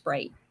water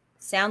sprite.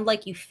 Sound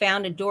like you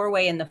found a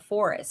doorway in the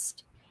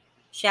forest.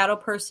 Shadow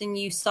person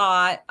you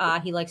saw,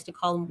 he likes to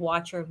call him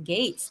Watcher of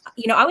Gates.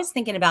 I was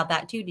thinking about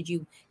that too. Did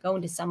you go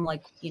into some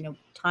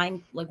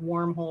time like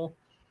wormhole?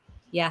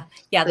 Yeah.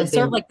 The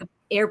sort of like the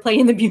airplane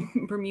in the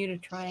Bermuda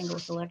Triangle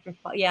with electric.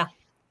 Yeah.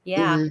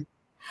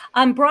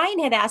 Brian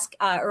had asked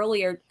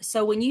earlier.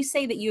 So when you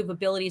say that you have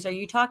abilities, are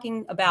you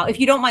talking about, if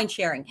you don't mind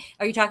sharing,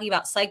 are you talking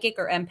about psychic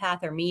or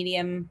empath or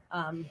medium?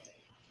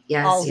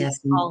 Yes.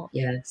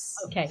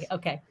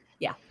 Okay.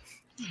 Yeah.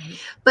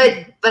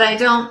 But I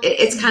don't,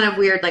 it's kind of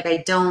weird. Like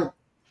it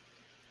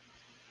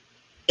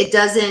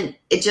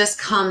just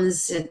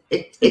comes,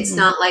 it's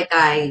not like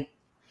I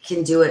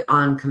can do it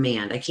on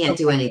command. I can't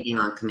do anything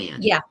on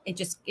command. Yeah. It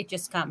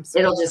just comes.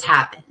 It'll just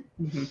happen.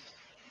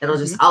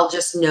 I'll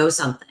just know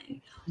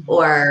something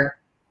or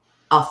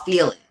I'll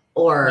feel it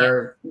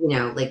or,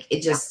 like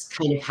it just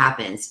kind of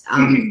happens.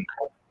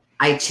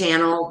 I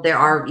channel. There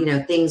are,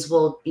 things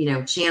will,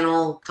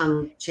 channel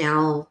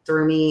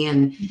through me,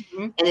 and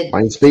it.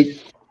 Mind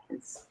speak.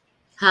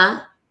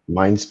 Huh?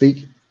 Mind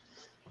speak.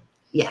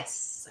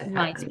 Yes.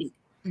 Mind speak.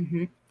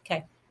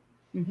 Okay.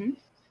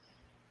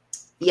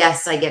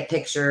 Yes, I get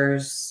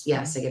pictures.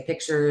 Yes, I get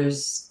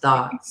pictures,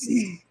 thoughts.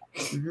 Yeah.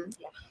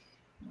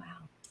 Wow.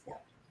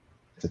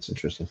 That's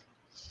interesting.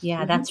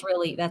 Yeah, that's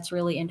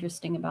really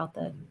interesting about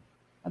that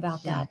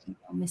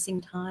missing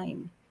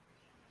time.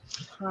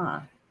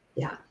 Huh.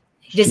 Yeah.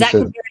 Does that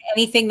compare to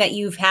anything that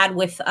you've had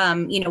with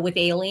with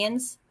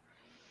aliens?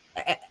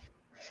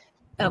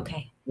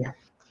 Okay. Yeah.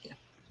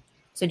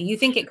 So do you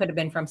think it could have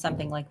been from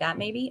something like that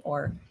maybe,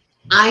 or?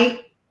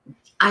 I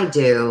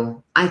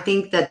do. I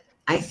think that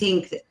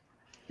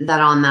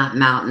on that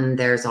mountain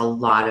there's a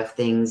lot of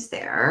things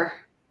there.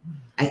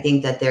 I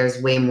think that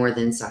there's way more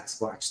than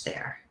Sasquatch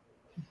there.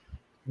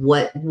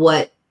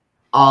 What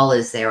all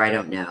is there, I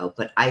don't know,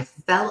 but I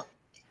felt,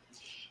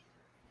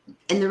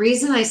 and the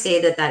reason I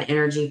say that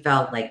energy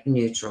felt like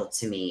neutral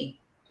to me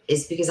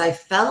is because I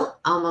felt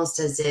almost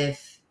as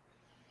if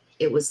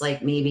it was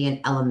like maybe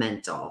an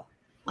elemental,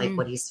 like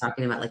what he's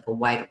talking about, like a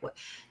white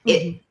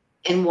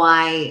and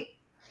why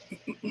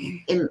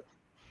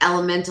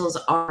elementals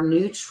are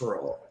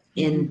neutral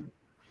in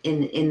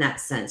that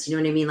sense. You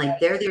know what I mean? Like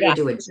they're there to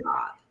do a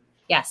job.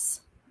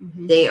 Yes.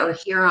 They are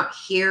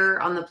here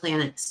on the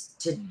planet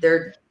to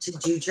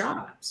do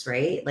jobs,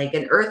 right? Like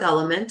an earth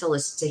elemental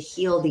is to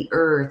heal the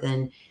earth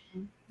and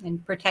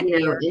protect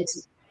the earth.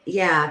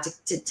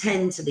 To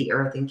tend to the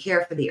earth and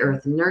care for the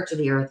earth and nurture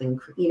the earth, and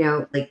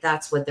like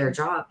that's what their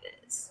job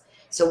is.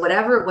 So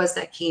whatever it was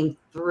that came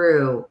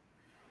through,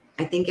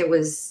 I think it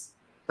was,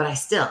 but I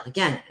still,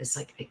 again, it's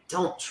like I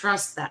don't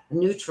trust that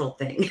neutral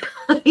thing.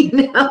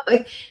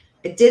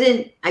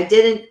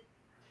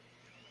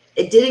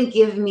 It didn't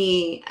give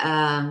me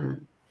a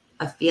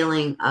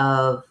feeling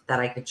of that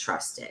I could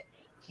trust it.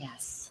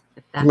 Yes.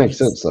 That makes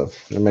sense, though.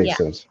 It makes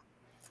sense.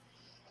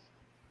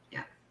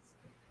 Yeah.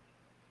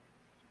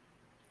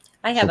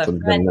 I have a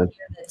friend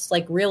here that's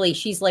like really,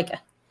 she's like,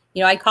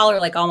 I call her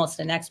like almost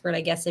an expert,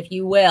 I guess, if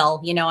you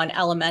will, on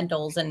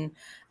elementals. And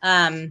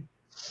I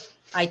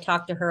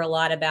talk to her a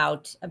lot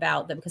about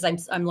them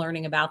because I'm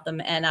learning about them.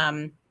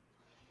 And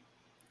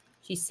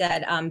she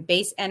said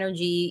base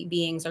energy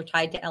beings are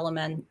tied to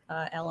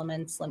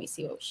elements. Let me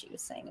see what she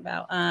was saying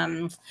about.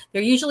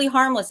 They're usually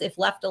harmless if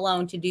left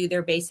alone to do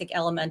their basic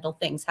elemental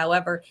things.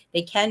 However,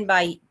 they can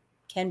be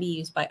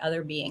used by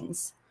other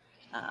beings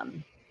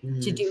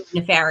to do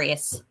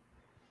nefarious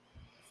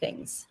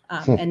things.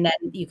 And then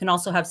you can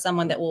also have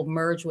someone that will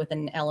merge with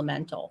an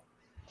elemental,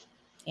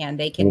 and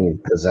they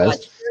can cause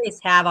serious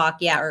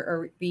havoc,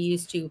 or be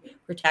used to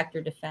protect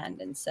or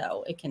defend. And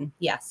so it can,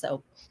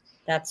 so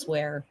that's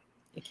where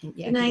it can.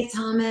 Good night,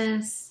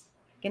 Thomas.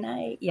 Good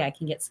night. Yeah, it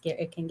can get scared.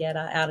 It can get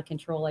out of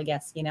control, I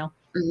guess. Yeah.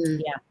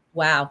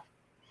 Wow.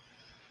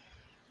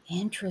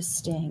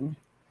 Interesting.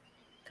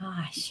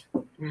 Gosh.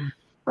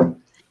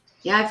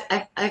 Yeah,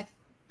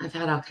 I've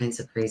had all kinds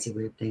of crazy,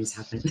 weird things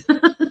happen.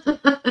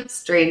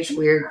 Strange,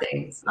 weird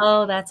things.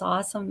 Oh, that's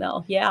awesome,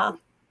 though. Yeah.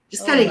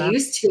 Just kind of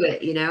used to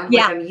it, Like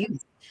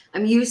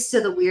I'm used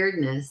to the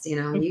weirdness,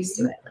 I'm used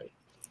to it. Like,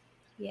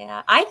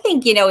 yeah, I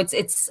think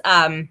it's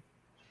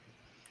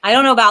I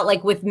don't know about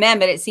like with men,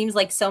 but it seems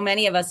like so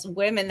many of us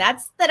women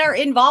that are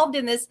involved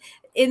in this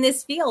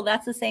field.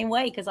 That's the same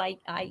way, because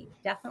I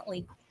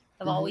definitely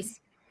have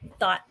always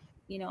thought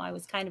I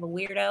was kind of a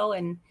weirdo,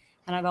 and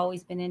I've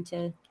always been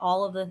into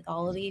all of the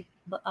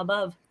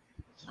above.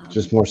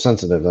 Just more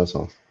sensitive. That's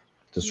all.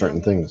 To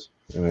certain things.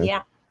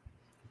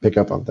 Pick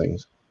up on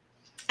things.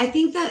 I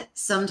think that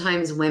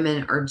sometimes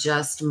women are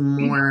just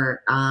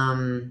more.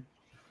 I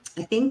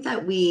think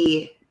that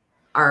we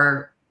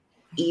are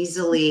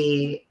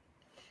easily.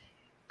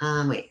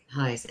 Wait,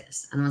 how do I say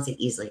this? I don't want to say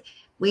easily.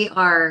 We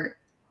are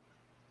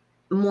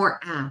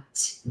more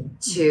apt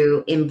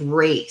to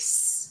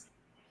embrace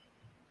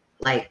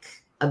like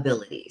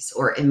abilities,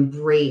 or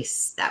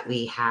embrace that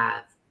we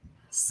have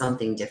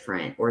something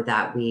different, or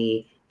that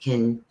we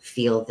can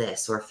feel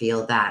this or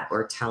feel that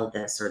or tell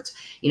this, or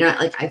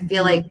like I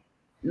feel like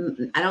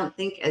I don't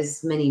think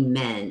as many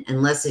men,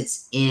 unless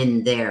it's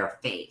in their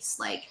face,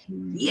 like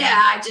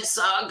I just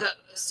saw a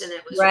ghost and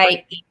it was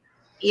right.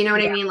 You know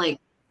what I mean? Like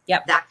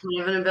that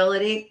kind of an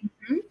ability.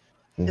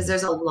 Because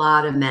there's a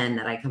lot of men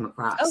that I come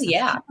across. Oh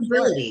yeah,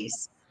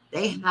 abilities.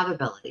 They have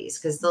abilities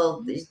because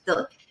they'll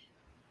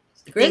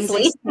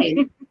Grizzly.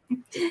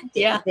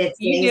 Yeah, it's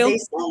things they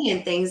say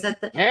and things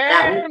that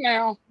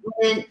now.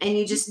 And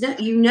you just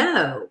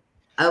know,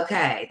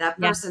 okay, that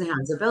person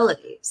has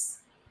abilities.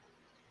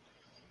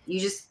 You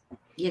just,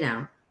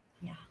 Yeah,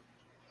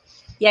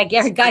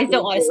 Gary, guys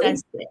don't want to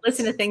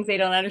listen to things they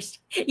don't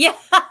understand. Yeah.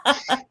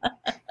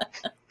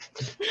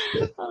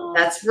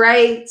 That's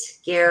right,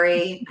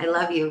 Gary. I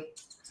love you.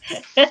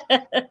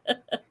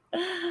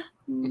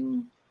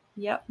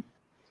 Yep.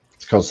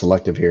 It's called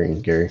selective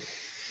hearing, Gary.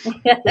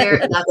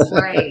 That's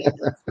right.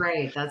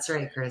 That's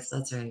right, Chris.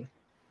 That's right.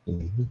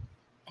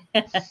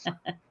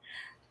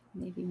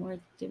 maybe more.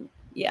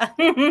 Yeah.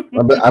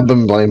 I've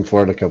been blamed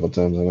for it a couple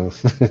times. I know.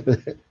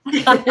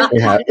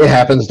 It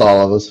happens to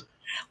all of us.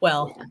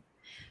 Well,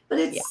 but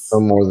it's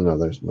some more than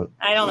others. But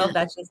I don't know if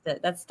that's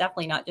that's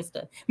definitely not just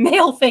a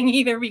male thing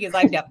either, because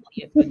I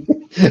definitely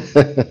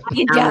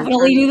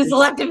do the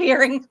selective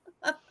hearing.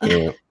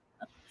 Yeah.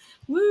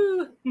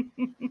 Woo.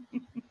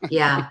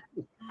 Yeah,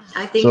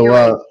 I think. So, you're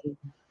right.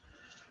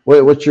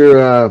 what's your?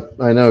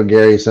 I know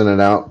Gary sent it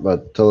out,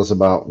 but tell us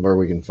about where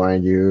we can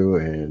find you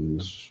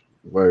and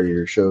where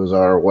your shows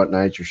are, what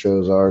nights your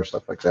shows are,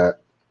 stuff like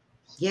that.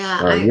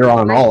 Yeah, you're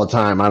on all the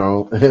time. I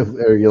don't know.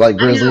 Are you like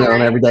Grizzly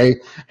on every day?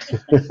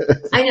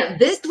 I know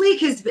this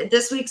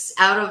week's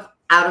out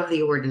of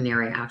the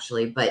ordinary,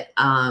 actually, but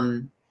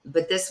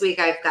this week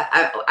I've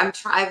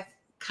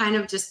kind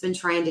of just been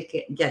trying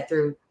to get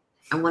through.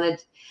 I wanted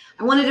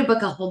to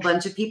book a whole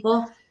bunch of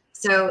people,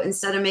 so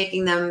instead of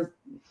making them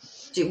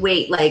do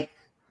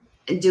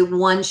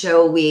one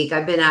show a week,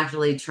 I've been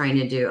actually trying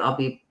to do.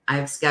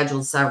 I've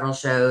scheduled several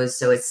shows,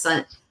 so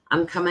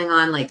I'm coming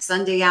on like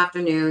Sunday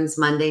afternoons,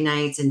 Monday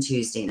nights, and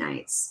Tuesday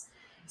nights.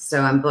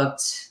 So I'm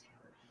booked,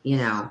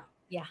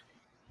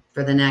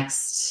 for the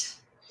next.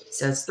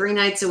 So it's 3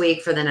 nights a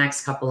week for the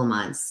next couple of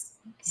months.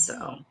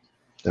 So.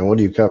 And what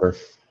do you cover?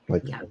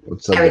 Like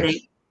what's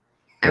everything.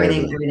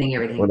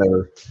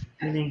 Whatever.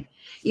 Everything.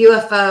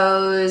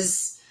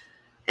 UFOs.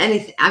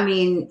 Anything. I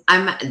mean,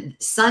 I'm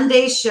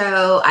Sunday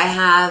show. I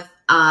have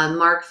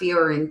Mark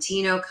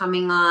Fiorentino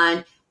coming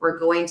on. We're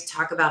going to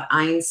talk about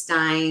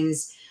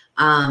Einstein's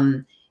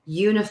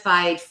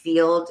unified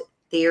field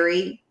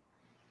theory.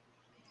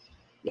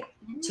 Yeah,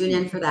 tune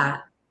in for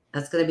that.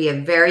 That's going to be a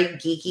very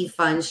geeky,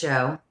 fun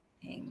show.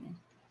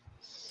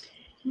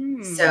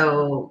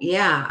 So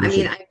yeah, I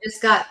mean,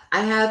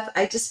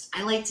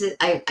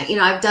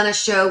 I've done a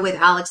show with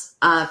Alex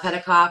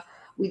Petikoff.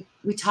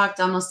 We talked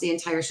almost the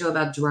entire show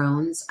about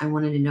drones. I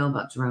wanted to know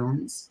about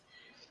drones.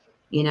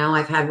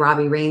 I've had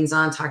Robbie Rains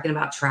on talking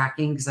about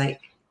tracking, because I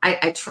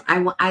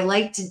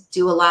like to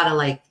do a lot of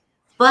like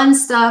fun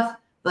stuff,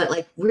 but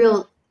like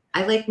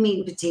I like meat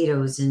and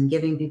potatoes and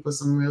giving people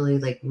some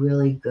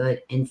really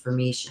good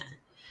information.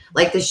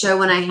 Like the show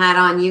when I had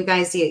on you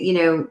guys,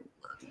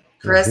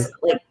 Chris,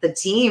 like the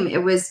team,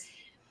 it was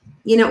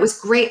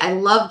great. I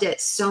loved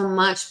it so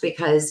much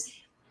because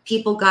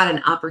people got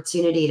an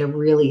opportunity to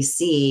really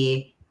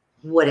see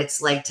what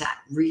it's like to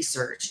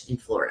research in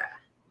Florida.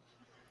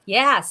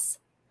 Yes.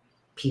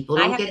 People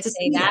don't get to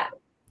see that.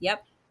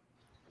 Yep.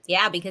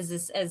 Yeah, because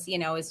as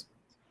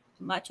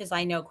much as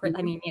I know, Chris,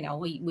 I mean,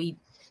 we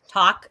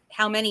talk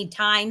how many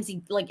times,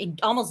 like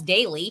almost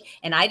daily,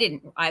 and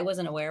I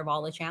wasn't aware of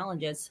all the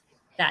challenges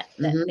that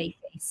they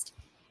faced.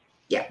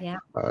 Yeah. Yeah.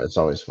 It's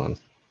always fun.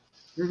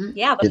 Mm-hmm.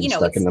 Yeah, but it's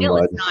not,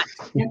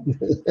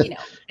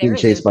 being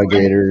chased by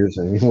gators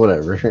and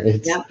whatever.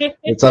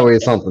 It's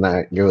always something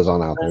that goes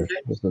on out there.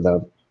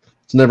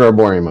 It's never a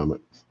boring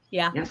moment.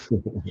 Yeah.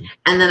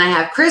 And then I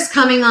have Chris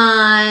coming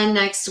on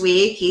next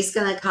week. He's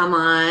going to come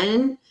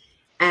on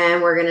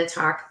and we're going to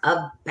talk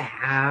about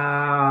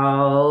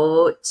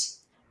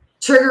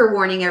trigger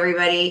warning,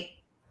 everybody.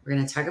 We're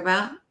going to talk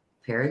about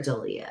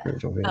pareidolia.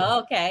 Oh,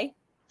 okay.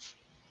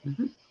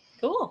 Mm-hmm.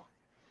 Cool.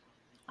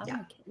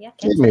 Yeah.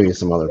 Maybe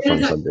some other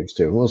fun subjects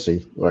too. We'll see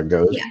where it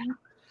goes. Yeah.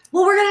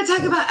 Well, we're going to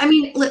talk about,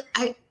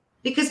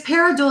 because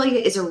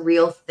pareidolia is a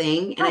real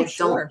thing. And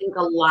don't think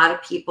a lot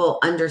of people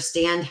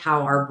understand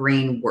how our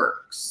brain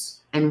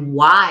works and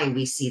why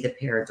we see the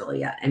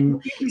pareidolia.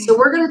 And so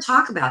we're going to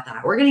talk about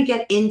that. We're going to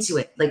get into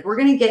it. Like we're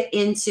going to get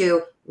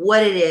into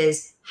what it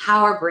is,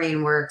 how our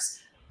brain works,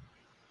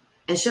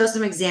 and show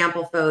some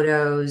example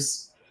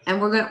photos.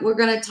 And we're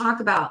going to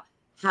talk about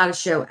how to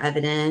show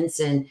evidence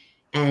and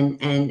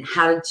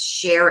how to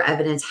share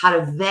evidence, how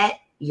to vet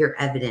your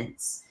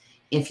evidence.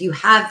 If you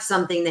have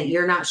something that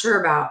you're not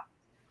sure about,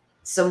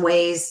 some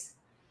ways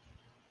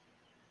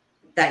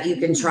that you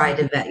can try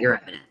to vet your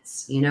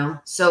evidence,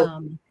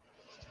 So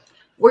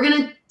we're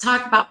going to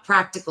talk about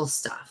practical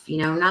stuff,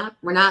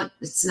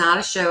 it's not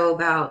a show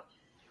about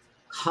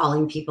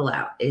calling people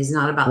out. It is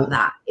not about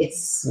that.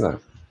 It's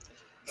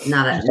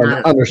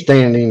not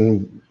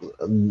understanding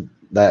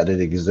that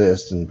it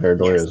exists and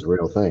pareidolia is a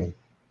real thing.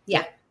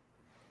 Yeah.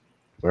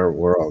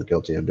 We're all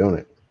guilty of doing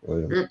it. Oh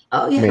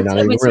yeah.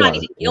 It's not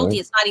even guilty.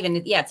 It's not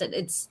even. Yeah.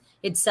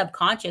 It's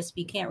subconscious.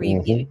 You can't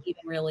even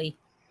really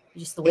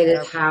just the way it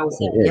is how.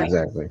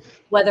 Exactly.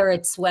 Whether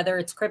it's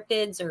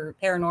cryptids or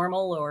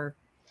paranormal or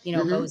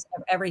goes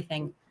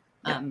everything.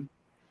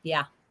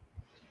 Yeah.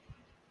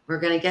 We're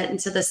gonna get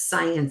into the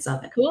science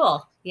of it.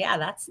 Cool. Yeah.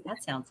 That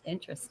sounds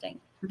interesting.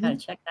 Gotta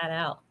check that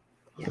out.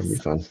 Yes. It'll be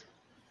fun.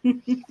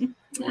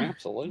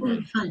 Absolutely.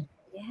 It's gonna be fun.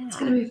 Yeah. It's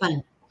gonna be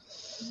fun.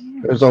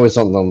 There's always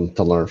something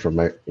to learn from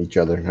each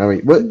other. I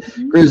mean,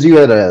 Grizz, you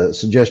had a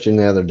suggestion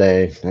the other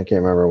day. I can't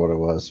remember what it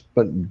was,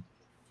 but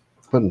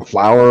putting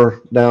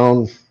flour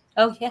down.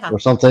 Oh yeah. Or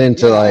something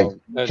to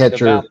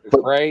catch your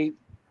crate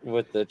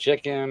with the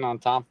chicken on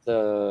top of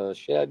the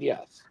shed.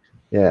 Yes.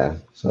 Yeah.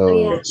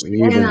 So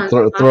you even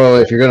throw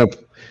if you're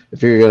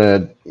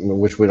gonna,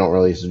 which we don't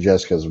really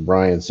suggest because of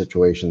Brian's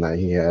situation that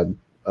he had.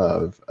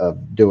 of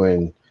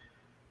doing,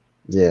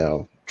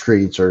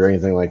 treats or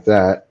anything like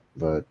that.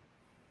 But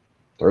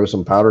throw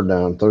some powder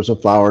down, throw some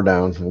flour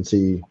down, and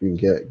see if you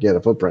can get a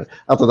footprint.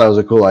 I thought that was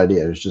a cool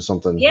idea. It's just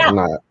something you don't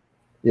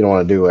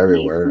want to do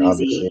everywhere,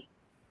 obviously.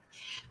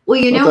 Well,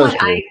 you know what?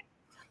 Cool.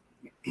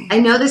 I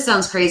know this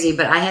sounds crazy,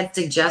 but I had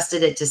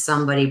suggested it to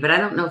somebody, but I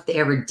don't know if they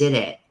ever did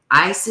it.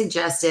 I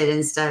suggested,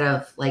 instead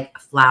of like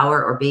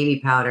flour or baby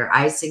powder,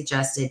 I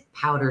suggested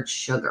powdered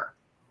sugar.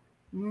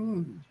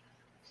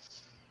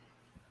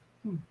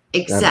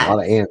 Except a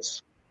lot of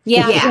ants.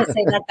 Yeah, I was gonna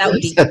say that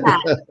would be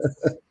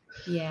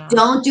yeah.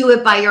 Don't do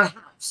it by your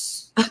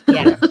house.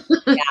 Yeah.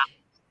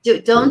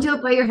 Don't do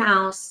it by your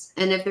house.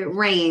 And if it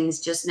rains,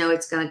 just know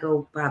it's gonna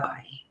go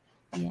bye-bye.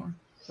 Yeah.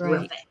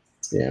 Right.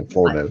 Yeah, in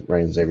Florida it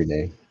rains every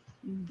day.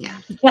 Yeah.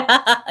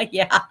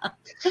 Yeah.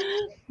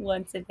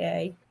 Once a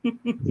day.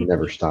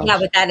 Never stops. Yeah,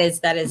 but that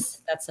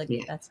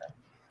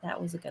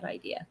was a good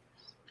idea.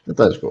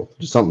 That's cool.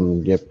 Just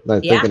something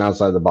thinking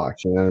outside the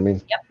box, you know what I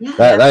mean? Yep.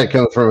 That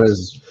comes from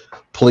his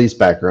police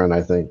background,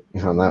 I think,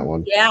 on that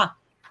one.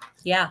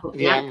 Yeah.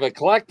 But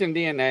collecting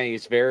DNA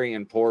is very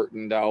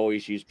important to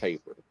always use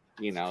paper,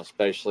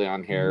 especially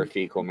on hair,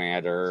 fecal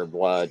matter,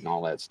 blood, and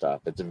all that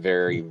stuff. It's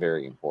very,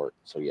 very important.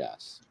 So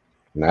yes.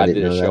 I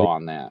did a show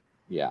on that.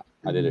 Yeah,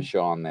 I did a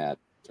show on that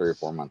 3 or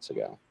 4 months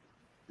ago.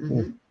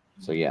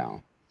 So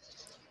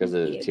because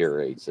it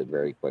deteriorates it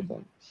very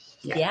quickly.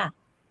 Yeah.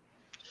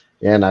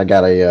 And I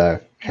got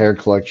a hair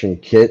collection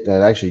kit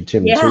that actually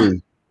Tim T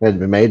had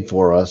been made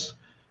for us.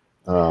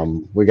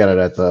 We got it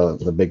at the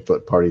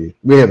Bigfoot party.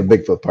 We have a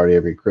Bigfoot party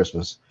every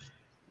Christmas.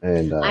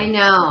 And I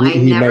know. I've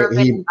never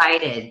been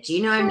invited. Do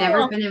you know I've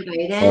never been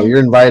invited? Oh, you're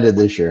invited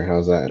this year.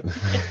 How's that?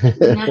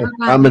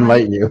 I'm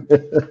inviting you.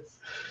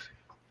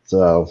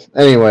 So,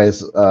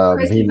 anyways,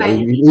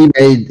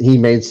 he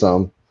made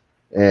some,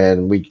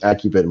 and I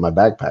keep it in my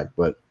backpack,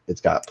 but it's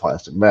got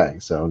plastic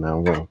bags. So now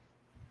I'm gonna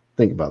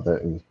think about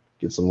that and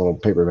get some little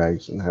paper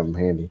bags and have them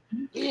handy.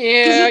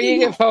 Yeah,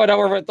 you can throw it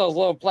over with those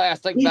little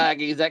plastic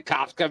baggies. That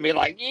cop's gonna be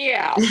like,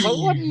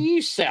 so what are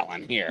you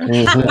selling here?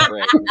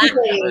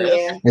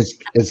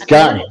 It's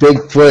got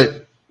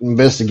Bigfoot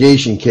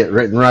investigation kit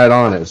written right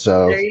on it.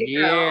 So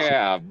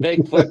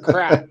Bigfoot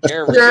crack.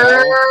 There we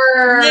go.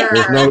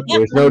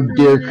 There's no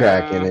deer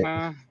crack in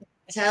it.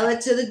 Tell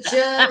it to the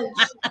judge.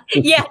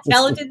 Yeah,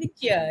 tell it to the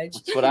judge.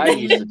 That's what I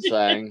used to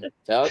say.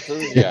 Tell it to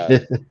the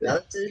judge.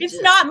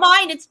 It's not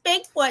mine. It's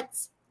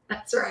Bigfoot's.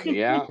 That's right.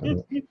 Yeah.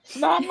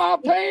 Not my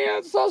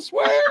pants, I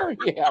swear.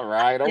 Yeah,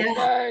 right.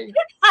 Okay.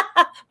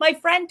 My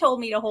friend told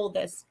me to hold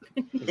this.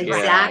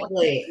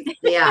 Exactly.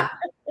 Yeah.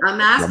 I'm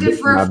asking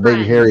for a friend. My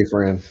big hairy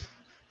friend.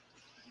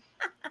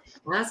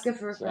 Asking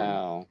for a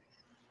friend.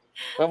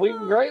 Well, we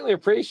greatly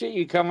appreciate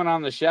you coming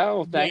on the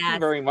show. Thank you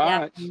very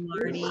much.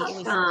 You're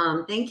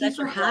welcome. Thank you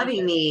for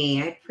having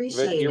me. I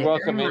appreciate it. You're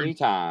welcome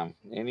anytime.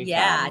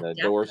 Anytime. The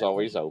door's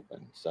always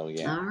open. So,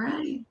 All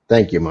right.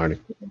 Thank you, Marty.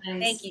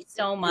 Thank you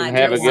so much. And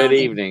have a good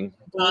evening.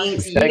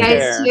 Thanks. Take you guys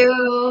care.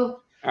 too.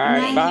 All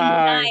right.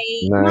 Bye.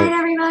 Good night,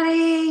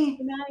 everybody.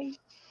 Good night.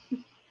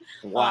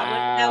 Wow.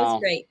 That was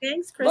great.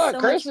 Thanks, Chris. Look,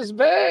 Chris is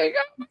big.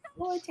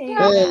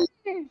 Hey.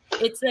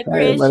 It's the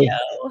Chris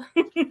show.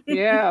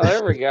 Yeah,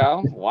 there we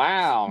go.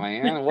 Wow,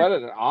 man. What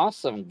an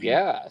awesome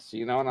guess.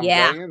 You know what I'm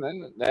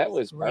saying? That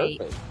was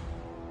perfect.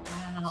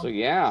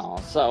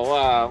 Wow. So,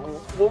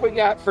 what we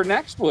got for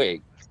next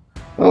week?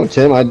 Oh,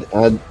 Tim,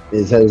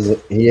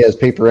 he has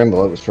paper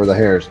envelopes for the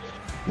hairs.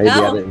 Maybe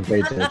I didn't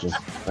pay attention.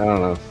 I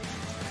don't know.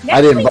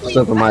 I didn't bust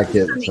open my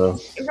kit. So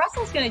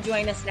Russell's going to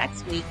join us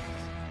next week.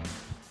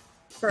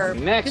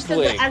 Next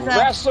week,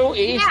 Russell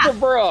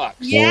Easterbrooks.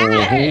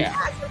 Yeah.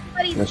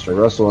 Mr.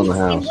 Russell in the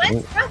house.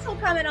 When's Russell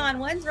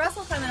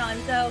coming on?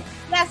 So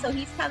so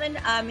he's coming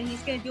and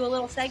he's going to do a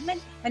little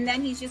segment, and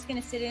then he's just going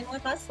to sit in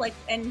with us,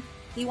 and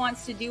he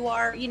wants to do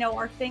our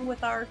our thing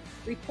with our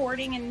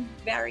reporting and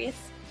various.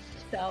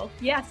 So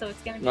so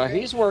it's going to be great.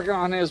 He's working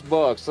on his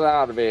book, so that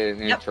ought to be an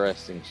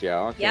interesting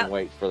show. I can't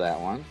wait for that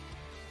one.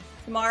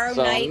 Tomorrow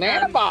night.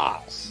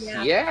 Nonnaboss.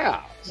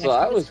 So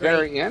that was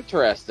very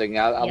interesting.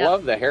 I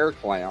love the hair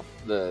clamp,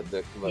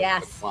 the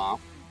clamp.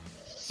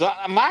 So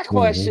my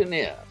question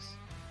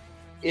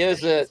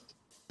is it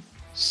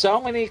so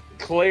many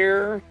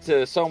clear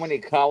to so many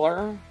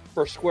color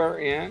per square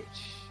inch,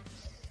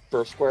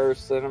 per square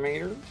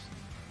centimeters?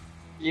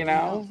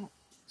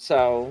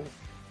 So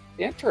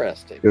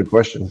interesting. Good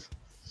question.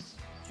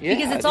 Yeah,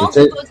 because it's all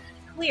supposed to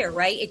be clear,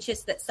 right? It's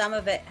just that some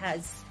of it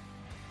has,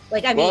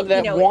 that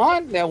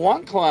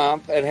one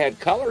clump it had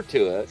color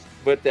to it,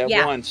 but that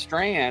one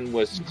strand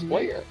was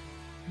clear.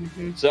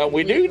 So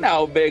we do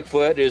know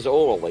Bigfoot is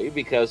oily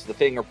because the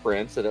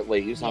fingerprints that it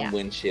leaves on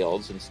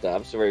windshields and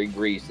stuff is very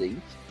greasy.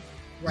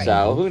 Right.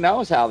 So who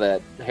knows how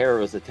that hair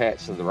was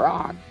attached to the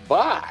rock?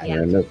 But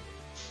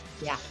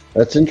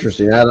that's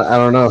interesting. I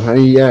don't know.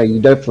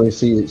 You definitely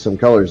see some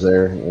colors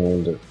there,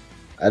 and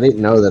I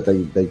didn't know that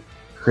they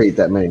create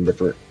that many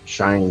different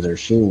shines or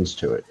sheens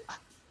to it.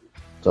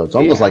 So it's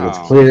almost like it's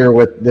clear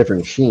with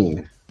different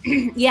sheen.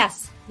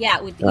 Yes. Yeah.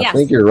 It would, I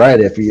think you're right.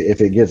 If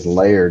it gets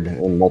layered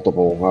in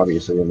multiple,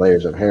 obviously,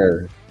 layers of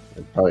hair,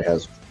 it probably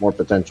has more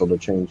potential to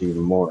change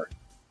even more.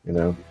 You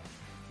know.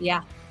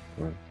 Yeah.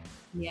 Right.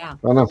 Yeah. I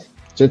don't know.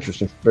 It's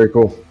interesting. Very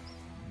cool.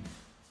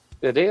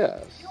 It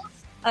is.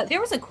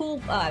 There was a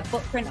cool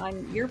footprint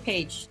on your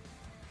page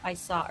I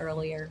saw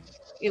earlier.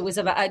 It was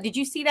about. Did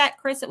you see that,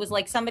 Chris? It was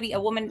like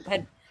a woman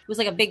had. It was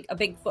like a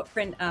big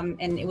footprint, and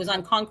it was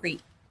on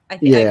concrete. I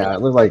think. Yeah,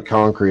 it looked like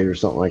concrete or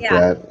something like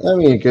that. I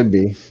mean, it could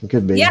be. It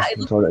could be. Yeah,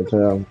 it's hard to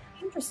tell.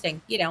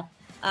 Interesting, you know.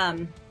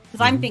 Because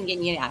I'm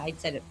thinking, I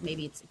said it.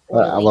 Maybe it's.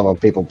 I love when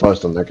people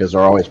post them there because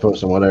they're always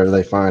posting whatever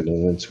they find,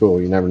 and it's cool.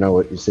 You never know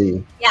what you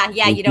see. Yeah,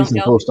 you don't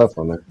know. Cool stuff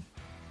on there.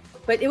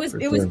 But it was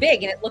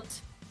big, and it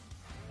looked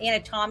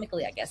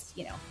anatomically, I guess,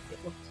 it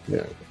looked.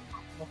 Yeah.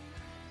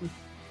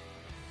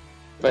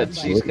 But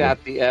she's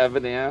got the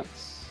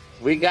evidence.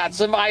 We got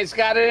somebody's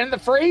got it in the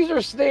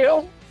freezer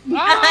still.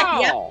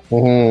 Oh.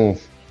 Oh.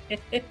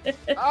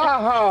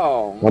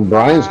 Well,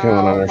 Brian's coming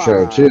on our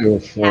show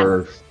too,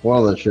 or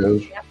one of the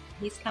shows. Yep,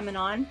 he's coming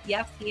on.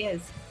 Yes, he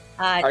is.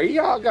 Are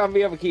y'all gonna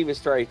be able to keep a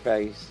straight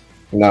face?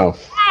 No.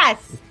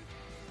 Yes.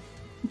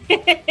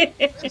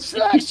 She's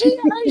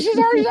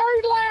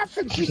already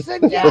laughing. She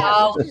said,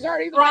 "No, she's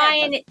already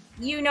Brian, laughing."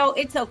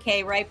 It's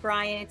okay, right,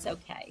 Brian? It's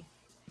okay.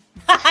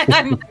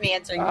 I'm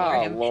answering for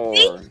him. Lord.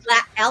 See,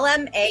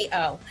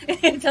 LMAO.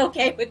 It's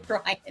okay with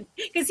Brian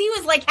because he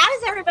was like, "How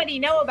does everybody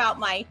know about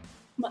my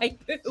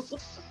poo?"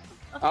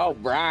 Oh,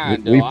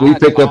 Brian, we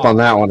picked up on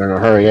that one in a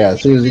hurry. Yeah,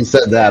 as soon as he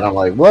said that, I'm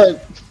like,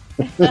 "What?"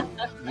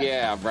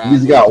 Yeah, Brian.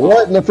 He's got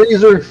what in the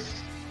freezer?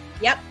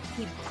 Yep,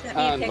 he sent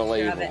me a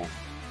picture of it.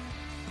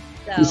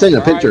 So, He sent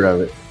a picture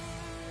of it.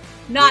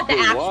 Not the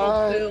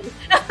actual poo,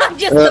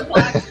 just the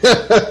box.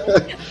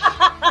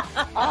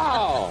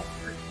 Oh,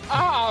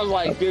 I was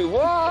like, dude,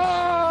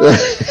 what?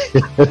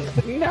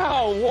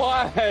 No,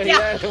 what?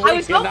 Yeah, I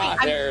was hoping.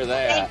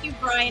 That. Thank you,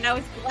 Brian. I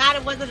was glad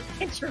it wasn't a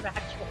picture of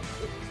actual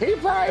poo. He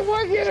probably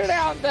would get it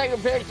out and take a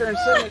picture and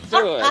send it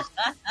to us.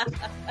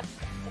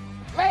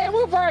 Man,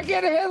 we'll probably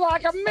get a hit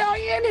like 1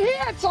 million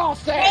hits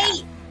off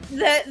that.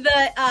 Hey,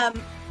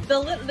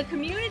 the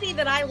community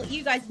that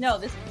you guys know,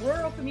 this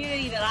rural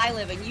community that I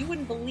live in, you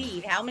wouldn't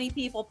believe how many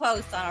people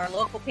post on our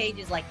local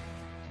pages like,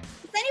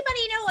 does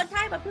anybody know what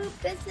type of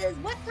poop this is?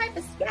 What type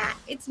of scat?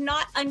 It's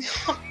not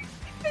uncommon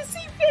to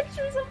see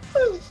pictures of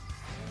poop.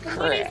 Chris,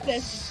 what is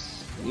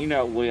this? You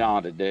know what we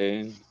ought to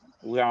do?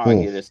 We ought to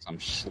get us some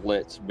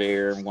Schlitz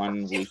beer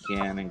one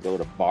weekend and go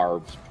to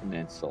Barb's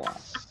Peninsula.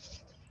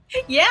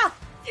 Yeah.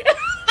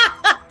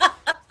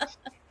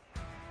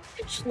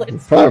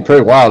 It's probably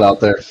pretty wild out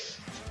there.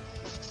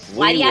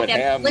 Why do you have to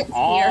have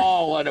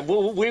Schlitz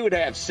beer? We would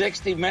have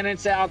 60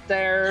 Minutes out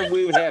there.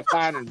 We would have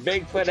Finding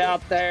Bigfoot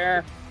out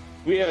there.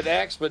 We have an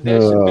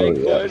expedition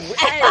Bigfoot. Yeah.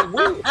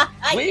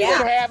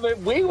 Hey,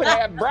 we would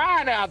have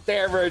Brian out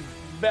there for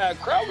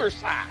Kroger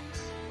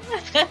socks.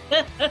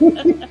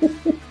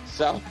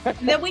 So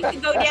then we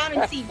could go down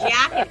and see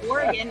Jack in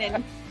Oregon,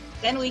 and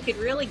then we could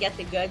really get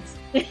the goods.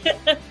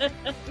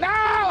 No,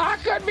 I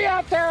couldn't be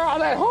out there all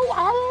that.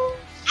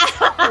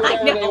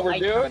 Whatever they were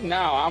doing.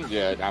 No, I'm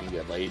good,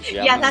 ladies and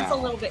gentlemen. Yeah, that's a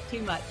little bit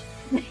too much.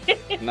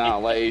 No,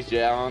 ladies and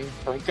gentlemen,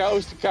 from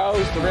coast to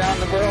coast, around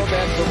the world,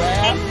 that's the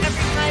wrap. Thanks,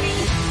 everybody.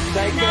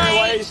 Take care,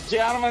 ladies and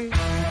gentlemen.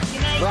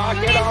 Rock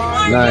it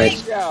on.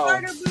 Nice.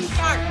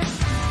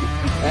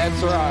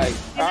 That's right.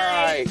 All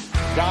right.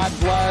 God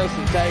bless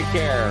and take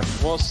care.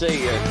 We'll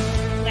see you.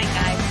 Night,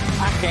 guys.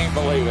 I can't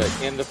believe it.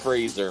 In the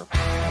freezer.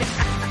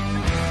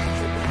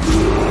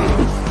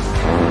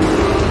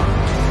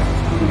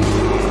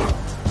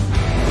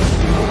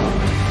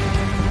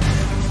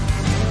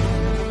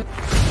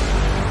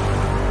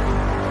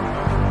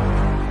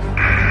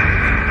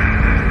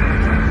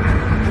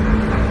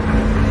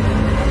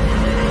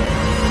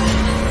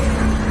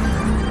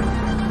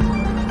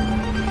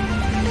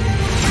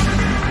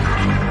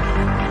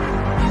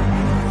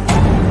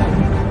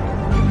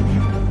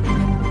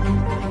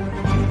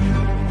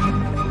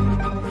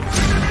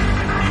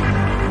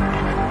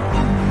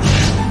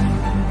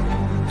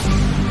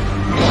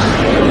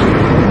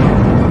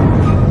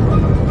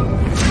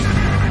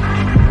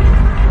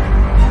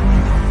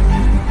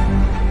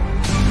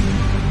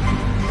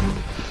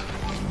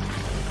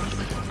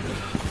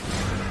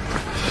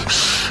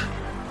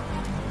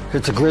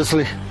 It's a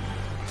grizzly.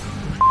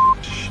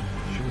 Should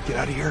we get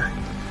out of here?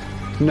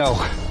 No.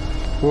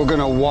 We're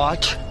gonna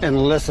watch and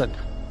listen.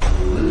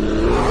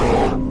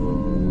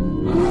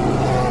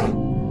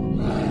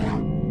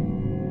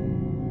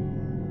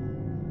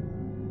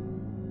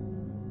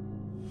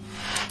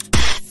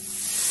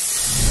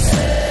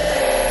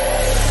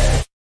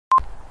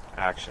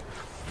 Action.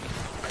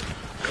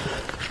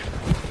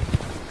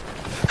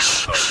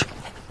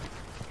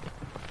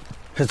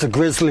 It's a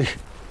grizzly.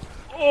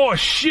 Oh,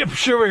 shit,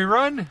 should we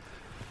run?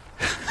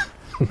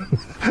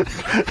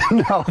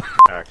 No.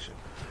 Action.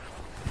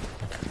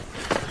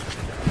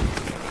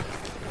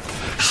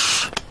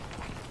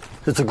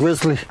 It's a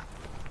grizzly.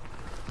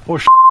 Oh,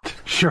 shit,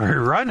 should we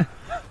run?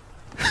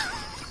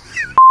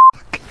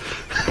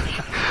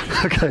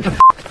 Okay.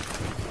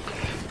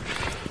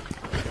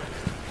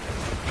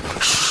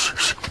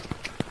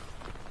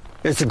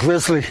 It's a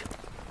grizzly.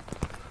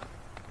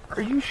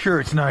 Are you sure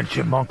it's not a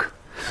chipmunk?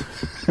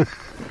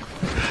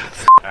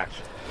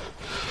 Action.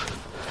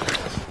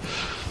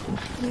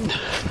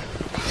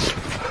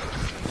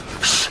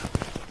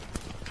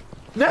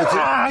 Get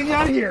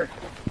out of here!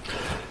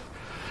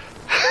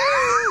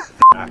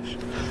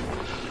 Action.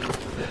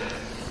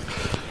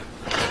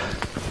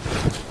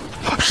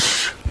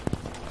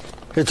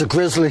 It's a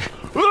grizzly.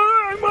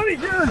 I'm out of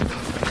here!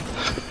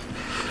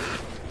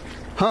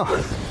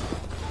 Huh.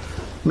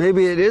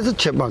 Maybe it is a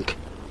chipmunk.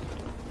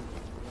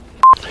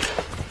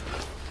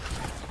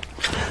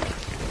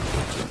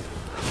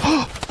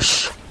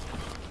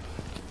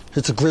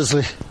 It's a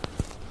grizzly.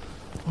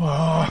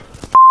 Are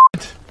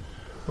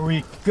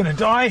we gonna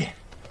die?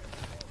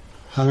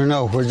 I don't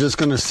know. We're just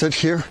going to sit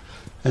here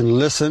and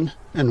listen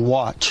and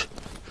watch.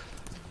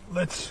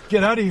 Let's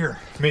get out of here,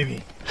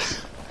 maybe.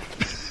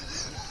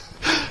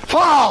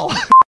 Fall!